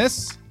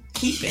unanimous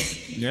Keep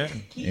it. Yeah.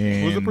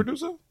 And Who's the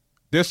producer?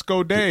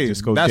 Disco Dave.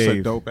 Disco That's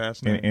Dave. a dope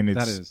ass name. And it's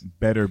That is.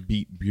 Better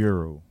Beat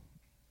Bureau.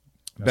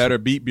 Better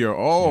Beat Bureau.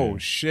 Oh,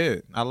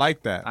 shit. I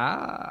like that.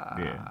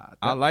 Yeah.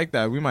 I like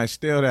that. We might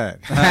steal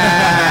that.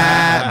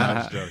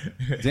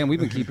 Damn, we've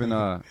been keeping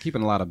a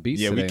lot of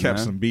beats Yeah, today, we kept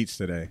man. some beats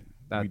today.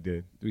 We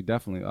did. We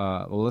definitely.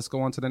 Well, let's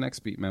go on to the next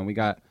beat, man. We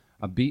got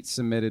a beat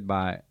submitted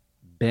by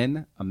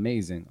Ben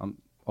Amazing.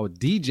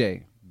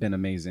 DJ Ben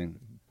Amazing.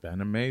 Been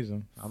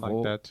amazing. I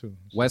like that too.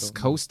 West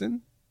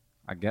Coastin'.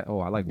 I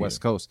like West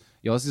Coast.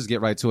 Yo, let's just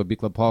get right to it. Big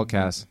Club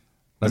Podcast.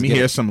 Let me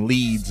hear some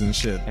leads and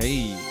shit.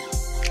 Hey.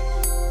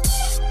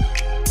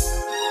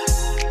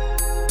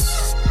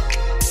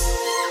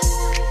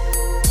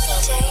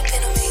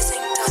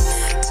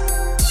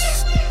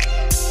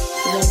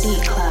 The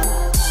Beat Club.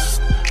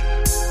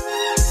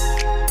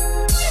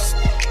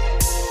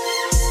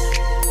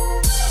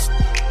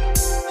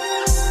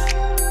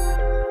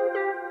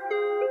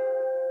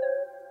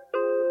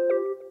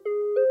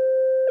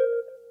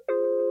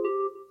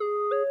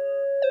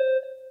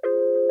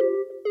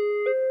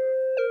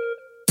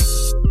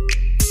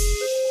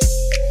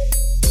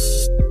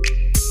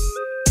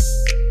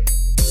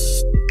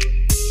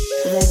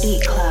 The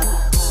Beat Club.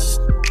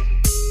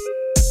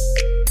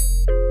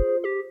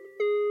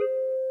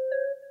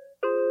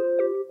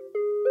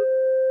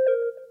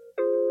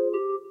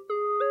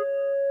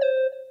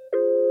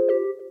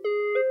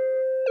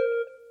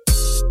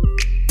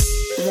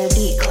 The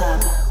Beat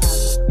Club.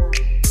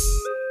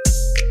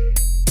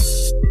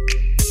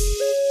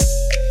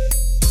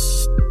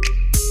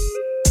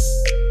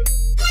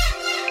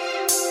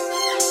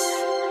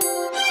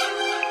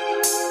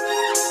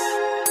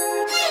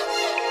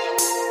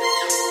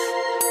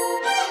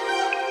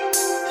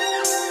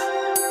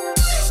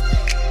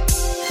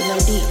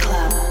 The Beat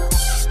Club.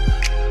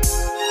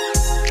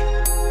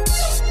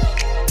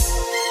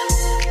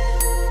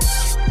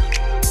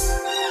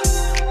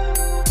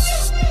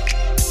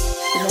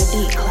 The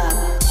Beat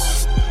Club.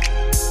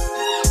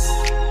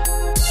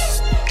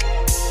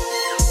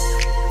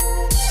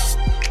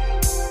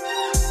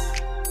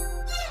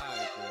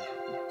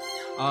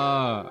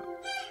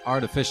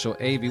 Artificial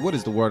AV. What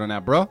is the word on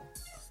that, bro?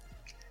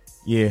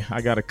 Yeah,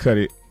 I gotta cut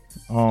it.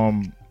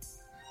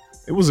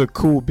 It was a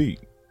cool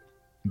beat,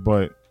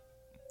 but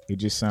it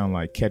just sounded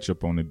like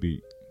ketchup on the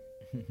beat.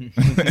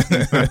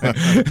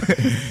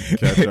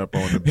 Ketchup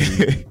on the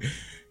beat.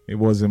 It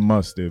wasn't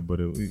mustard, but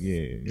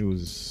it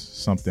was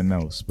something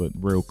else, but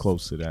real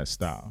close to that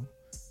style.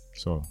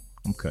 So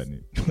I'm cutting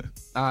it.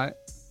 All right.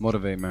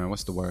 Motivate, man.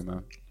 What's the word,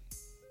 man?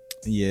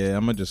 Yeah,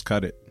 I'm gonna just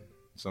cut it.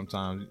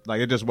 Sometimes,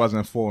 like it just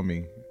wasn't for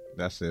me.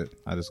 That's it.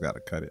 I just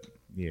gotta cut it.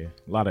 Yeah,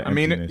 a lot of. I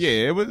mean, emptiness.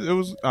 it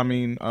was. I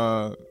mean,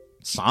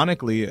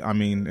 sonically, I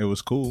mean, it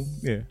was cool.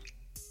 Yeah,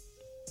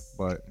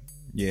 but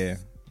yeah,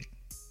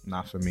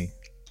 not for me.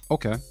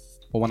 Okay.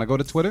 Well, when I go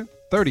to Twitter,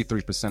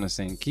 33% are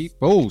saying keep.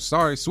 Oh,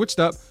 sorry. Switched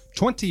up.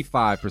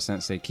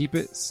 25% say keep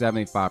it.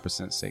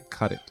 75% say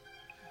cut it.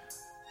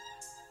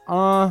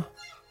 I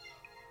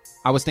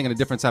was thinking a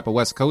different type of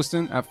West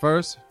Coastin' at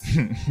first.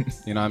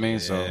 You know what I mean?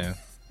 So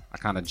I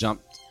kind of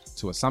jumped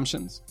to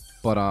assumptions.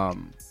 But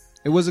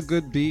it was a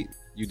good beat.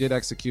 You did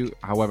execute.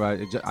 However,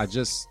 it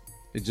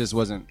just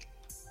wasn't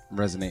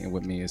resonating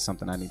with me is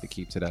something I need to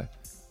keep today.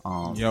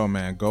 Yo,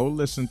 man, go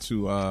listen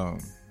to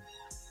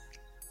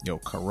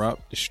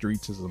Corrupt, The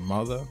Streets is a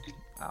Mother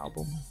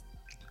album.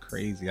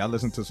 Crazy. I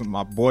listened to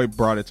my boy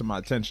brought it to my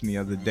attention the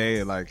other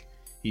day. Like,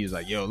 he was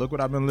like, yo, look what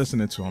I've been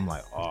listening to. I'm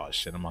like, oh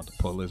shit, I'm about to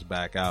pull this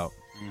back out.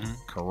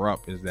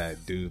 Corrupt is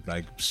that dude,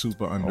 like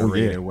super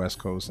underrated West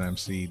Coast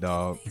MC,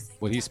 dog.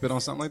 Would he spit on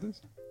something like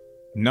this?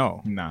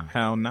 No. Nah.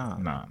 Hell nah.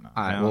 Nah.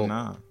 Hell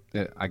nah.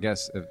 Yeah, I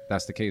guess if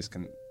that's the case,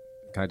 can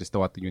I just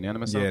throw out the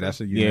unanimous? Yeah,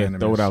 that's a unanimous. Yeah,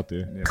 throw it out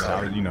there.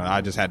 Yeah,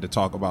 I just had to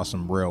talk about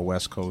some real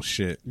West Coast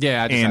shit.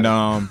 Yeah,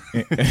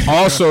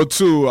 also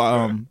too,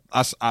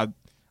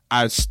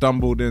 I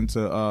stumbled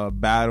into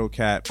Battle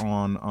Cat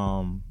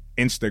on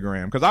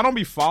Instagram because I don't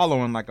be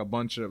following like a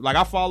bunch of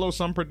I follow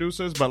some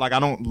producers, but like I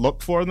don't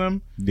look for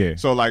them. Yeah.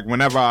 So like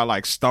whenever I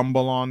like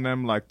stumble on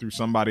them like through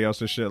somebody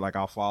else's shit, like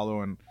I'll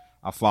follow, and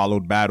I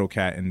followed Battle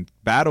Cat, and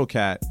Battle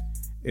Cat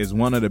is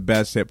one of the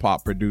best hip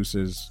hop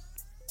producers.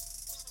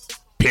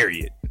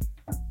 Period.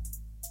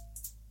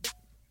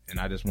 And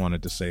I just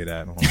wanted to say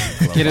that.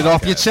 Get it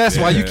off your chest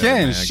while you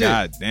can. Man, Shit.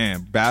 God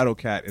damn, Battle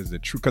Cat is the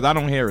truth. Because I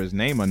don't hear his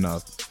name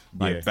enough.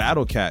 Like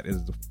Battle Cat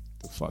is the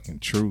fucking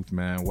truth,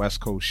 man.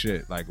 West Coast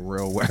shit, like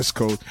real West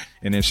Coast.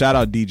 And then shout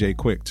out DJ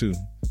Quick too.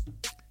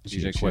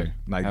 DJ Quick,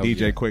 like hell DJ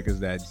yeah. Quick is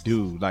that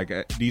dude. Like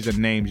these are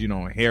names you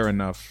don't hear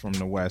enough from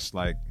the West.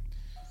 Like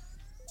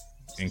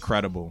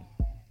incredible.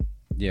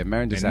 Yeah,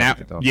 Marin just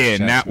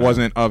and Nat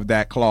wasn't of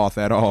that cloth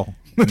at all.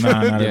 Nah,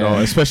 not at all.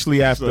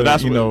 Especially after So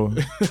that's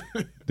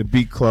the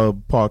Beat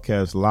Club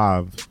podcast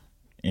live.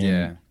 And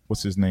Yeah.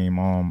 what's his name?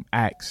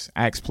 Axe.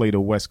 Axe played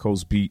a West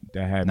Coast beat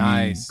that had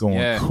Nice. me going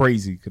Yeah.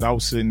 crazy because I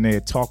was sitting there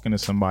talking to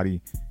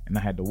somebody and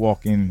I had to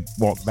walk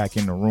back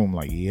in the room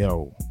like,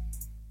 yo,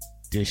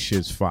 this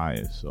shit's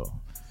fire. So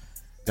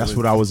that's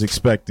what I was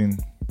expecting.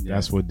 Yeah.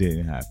 That's what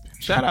didn't happen.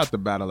 Shout out to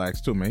Battle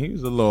Axe too, man. He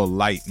was a little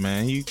light,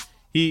 man.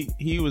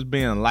 He was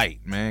being light,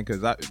 man,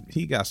 because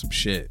he got some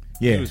shit.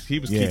 Yeah, he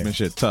was keeping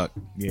shit tucked.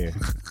 Yeah.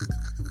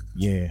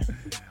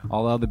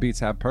 All the other beats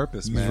have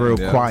purpose, He's man. real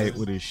quiet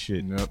with his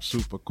shit. Yep,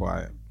 super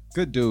quiet.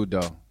 Good dude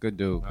though. Good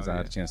dude. Because I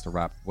had a chance to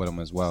rap with him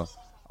as well.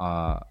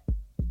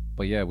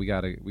 But yeah, we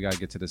gotta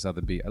get to this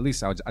other beat. At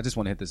least I just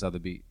want to hit this other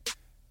beat.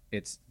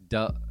 It's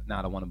the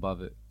one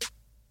above it.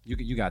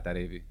 You got that,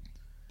 AV.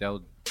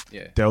 Del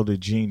the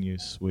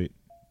Genius with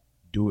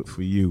 "Do It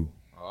For You."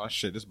 Oh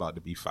shit, this about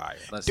to be fire.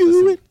 Let's Do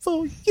listen. it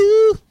for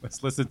you.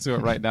 Let's listen to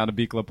it right now. The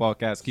Beat Club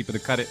Podcast. Keep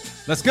it cut it.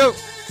 Let's go.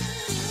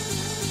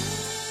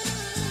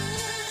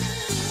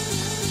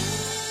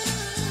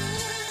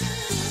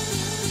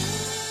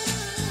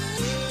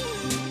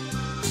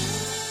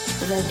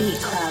 The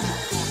Beat Club.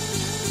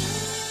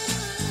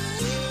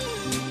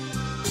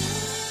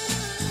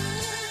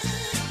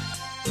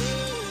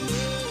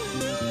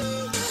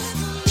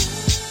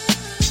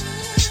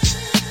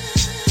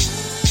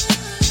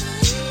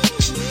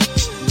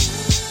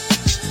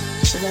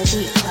 The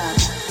Beat Club.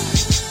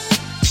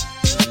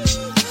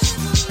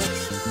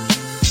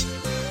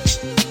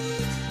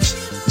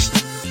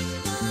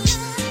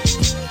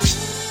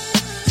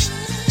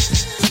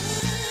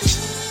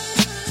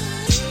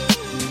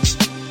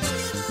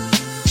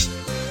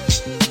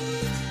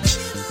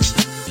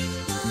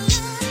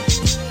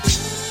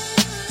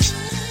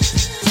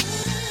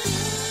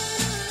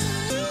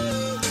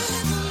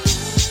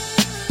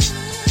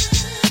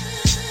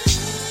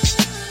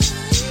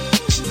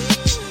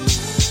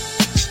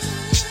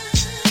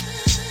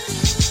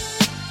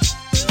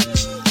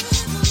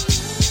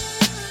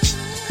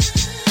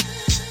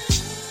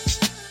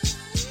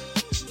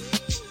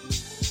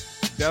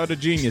 Del the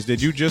Genius,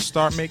 did you just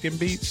start making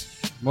beats?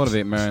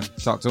 Motivate, man.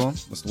 Talk to him.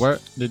 What's the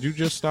word? Did you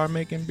just start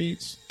making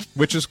beats?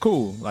 Which is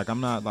cool. Like, I'm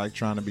not like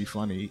trying to be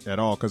funny at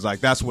all, because like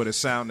that's what it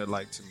sounded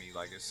like to me.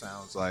 Like, it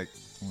sounds like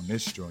On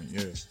this joint,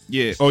 yeah.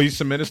 yeah. Oh, you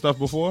submitted stuff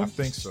before? I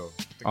think so.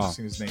 I think I've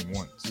seen his name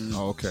once.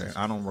 Oh, okay.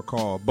 I don't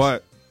recall.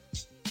 But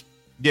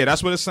yeah,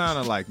 that's what it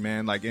sounded like,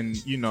 man. Like, and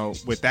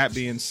with that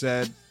being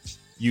said,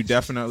 you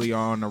definitely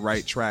are on the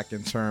right track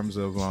in terms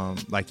of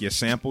like your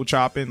sample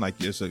chopping. Like,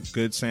 it's a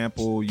good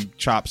sample. You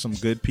chop some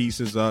good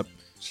pieces up.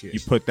 You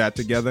put that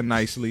together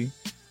nicely.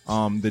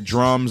 The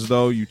drums,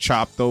 though, you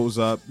chop those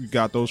up. You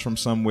got those from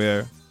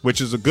somewhere, which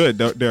is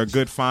they're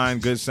good, fine,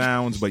 good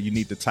sounds, but you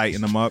need to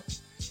tighten them up.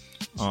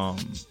 And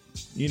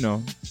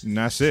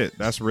that's it.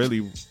 That's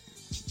really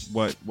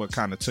what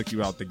kind of took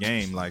you out the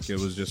game. Like, it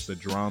was just the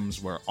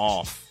drums were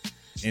off,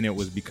 and it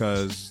was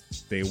because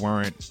they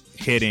weren't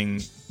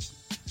hitting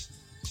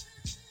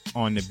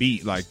on the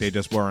beat. Like, they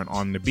just weren't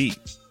on the beat.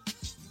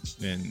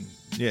 And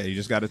yeah, you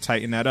just got to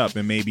tighten that up,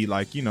 and maybe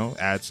like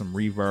add some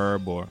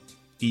reverb or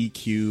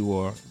EQ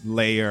or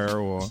layer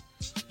or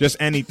just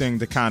anything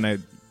to kind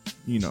of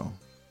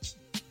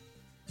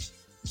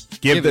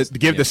give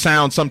the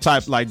sound some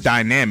type like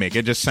dynamic.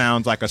 It just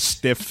sounds like a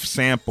stiff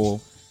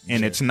sample,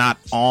 and it's not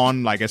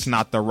on, like, it's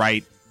not the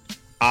right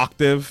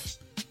octave,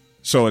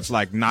 so it's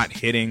like not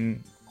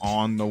hitting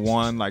on the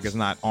one, like it's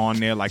not on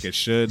there like it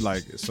should,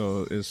 like,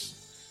 so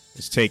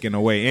is taken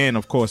away. And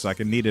of course, like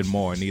it needed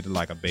more. It needed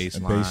like a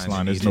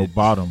baseline. There's no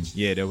bottom.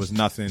 Yeah, there was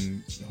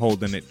nothing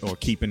holding it or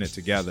keeping it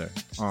together.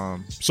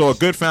 So a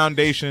good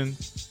foundation.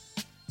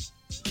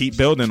 Keep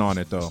building on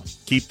it though.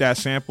 Keep that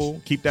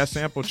sample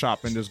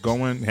chop and just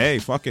going. Hey,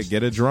 fuck it,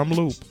 get a drum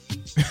loop.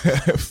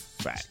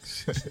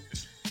 Facts.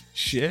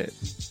 Shit,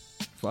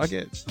 fuck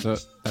it. So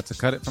that's a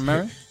cut it from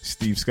Mary.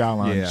 Steve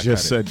Skyline Yeah, I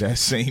just cut said that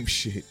same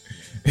shit.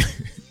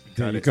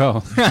 There you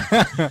go.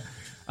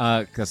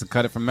 That's a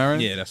cut it from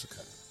Mary. Yeah, that's a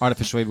cut.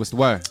 Artificial Wave, what's the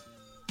word?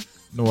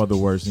 No other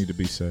words need to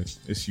be said.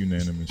 It's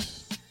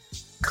unanimous.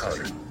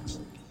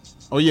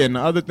 Oh yeah, and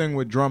the other thing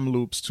with drum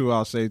loops too,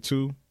 I'll say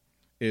too,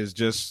 is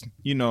just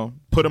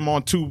put them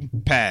on 2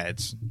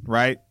 pads,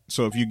 right?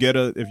 So if you get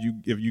a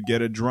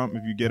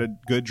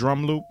good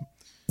drum loop,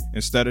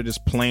 instead of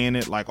just playing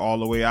it like all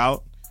the way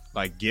out,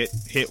 like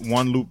hit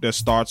one loop that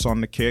starts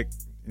on the kick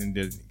and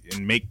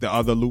make the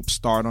other loop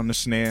start on the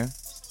snare,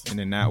 and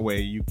then that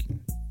way you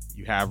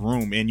have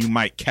room, and you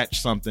might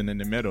catch something in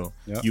the middle.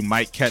 Yep. You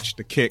might catch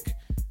the kick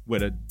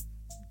with a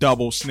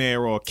double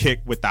snare or a kick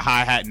with the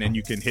hi-hat, and then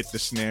you can hit the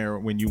snare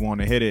when you want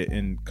to hit it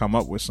and come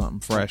up with something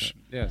fresh.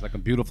 Yeah, it's like a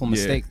beautiful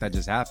mistake that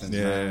just happens.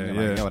 Yeah, man.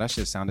 You're like, yo, that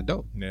shit sounded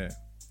dope. Yeah.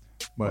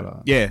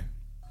 But yeah,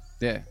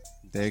 there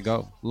you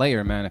go.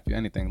 Layer, man. If you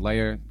anything,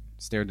 layer,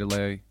 stair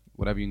delay,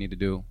 whatever you need to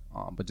do.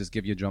 But just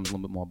give your drums a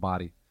little bit more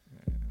body,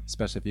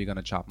 especially if you're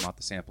gonna chop them out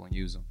the sample and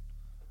use them.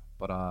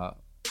 But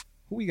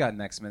who we got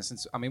next, man?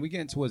 Since we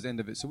getting towards the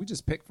end of it, so we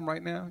just pick from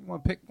right now. You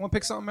want to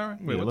pick something, Mary?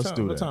 Wait, Yeah, let's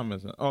do what that. time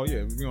is it? Oh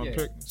yeah, we're gonna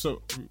pick.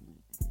 So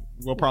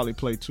we'll probably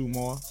play 2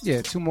 more.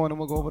 Yeah, 2 more, and then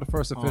we'll go over the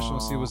first official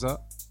and see what's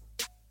up.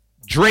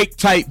 Drake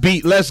type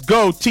beat. Let's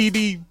go.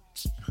 TD6.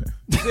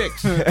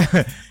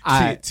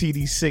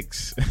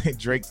 TD6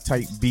 Drake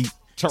type beat.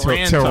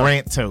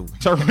 Taranto.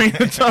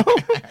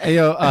 Hey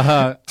yo,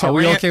 are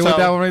we okay with Taranto.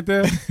 that one right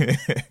there?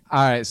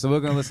 All right, so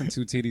we're gonna listen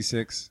to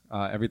TD6.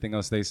 Everything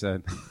else they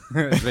said.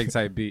 Drake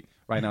type beat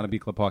right now on the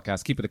Beat Club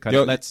podcast. Keep it a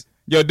cut.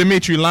 Yo,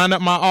 Dimitri, line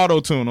up my auto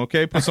tune,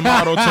 okay? Put some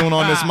auto tune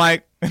on this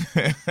mic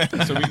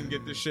so we can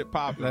get this shit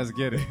popping. Let's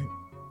get it.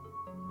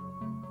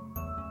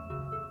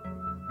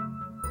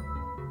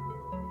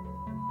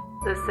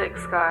 The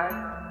Six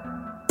Guy.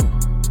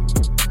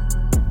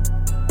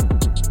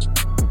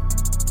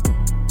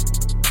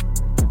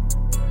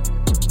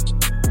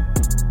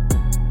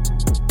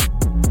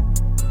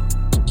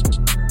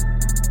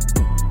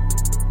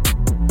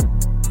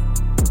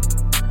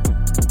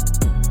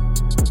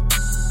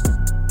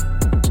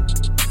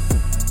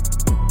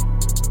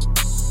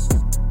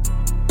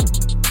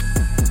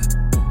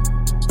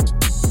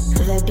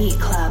 The Beat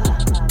Club.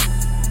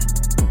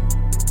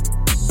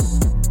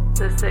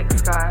 The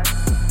Six Guy.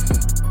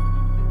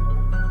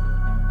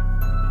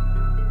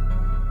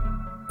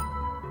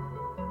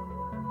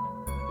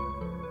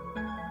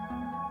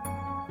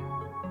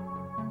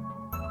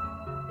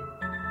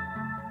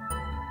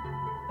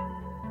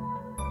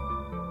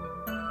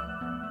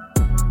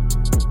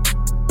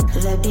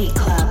 The Beat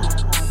Club.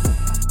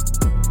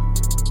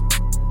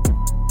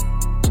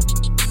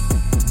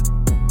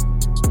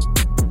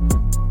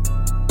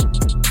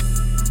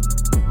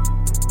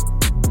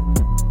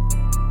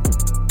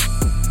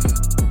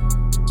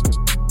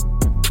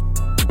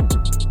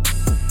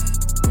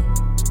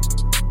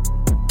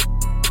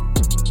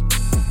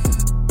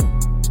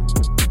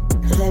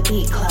 The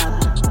Beat Club.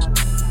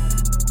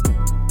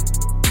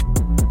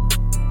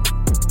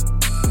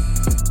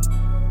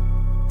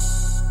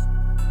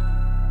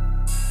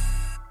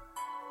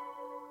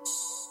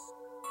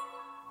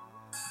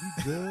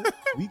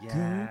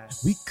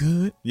 We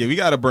good. Yeah, we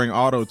got to bring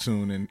auto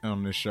tune in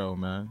on this show,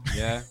 man.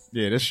 Yeah.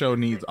 Yeah, this show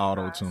needs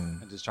auto tune.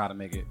 And just try to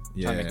make it.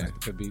 Yeah. Try to make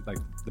it could be like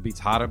the beats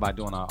hotter by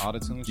doing our auto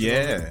tune.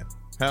 Yeah.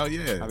 Hell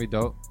yeah. That'd be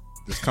dope.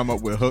 Just come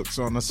up with hooks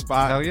on the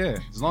spot. Hell yeah.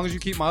 As long as you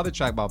keep my other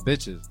track about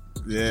bitches.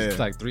 Yeah. It's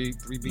like three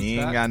beats You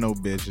ain't back. got no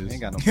bitches. You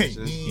ain't got no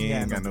bitches. You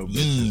ain't got no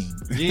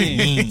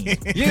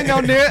bitches. You ain't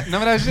no near.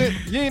 None of that shit.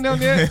 You ain't no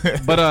near.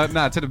 But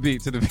nah, to the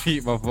beat,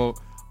 my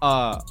fault.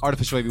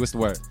 Artificial Wavy, what's the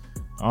word?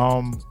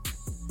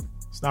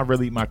 It's not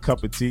really my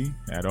cup of tea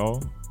at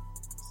all,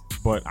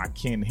 but I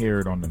can hear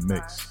it on the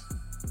mix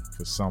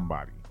for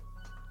somebody.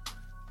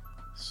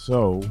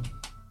 So,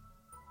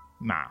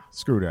 nah,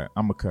 screw that.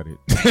 I'm gonna cut it.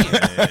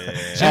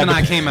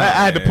 Gemini came out.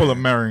 I had to pull a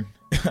Marin.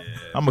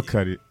 I'm gonna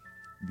cut it.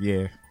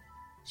 Yeah,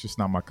 it's just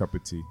not my cup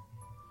of tea.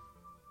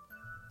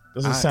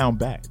 Doesn't sound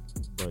bad,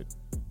 but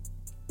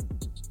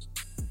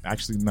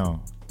actually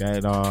no.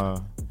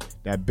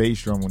 That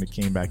bass drum when it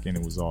came back in,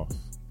 it was off.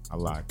 I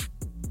lied.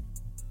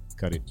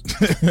 Cut it.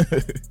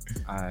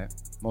 All right,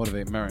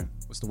 motivate Marin.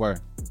 What's the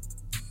word?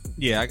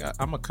 Yeah,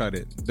 I'm gonna cut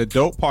it. The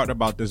dope part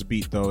about this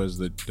beat though is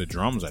the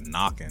drums are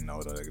knocking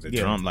though. The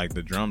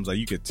drums, like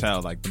you could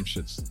tell, like them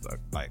shits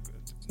like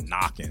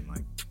knocking,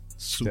 like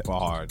super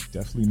hard.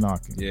 Definitely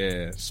knocking.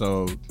 Yeah.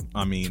 So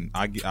I mean,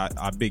 I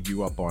big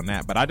you up on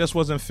that, but I just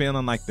wasn't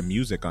feeling like the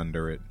music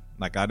under it.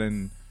 Like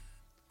it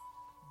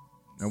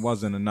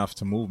wasn't enough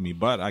to move me.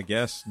 But I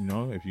guess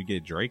if you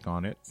get Drake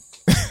on it,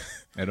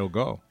 it'll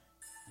go.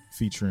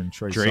 featuring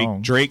Trey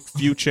Songz. Drake,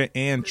 Future,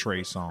 and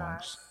Trey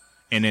Songz.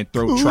 And then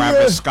throw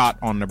Travis Scott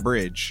on the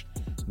bridge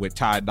with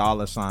Ty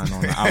Dolla $ign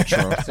on the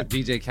outro. It's a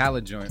DJ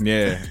Khaled joint.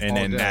 Yeah, and All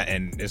then day. that,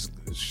 and it's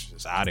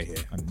out of here.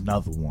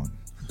 Another one.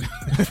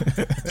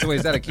 So wait,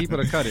 is that a keep it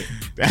or cut it?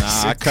 Nah,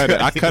 I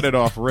cut it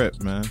off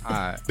rip, man. All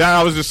right. That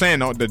I was just saying,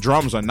 though, the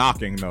drums are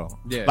knocking though.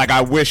 Yeah. Like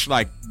I wish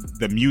like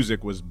the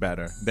music was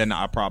better. Then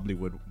I probably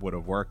would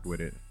have worked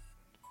with it.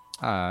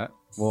 All right.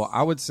 Well,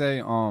 I would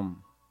say I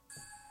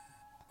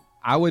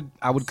would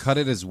cut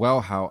it as well.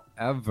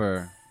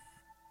 However,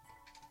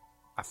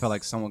 I felt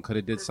like someone could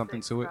have did something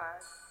to it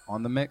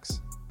on the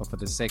mix, but for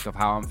the sake of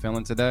how I'm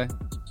feeling today,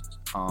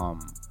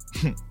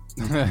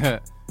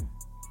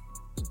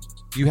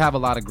 you have a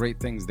lot of great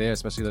things there,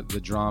 especially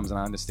the drums, and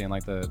I understand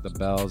like the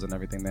bells and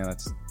everything there.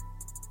 That's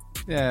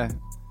I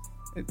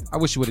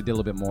wish you would have did a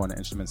little bit more on the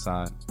instrument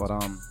side, but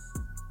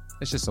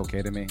it's just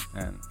okay to me,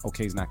 and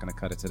okay's not gonna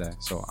cut it today,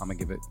 so I'm gonna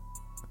give it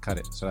a cut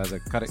it. So as a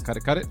cut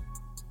it.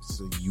 It's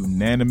a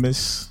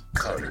unanimous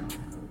cut it.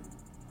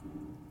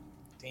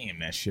 Damn,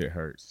 that shit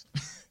hurts.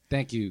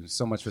 Thank you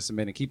so much for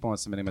submitting. Keep on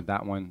submitting, but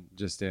that one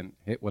just didn't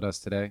hit with us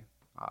today.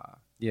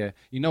 Yeah,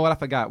 you know what? I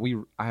forgot.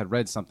 I had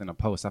read something, a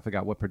post. I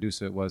forgot what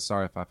producer it was.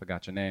 Sorry if I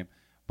forgot your name,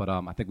 but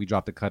I think we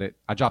dropped the cut it.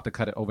 I dropped the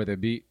cut it over the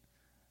beat.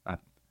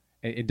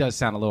 It does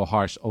sound a little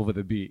harsh over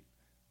the beat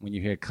when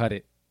you hear cut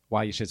it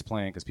while your shit's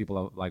playing because people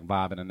are like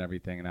vibing and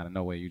everything, and out of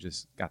nowhere you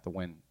just got the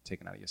wind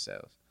taken out of your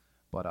sails.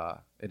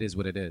 But it is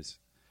what it is.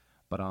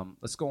 But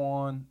let's go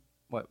on.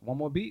 What, one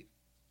more beat?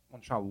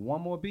 Want to try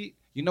one more beat?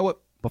 You know what?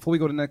 Before we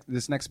go to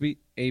this next beat,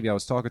 Avi, I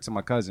was talking to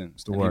my cousin,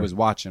 and he was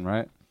watching,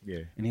 right?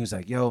 Yeah. And he was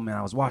like, yo, man,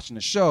 I was watching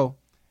the show,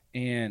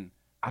 and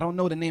I don't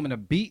know the name of the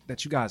beat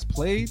that you guys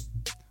played,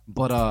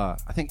 but I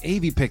think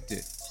Avi picked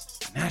it.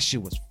 And that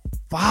shit was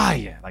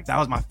fire. Like, that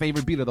was my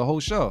favorite beat of the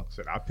whole show.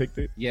 Said I picked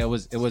it? Yeah, it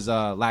was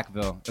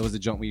Lackville. It was the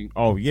joint we...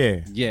 Oh,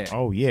 yeah. Yeah.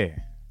 Oh, yeah.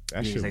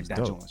 That shit was like, that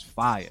dope. joint was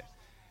fire.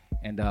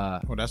 And Oh,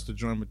 that's the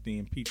drum with the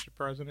impeach the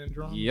president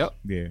drum? Yep.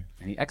 Yeah.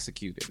 And he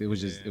executed. It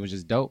was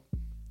just dope.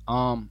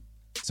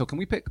 So can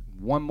we pick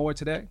one more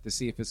today to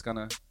see if it's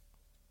gonna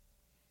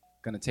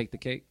take the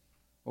cake?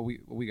 What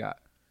we got?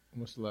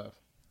 What's left?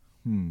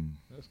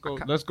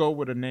 Let's go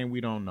with a name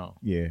we don't know.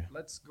 Yeah.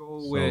 Let's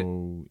go with...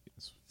 So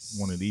it's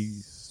one of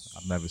these.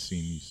 I've never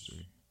seen these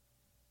three.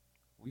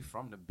 We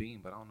from the Beam,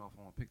 but I don't know if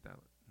I want to pick that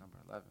number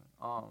 11.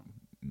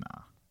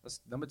 Nah.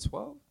 Let's number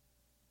 12.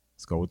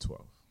 Let's go with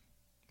 12.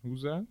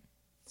 Who's that?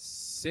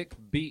 Sick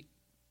Beat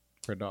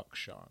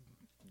Production.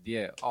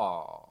 Yeah.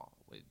 Oh,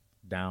 wait.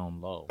 Down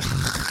low.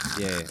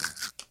 Yeah.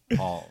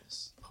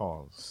 Pause.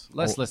 Pause.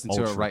 Let's listen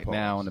to it Ultra right pause.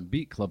 now on the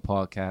Beat Club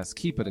podcast.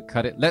 Keep it or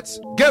cut it. Let's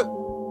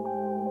go.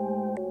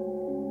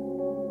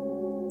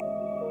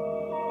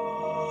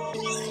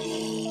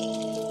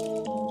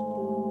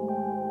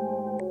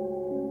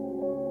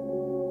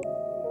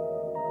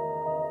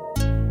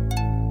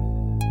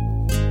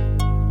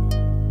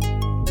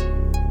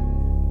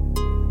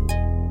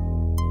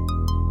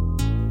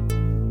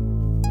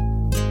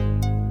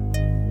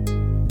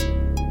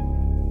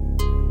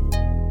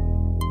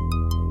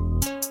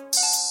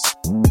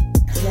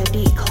 The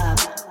Beat Club.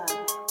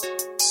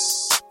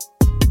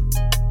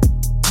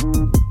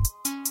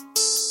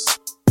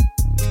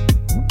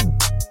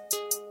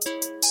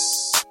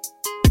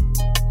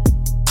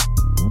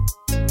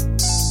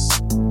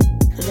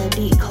 The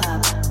Beat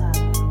Club.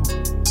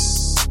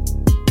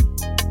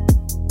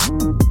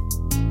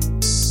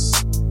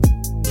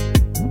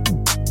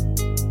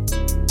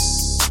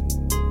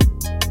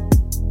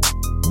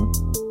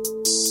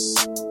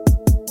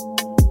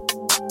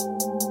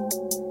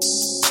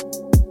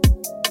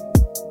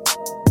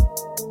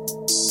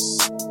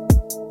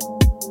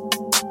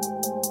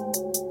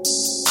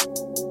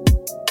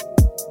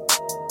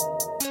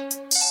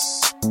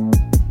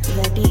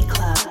 The Beat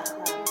Club.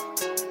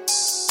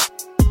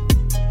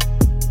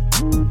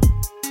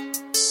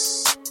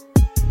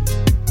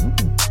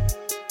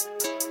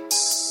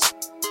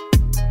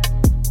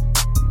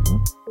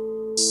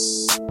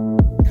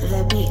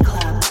 The Beat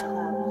Club.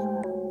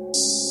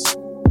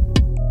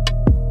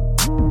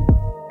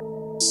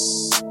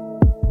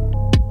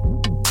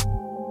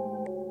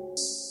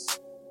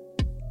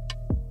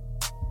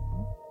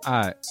 All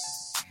right.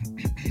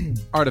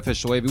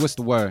 Artificial Wavy, what's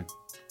the word?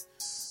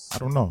 I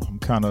don't know. I'm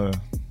kind of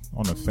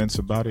on the fence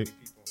about it.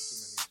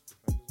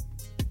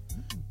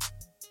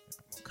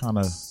 Kind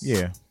of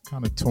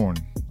torn.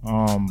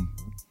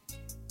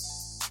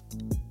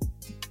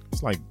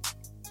 It's like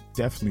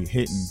definitely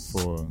hitting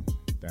for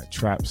that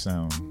trap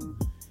sound,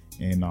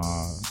 and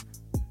I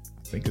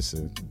think it's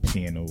a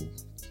piano,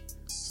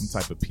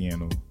 some type of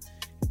piano.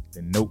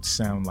 The notes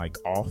sound like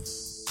off,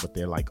 but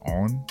they're like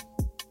on.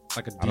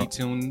 Like a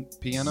detuned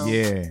piano?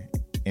 Yeah,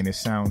 and it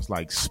sounds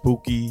like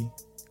spooky,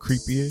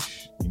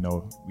 creepy-ish. You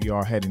know, we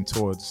are heading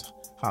towards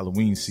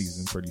Halloween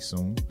season pretty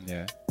soon.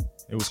 Yeah.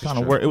 It was kind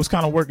of It was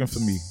kind of working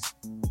for me,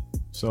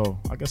 so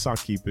I guess I'll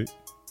keep it.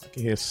 I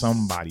can hear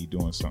somebody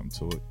doing something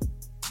to it.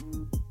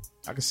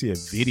 I can see a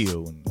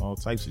video and all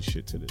types of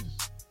shit to this.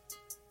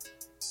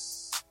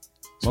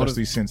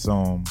 Especially since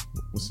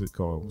what's it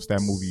called? What's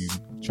that movie you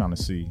trying to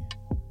see?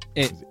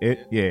 It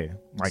yeah.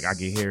 Like I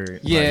can hear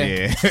it.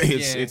 Yeah. Like,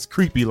 yeah. It's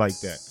creepy like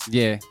that.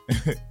 Yeah.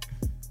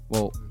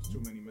 Well, Too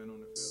many men on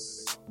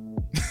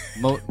the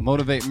field.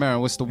 motivate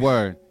Marin. What's the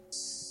word?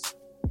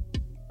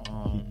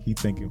 He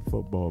thinking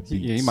football beats.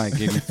 Yeah, he might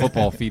give you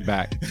football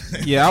feedback.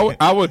 Yeah,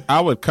 I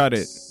would cut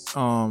it.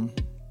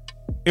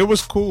 It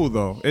was cool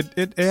though.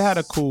 It had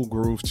a cool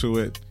groove to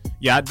it.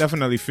 Yeah, I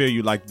definitely feel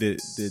you like the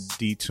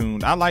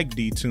detuned. I like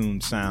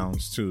detuned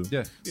sounds too.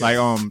 Yeah. Like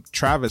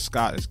Travis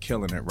Scott is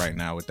killing it right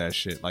now with that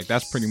shit. Like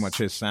that's pretty much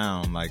his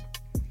sound like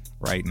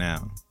right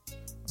now.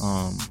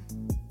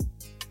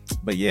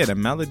 But yeah, the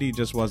melody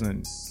just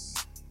wasn't,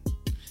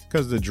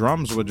 because the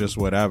drums were just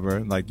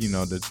whatever, like, you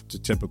know, the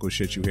typical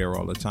shit you hear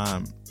all the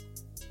time.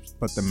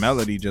 But the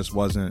melody just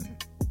wasn't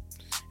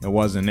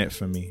it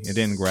for me. It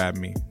didn't grab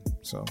me.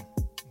 So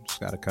just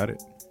gotta cut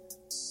it.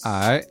 All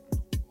right.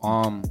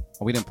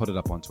 We didn't put it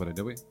up on Twitter,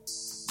 did we?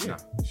 Yeah,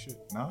 shit.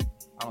 No,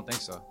 I don't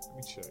think so. let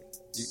me check.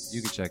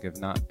 You can check if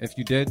not. If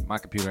you did, my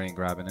computer ain't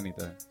grabbing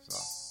anything. So,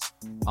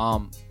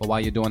 but while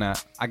you're doing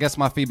that, I guess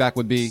my feedback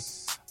would be,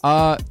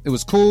 it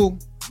was cool.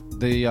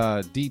 The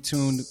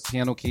detuned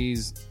piano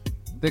keys,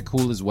 they're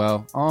cool as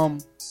well.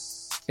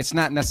 It's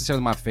not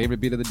necessarily my favorite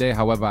beat of the day.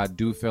 However, I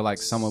do feel like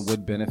someone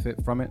would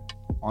benefit from it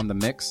on the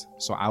mix.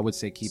 So I would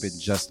say keep it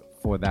just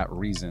for that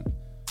reason.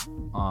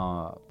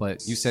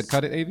 But you said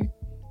cut it, Avi?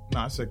 No,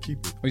 I said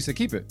keep it. Oh, you said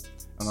keep it.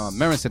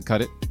 Marin said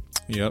cut it.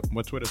 Yep.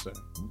 What Twitter said?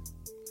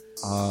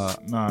 No,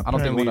 I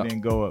don't think it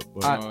didn't go up.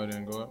 But Oh, it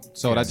didn't go up.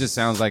 So that just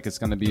sounds like it's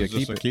going to be It's a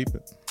just keep a it. keep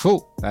it.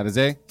 Cool. That is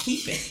a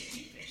Keep it.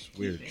 It's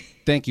weird.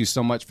 thank you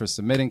so much for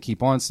submitting.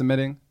 Keep on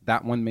submitting.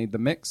 That one made the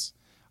mix.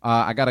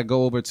 I got to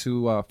go over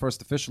to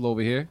First Official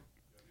over here.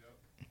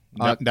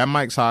 That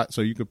mic's hot,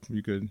 so you could If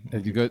you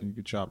good? you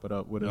could chop it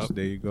up with us.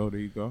 There you go.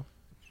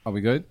 Are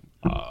we good?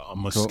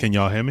 Cool. Can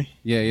y'all hear me?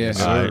 Yeah.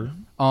 All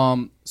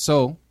right.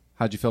 So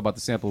how'd you feel about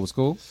the sample? It was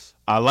cool?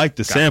 I like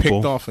the Got sample.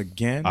 picked off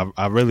again.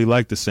 I really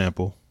like the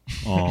sample.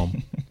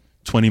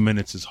 20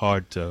 minutes is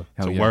hard to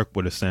Hell yeah. work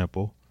with a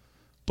sample,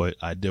 but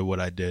I did what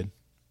I did.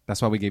 That's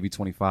why we gave you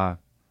 25.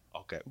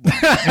 Okay.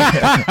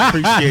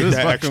 Appreciate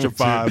that extra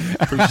 5.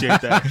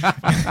 Appreciate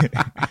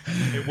that.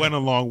 It went a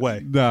long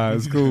way. Nah,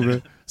 it's cool,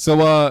 man.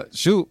 So,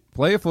 shoot,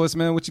 play it for us,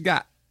 man. What you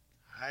got?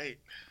 Right.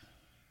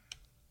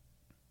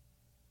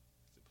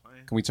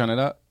 Can we turn it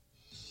up?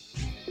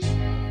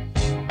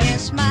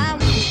 It's my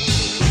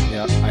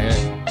Yeah, I hear it.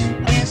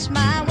 it's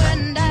my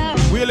window.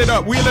 Wheel it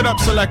up,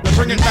 selector.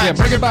 Bring it back. Yeah,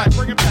 bring it back.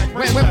 Bring it back.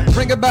 Wait,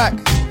 bring it back.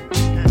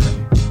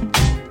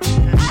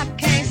 I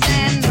can't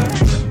stand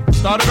it.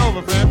 Start it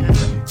over, fam.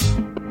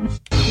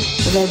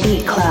 The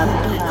Beat Club.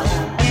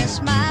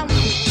 It's my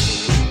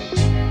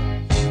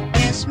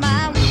it's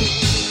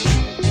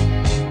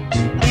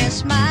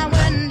my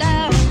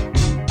window.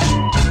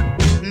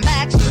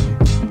 Back.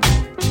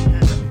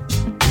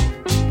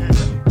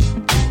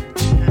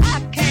 I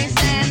can't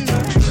stand it.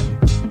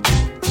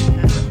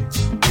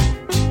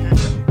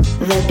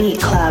 The Beat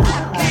Club.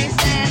 Can't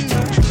stand it.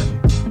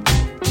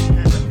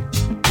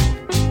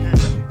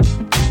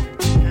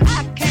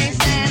 I can't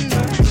stand it.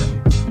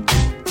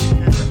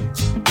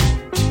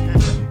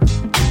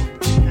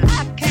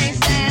 I can't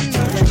stand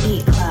it. The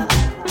Beat Club.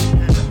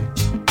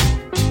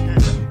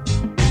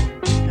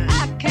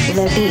 I can't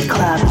The Beat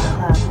Club.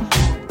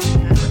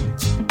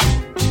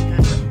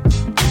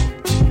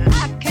 I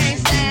can't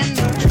stand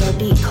it. The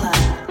Beat Club.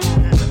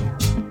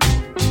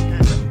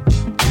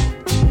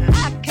 I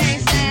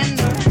can't stand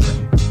it.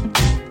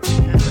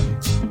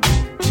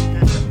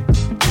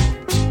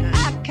 I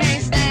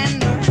can't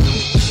stand it.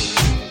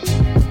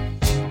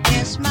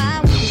 It's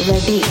my The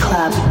Beat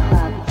Club.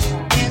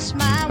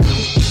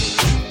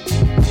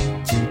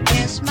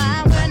 it's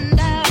my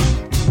window.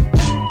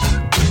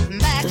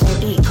 Back. The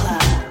Beat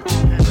Club.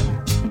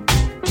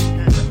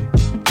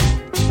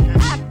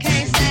 I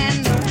can't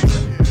stand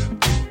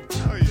it.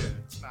 Hell yeah.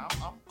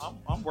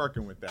 I'm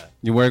working with that.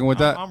 You working with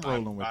that? I'm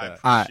rolling with that.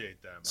 All right.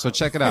 Appreciate that, man. So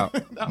check it out.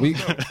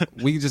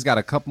 We just got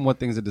a couple more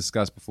things to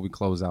discuss before we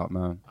close out,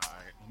 man. All right,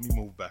 let me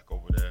move back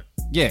over there.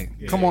 Yeah,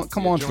 come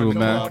on through,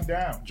 man.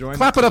 Down.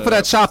 Clap it up for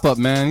that chop up,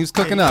 man. He's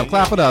cooking up.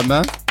 Clap it up,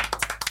 man.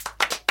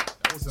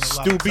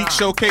 Stu Beat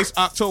Showcase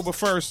October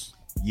 1st.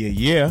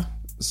 Yeah.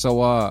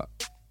 So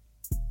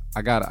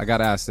I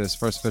gotta ask this.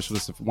 First Official,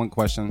 this is one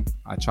question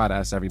I try to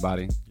ask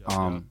everybody.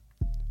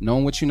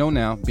 Knowing what you know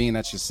now, being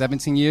that you're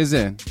 17 years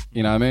in,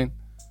 you know what I mean?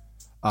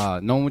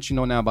 Knowing what you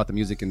know now about the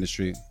music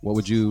industry, what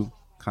would you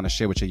kind of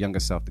share with your younger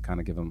self to kind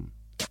of give them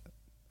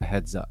a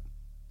heads up,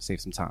 save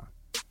some time?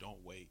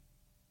 Don't wait.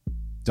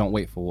 Don't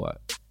wait for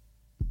what?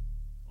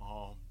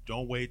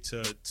 Don't wait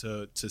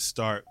to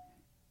start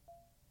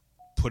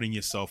putting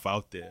yourself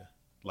out there.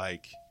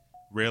 Like,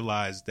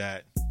 realize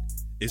that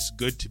it's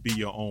good to be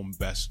your own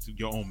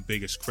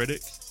biggest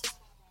critic,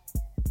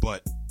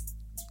 but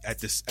at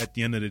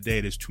the end of the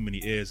day, there's too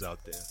many ears out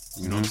there.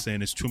 You know what I'm saying?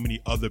 There's too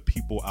many other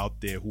people out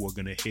there who are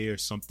gonna hear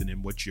something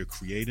in what you're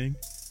creating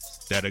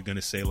that are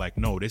gonna say like,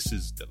 no, this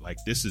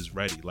is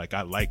ready. Like,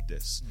 I like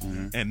this.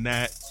 And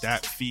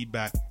that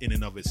feedback in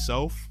and of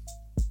itself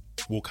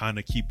will kind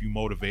of keep you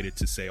motivated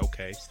to say,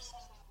 okay,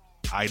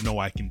 I know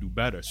I can do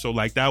better. So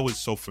like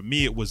so for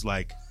me, it was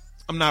like,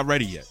 I'm not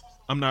ready yet.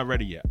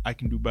 I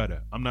can do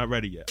better. I'm not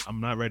ready yet.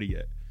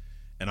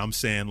 And I'm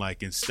saying,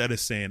 like, instead of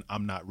saying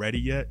I'm not ready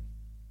yet,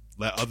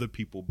 let other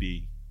people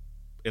be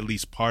at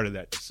least part of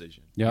that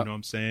decision. Yep. You know what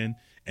I'm saying?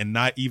 And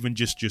not even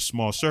just your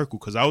small circle,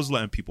 because I was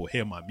letting people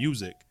hear my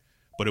music,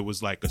 but it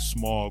was like a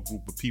small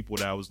group of people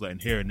that I was letting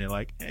hear, and they're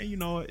like, hey, you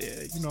know.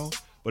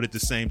 But at the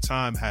same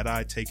time, had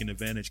I taken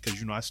advantage,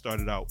 because, I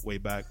started out way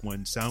back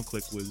when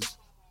SoundClick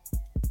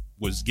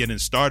was getting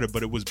started,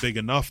 but it was big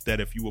enough that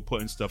if you were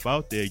putting stuff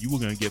out there, you were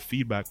going to get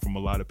feedback from a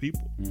lot of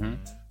people.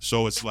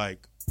 So it's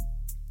like,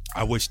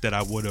 I wish that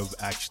I would have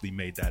actually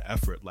made that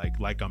effort,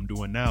 like I'm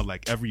doing now.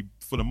 Like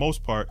for the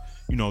most part,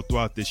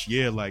 throughout this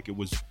year, like it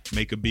was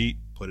make a beat,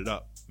 put it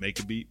up, make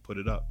a beat, put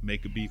it up,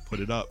 make a beat, put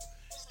it up.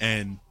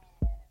 And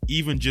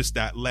even just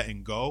that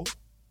letting go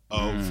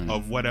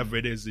of whatever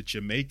it is that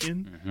you're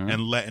making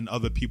and letting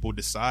other people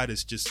decide,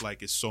 it's just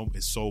like, it's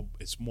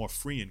more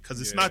freeing. Cause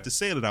it's not to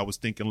say that I was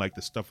thinking like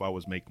the stuff I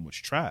was making was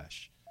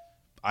trash.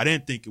 I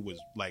didn't think it was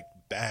like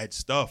bad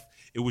stuff.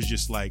 It was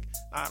just like,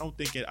 I don't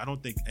think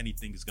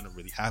anything is going to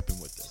really happen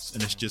with this.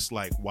 And it's just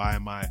like,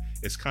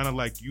 it's kind of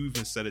like you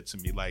even said it to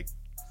me, like,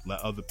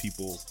 let other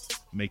people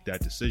make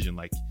that decision.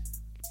 Like,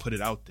 put it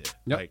out there.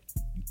 Yep. Like,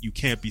 you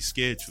can't be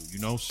scared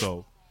to,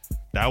 so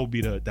that would be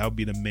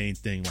the main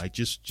thing. Like,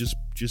 just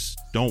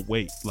don't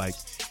wait. Like,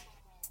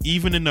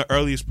 even in the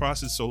earliest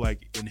process. So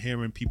like in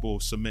hearing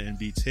people submitting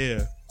beats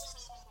here,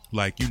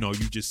 like, you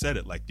just said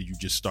it, like, did you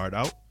just start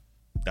out?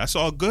 That's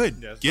all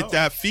good. Get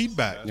that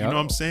feedback. You know what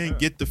I'm saying?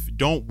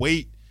 Don't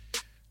wait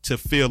to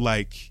feel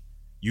like,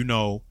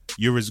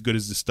 you're as good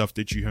as the stuff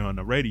that you hear on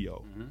the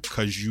radio,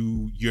 because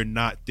you're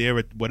not there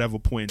at whatever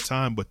point in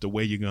time. But the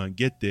way you're going to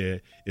get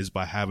there is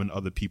by having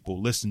other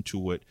people listen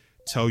to it,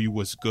 tell you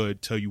what's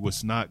good, tell you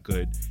what's not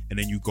good. And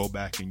then you go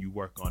back and you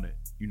work on it,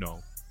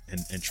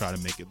 and try to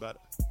make it better.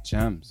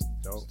 Gems.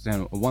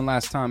 Sam, one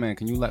last time, man,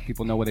 can you let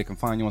people know where they can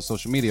find you on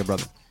social media,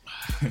 brother?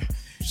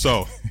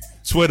 So,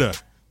 Twitter,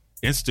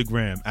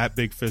 Instagram at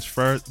Big Fish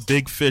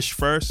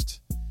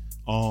First.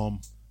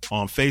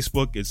 On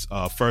Facebook, it's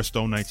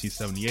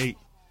 1stO1978.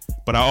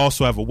 But I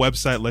also have a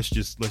website. Let's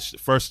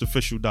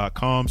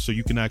 1stOfficial.com, so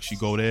you can actually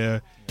go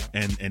there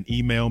and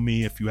email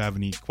me if you have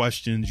any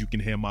questions. You can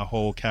hear my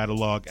whole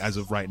catalog as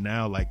of right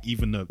now. Like,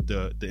 even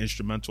the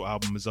instrumental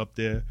album is up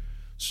there.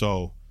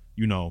 So,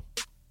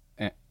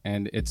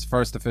 And it's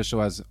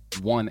 1stOfficial as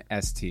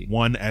 1ST.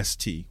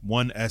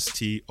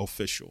 1ST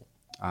official.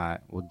 All right.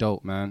 Well,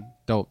 dope, man.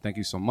 Dope. Thank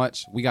you so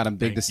much. We got a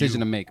big decision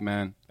to make,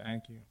 man.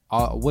 Thank you.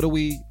 What are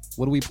we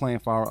playing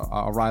for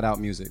our ride out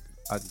music?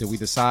 Did we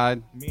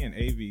decide? Me and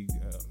Avi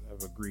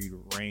have agreed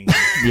Rain.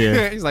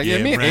 He's like,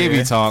 me and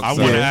Avi talk. I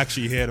want to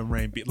actually hear the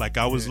Rain beat. Like,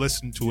 I was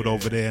listening to it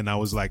over there, and I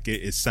was like,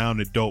 it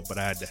sounded dope, but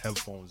I had the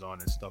headphones on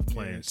and stuff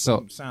playing.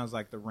 So sounds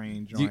like the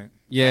Rain joint.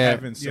 For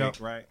heaven's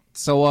sake, right?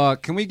 So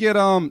can we get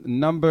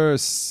number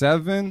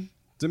 7,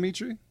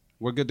 Dimitri?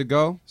 We're good to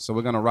go. So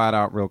we're gonna ride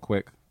out real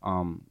quick.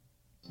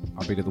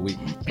 Our beat of the week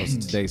goes to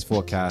today's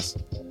forecast.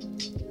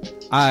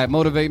 All right,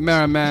 Motivate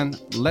Merriman.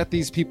 Let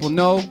these people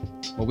know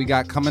what we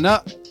got coming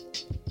up.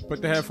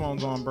 Put the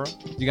headphones on, bro.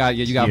 You got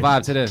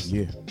vibe to this.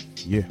 Yeah.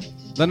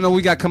 Let them know what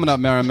we got coming up,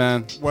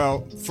 Merriman.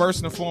 Well,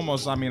 first and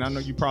foremost, I know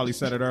you probably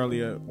said it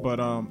earlier,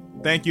 but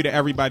thank you to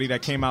everybody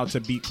that came out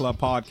to Beat Club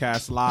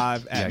Podcast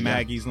live at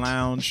Maggie's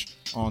Lounge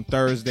on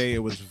Thursday. It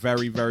was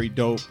very, very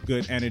dope.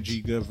 Good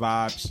energy, good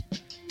vibes.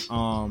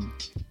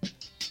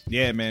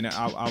 Yeah, man,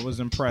 I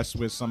was impressed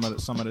with some of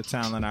the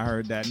talent I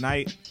heard that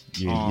night.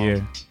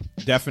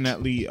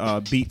 Definitely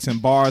Beats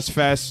and Bars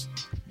Fest,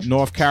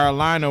 North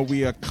Carolina.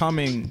 We are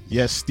coming.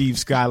 Yes, Steve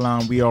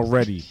Skyline, we are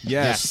ready.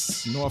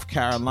 Yes, North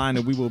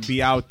Carolina. We will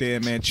be out there,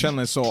 man,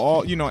 chilling. So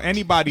all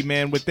anybody,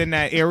 man, within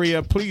that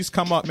area, please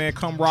come up, man.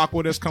 Come rock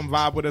with us. Come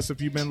vibe with us if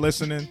you've been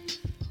listening.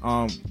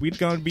 We're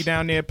going to be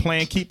down there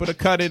playing Keep It or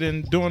Cut It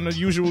and doing the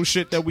usual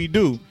shit that we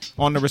do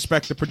on the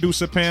Respect the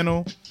Producer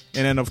panel.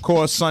 And then, of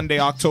course, Sunday,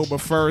 October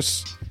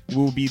 1st,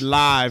 we'll be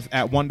live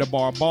at Wonder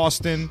Bar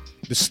Boston,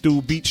 the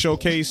Stu Beat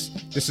Showcase.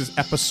 This is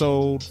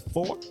episode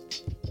 4?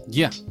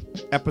 Yeah.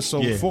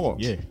 Episode 4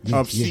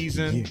 of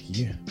season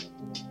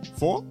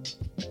 4?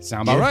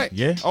 Sound about right.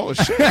 Yeah. Oh,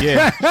 shit.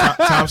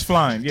 Time's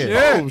flying.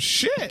 Oh,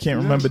 shit.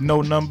 Can't remember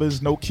no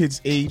numbers, no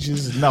kids'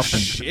 ages, nothing.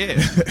 Shit.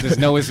 Just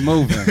know it's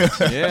moving.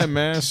 Yeah,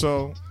 man.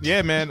 So,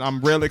 yeah, man,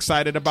 I'm real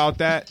excited about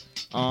that.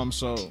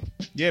 So,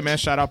 yeah, man,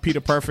 shout out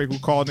Peter Perfect who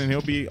called in.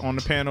 He'll be on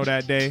the panel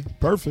that day.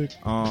 Perfect.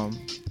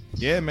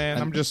 Yeah, man,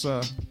 I'm just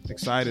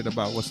excited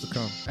about what's to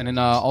come. And then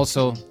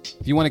also,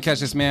 if you want to catch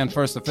this man,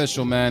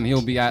 1stOfficial, man,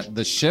 he'll be at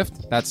The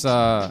Shift. That's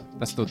the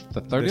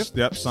 30th?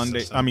 Yep,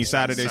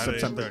 Saturday,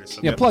 September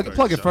 30th. Yeah,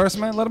 plug it first,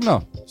 man. Let them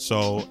know.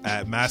 So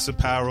at Mass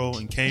Apparel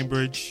in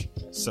Cambridge,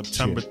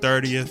 September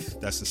 30th.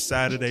 That's a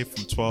Saturday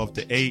from 12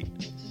 to 8.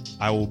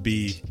 I will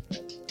be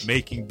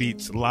making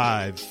beats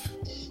live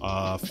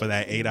for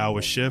that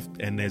 8-hour shift,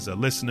 and there's a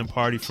listening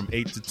party from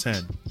 8 to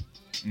 10.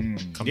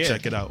 Come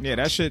check it out. Yeah,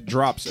 that shit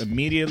drops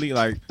immediately.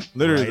 Like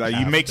literally, Right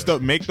like you after.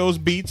 make those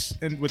beats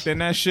and within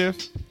that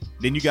shift.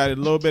 Then you got a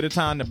little bit of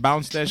time to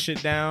bounce that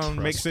shit down,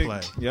 Press mix it.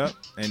 play. Yep,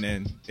 and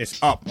then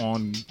it's up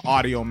on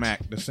Audio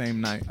Mac the same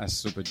night. That's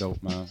super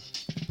dope, man.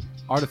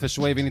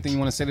 Artificial Wave, anything you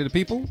want to say to the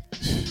people?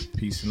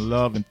 Peace and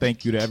love, and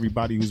thank you to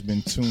everybody who's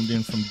been tuned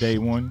in from day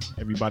one.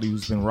 Everybody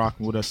who's been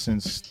rocking with us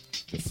since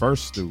the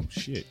first Stu.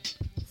 Shit,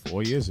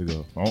 4 years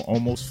ago,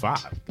 almost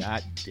 5.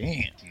 God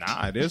damn.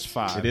 Nah, it is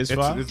 5. It is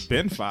 5? It's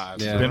been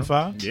 5. Yeah. It's been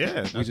 5. Yeah,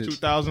 that's just-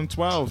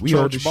 2012. We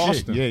owe Church the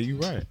Boston. shit. Yeah, you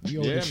right. We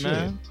owe Yeah, the shit.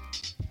 man.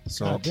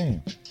 So, God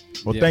damn.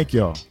 Well, Yeah. thank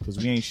y'all, because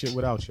we ain't shit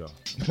without y'all.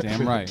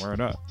 damn right.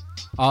 Word up.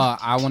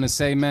 I want to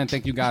say, man,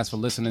 thank you guys for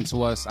listening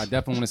to us. I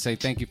definitely want to say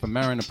thank you for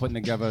Marin and putting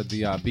together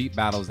the beat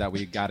battles that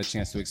we got a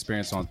chance to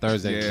experience on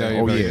Thursday. Yeah. Very,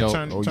 Oh, very yeah.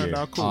 dope. Turned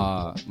out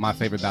cool. My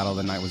favorite battle of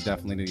the night was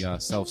definitely the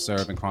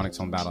self-serve and Chronic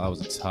Tone battle. That was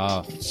a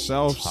tough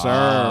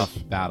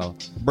Self-serve. battle.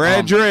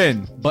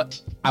 Brethren. But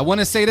I want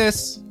to say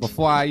this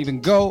before I even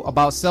go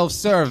about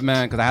self-serve,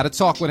 man, because I had a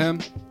talk with him.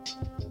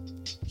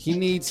 He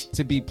needs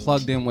to be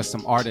plugged in with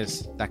some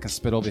artists that can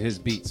spit over his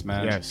beats,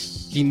 man.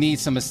 Yes. He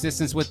needs some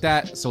assistance with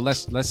that. So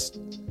let's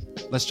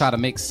try to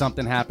make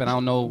something happen. I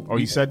don't know. Oh,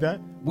 you said that?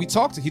 We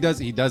talked. He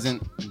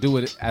doesn't do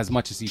it as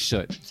much as he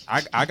should.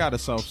 I got a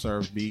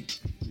self-serve beat.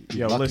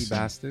 Yo, Lucky listen.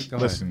 bastard. Go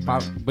Listen,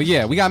 ahead. man. But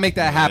yeah, we gotta make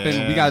that happen.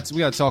 Yeah. We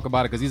gotta talk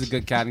about it because he's a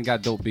good cat and he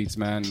got dope beats,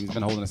 man. He's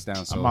been holding us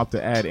down. So I'm about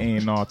to add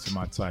A&R to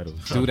my title.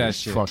 Do that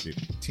shit. Fuck it.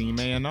 Team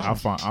A&R. I'll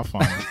find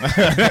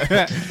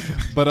it.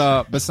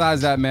 But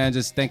besides that, man,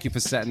 just thank you for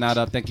setting that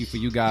up. Thank you for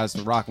you guys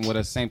for rocking with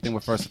us. Same thing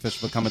with 1stOfficial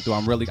for coming through.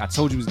 I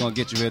told you we was gonna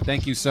get you here.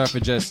 Thank you, sir, for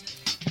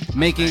just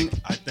making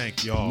I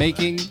thank y'all.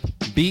 making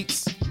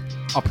beats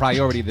a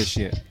priority this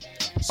year.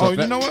 So Oh,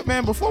 you know what,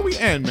 man? Before we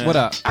end, man. What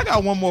up? I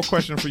got one more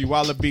question for you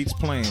while the beat's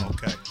playing. Man.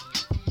 Okay.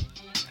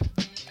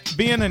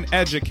 Being an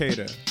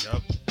educator,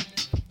 Yep.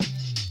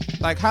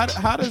 like how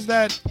does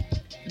that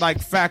like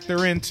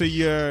factor into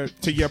your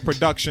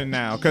production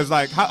now? Because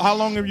like how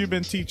long have you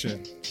been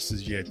teaching? This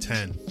is year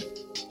 10.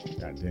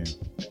 God damn.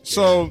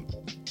 So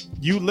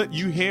you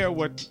hear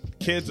what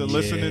kids are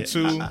listening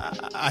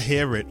to. I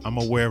hear it. I'm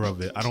aware of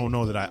it. I don't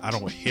know that I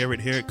don't hear it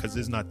because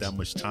there's not that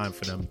much time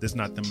for them. There's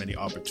not that many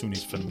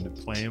opportunities for them to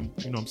play them.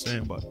 You know what I'm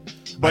saying? But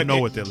I know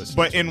what they're listening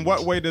But to. in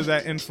what way does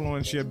that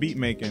influence your beat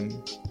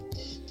making?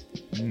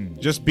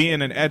 Just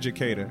being an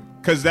educator,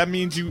 because that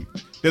means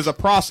there's a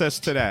process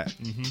to that.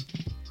 Mm-hmm.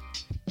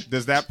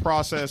 Does that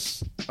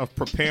process of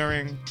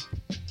preparing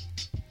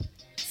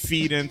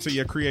feed into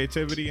your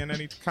creativity in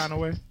any kind of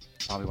way?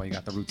 probably why you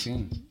got the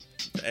routine.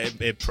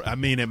 I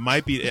mean, it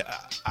might be.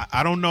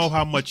 I don't know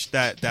how much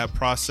that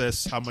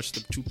process, how much the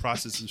two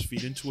processes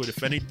feed into it.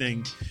 If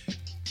anything,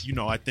 you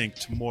know, I think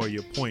to more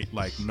your point,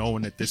 like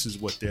knowing that this is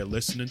what they're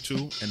listening to,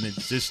 and then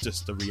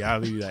just the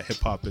reality that hip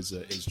hop is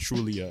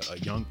truly a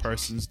young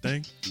person's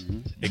thing. Mm-hmm.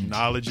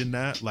 Acknowledging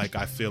that, like,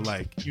 I feel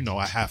like, you know,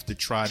 I have to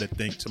try to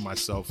think to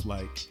myself,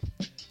 like,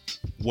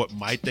 what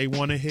might they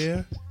want to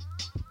hear,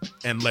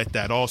 and let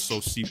that also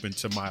seep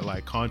into my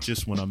like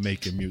conscious when I'm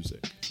making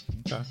music.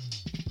 Okay.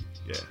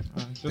 Yeah.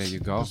 There you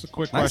go. Just a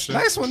quick Nice, question.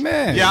 nice one,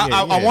 man. Yeah,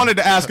 I wanted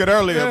to ask it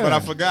earlier, Yeah. but I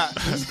forgot.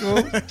 That's cool.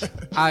 All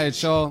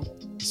right, y'all.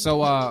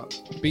 So,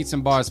 Beats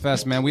and Bars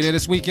Fest, man. We there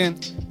this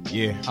weekend.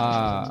 Yeah.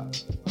 I'm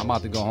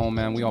about to go home,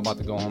 man. We all about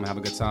to go home and have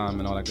a good time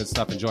and all that good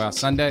stuff. Enjoy our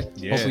Sunday.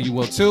 Yeah. Hopefully you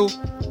will too.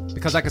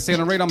 Because I can say it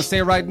on the radio, I'm going to say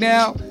it right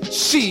now.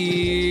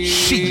 She.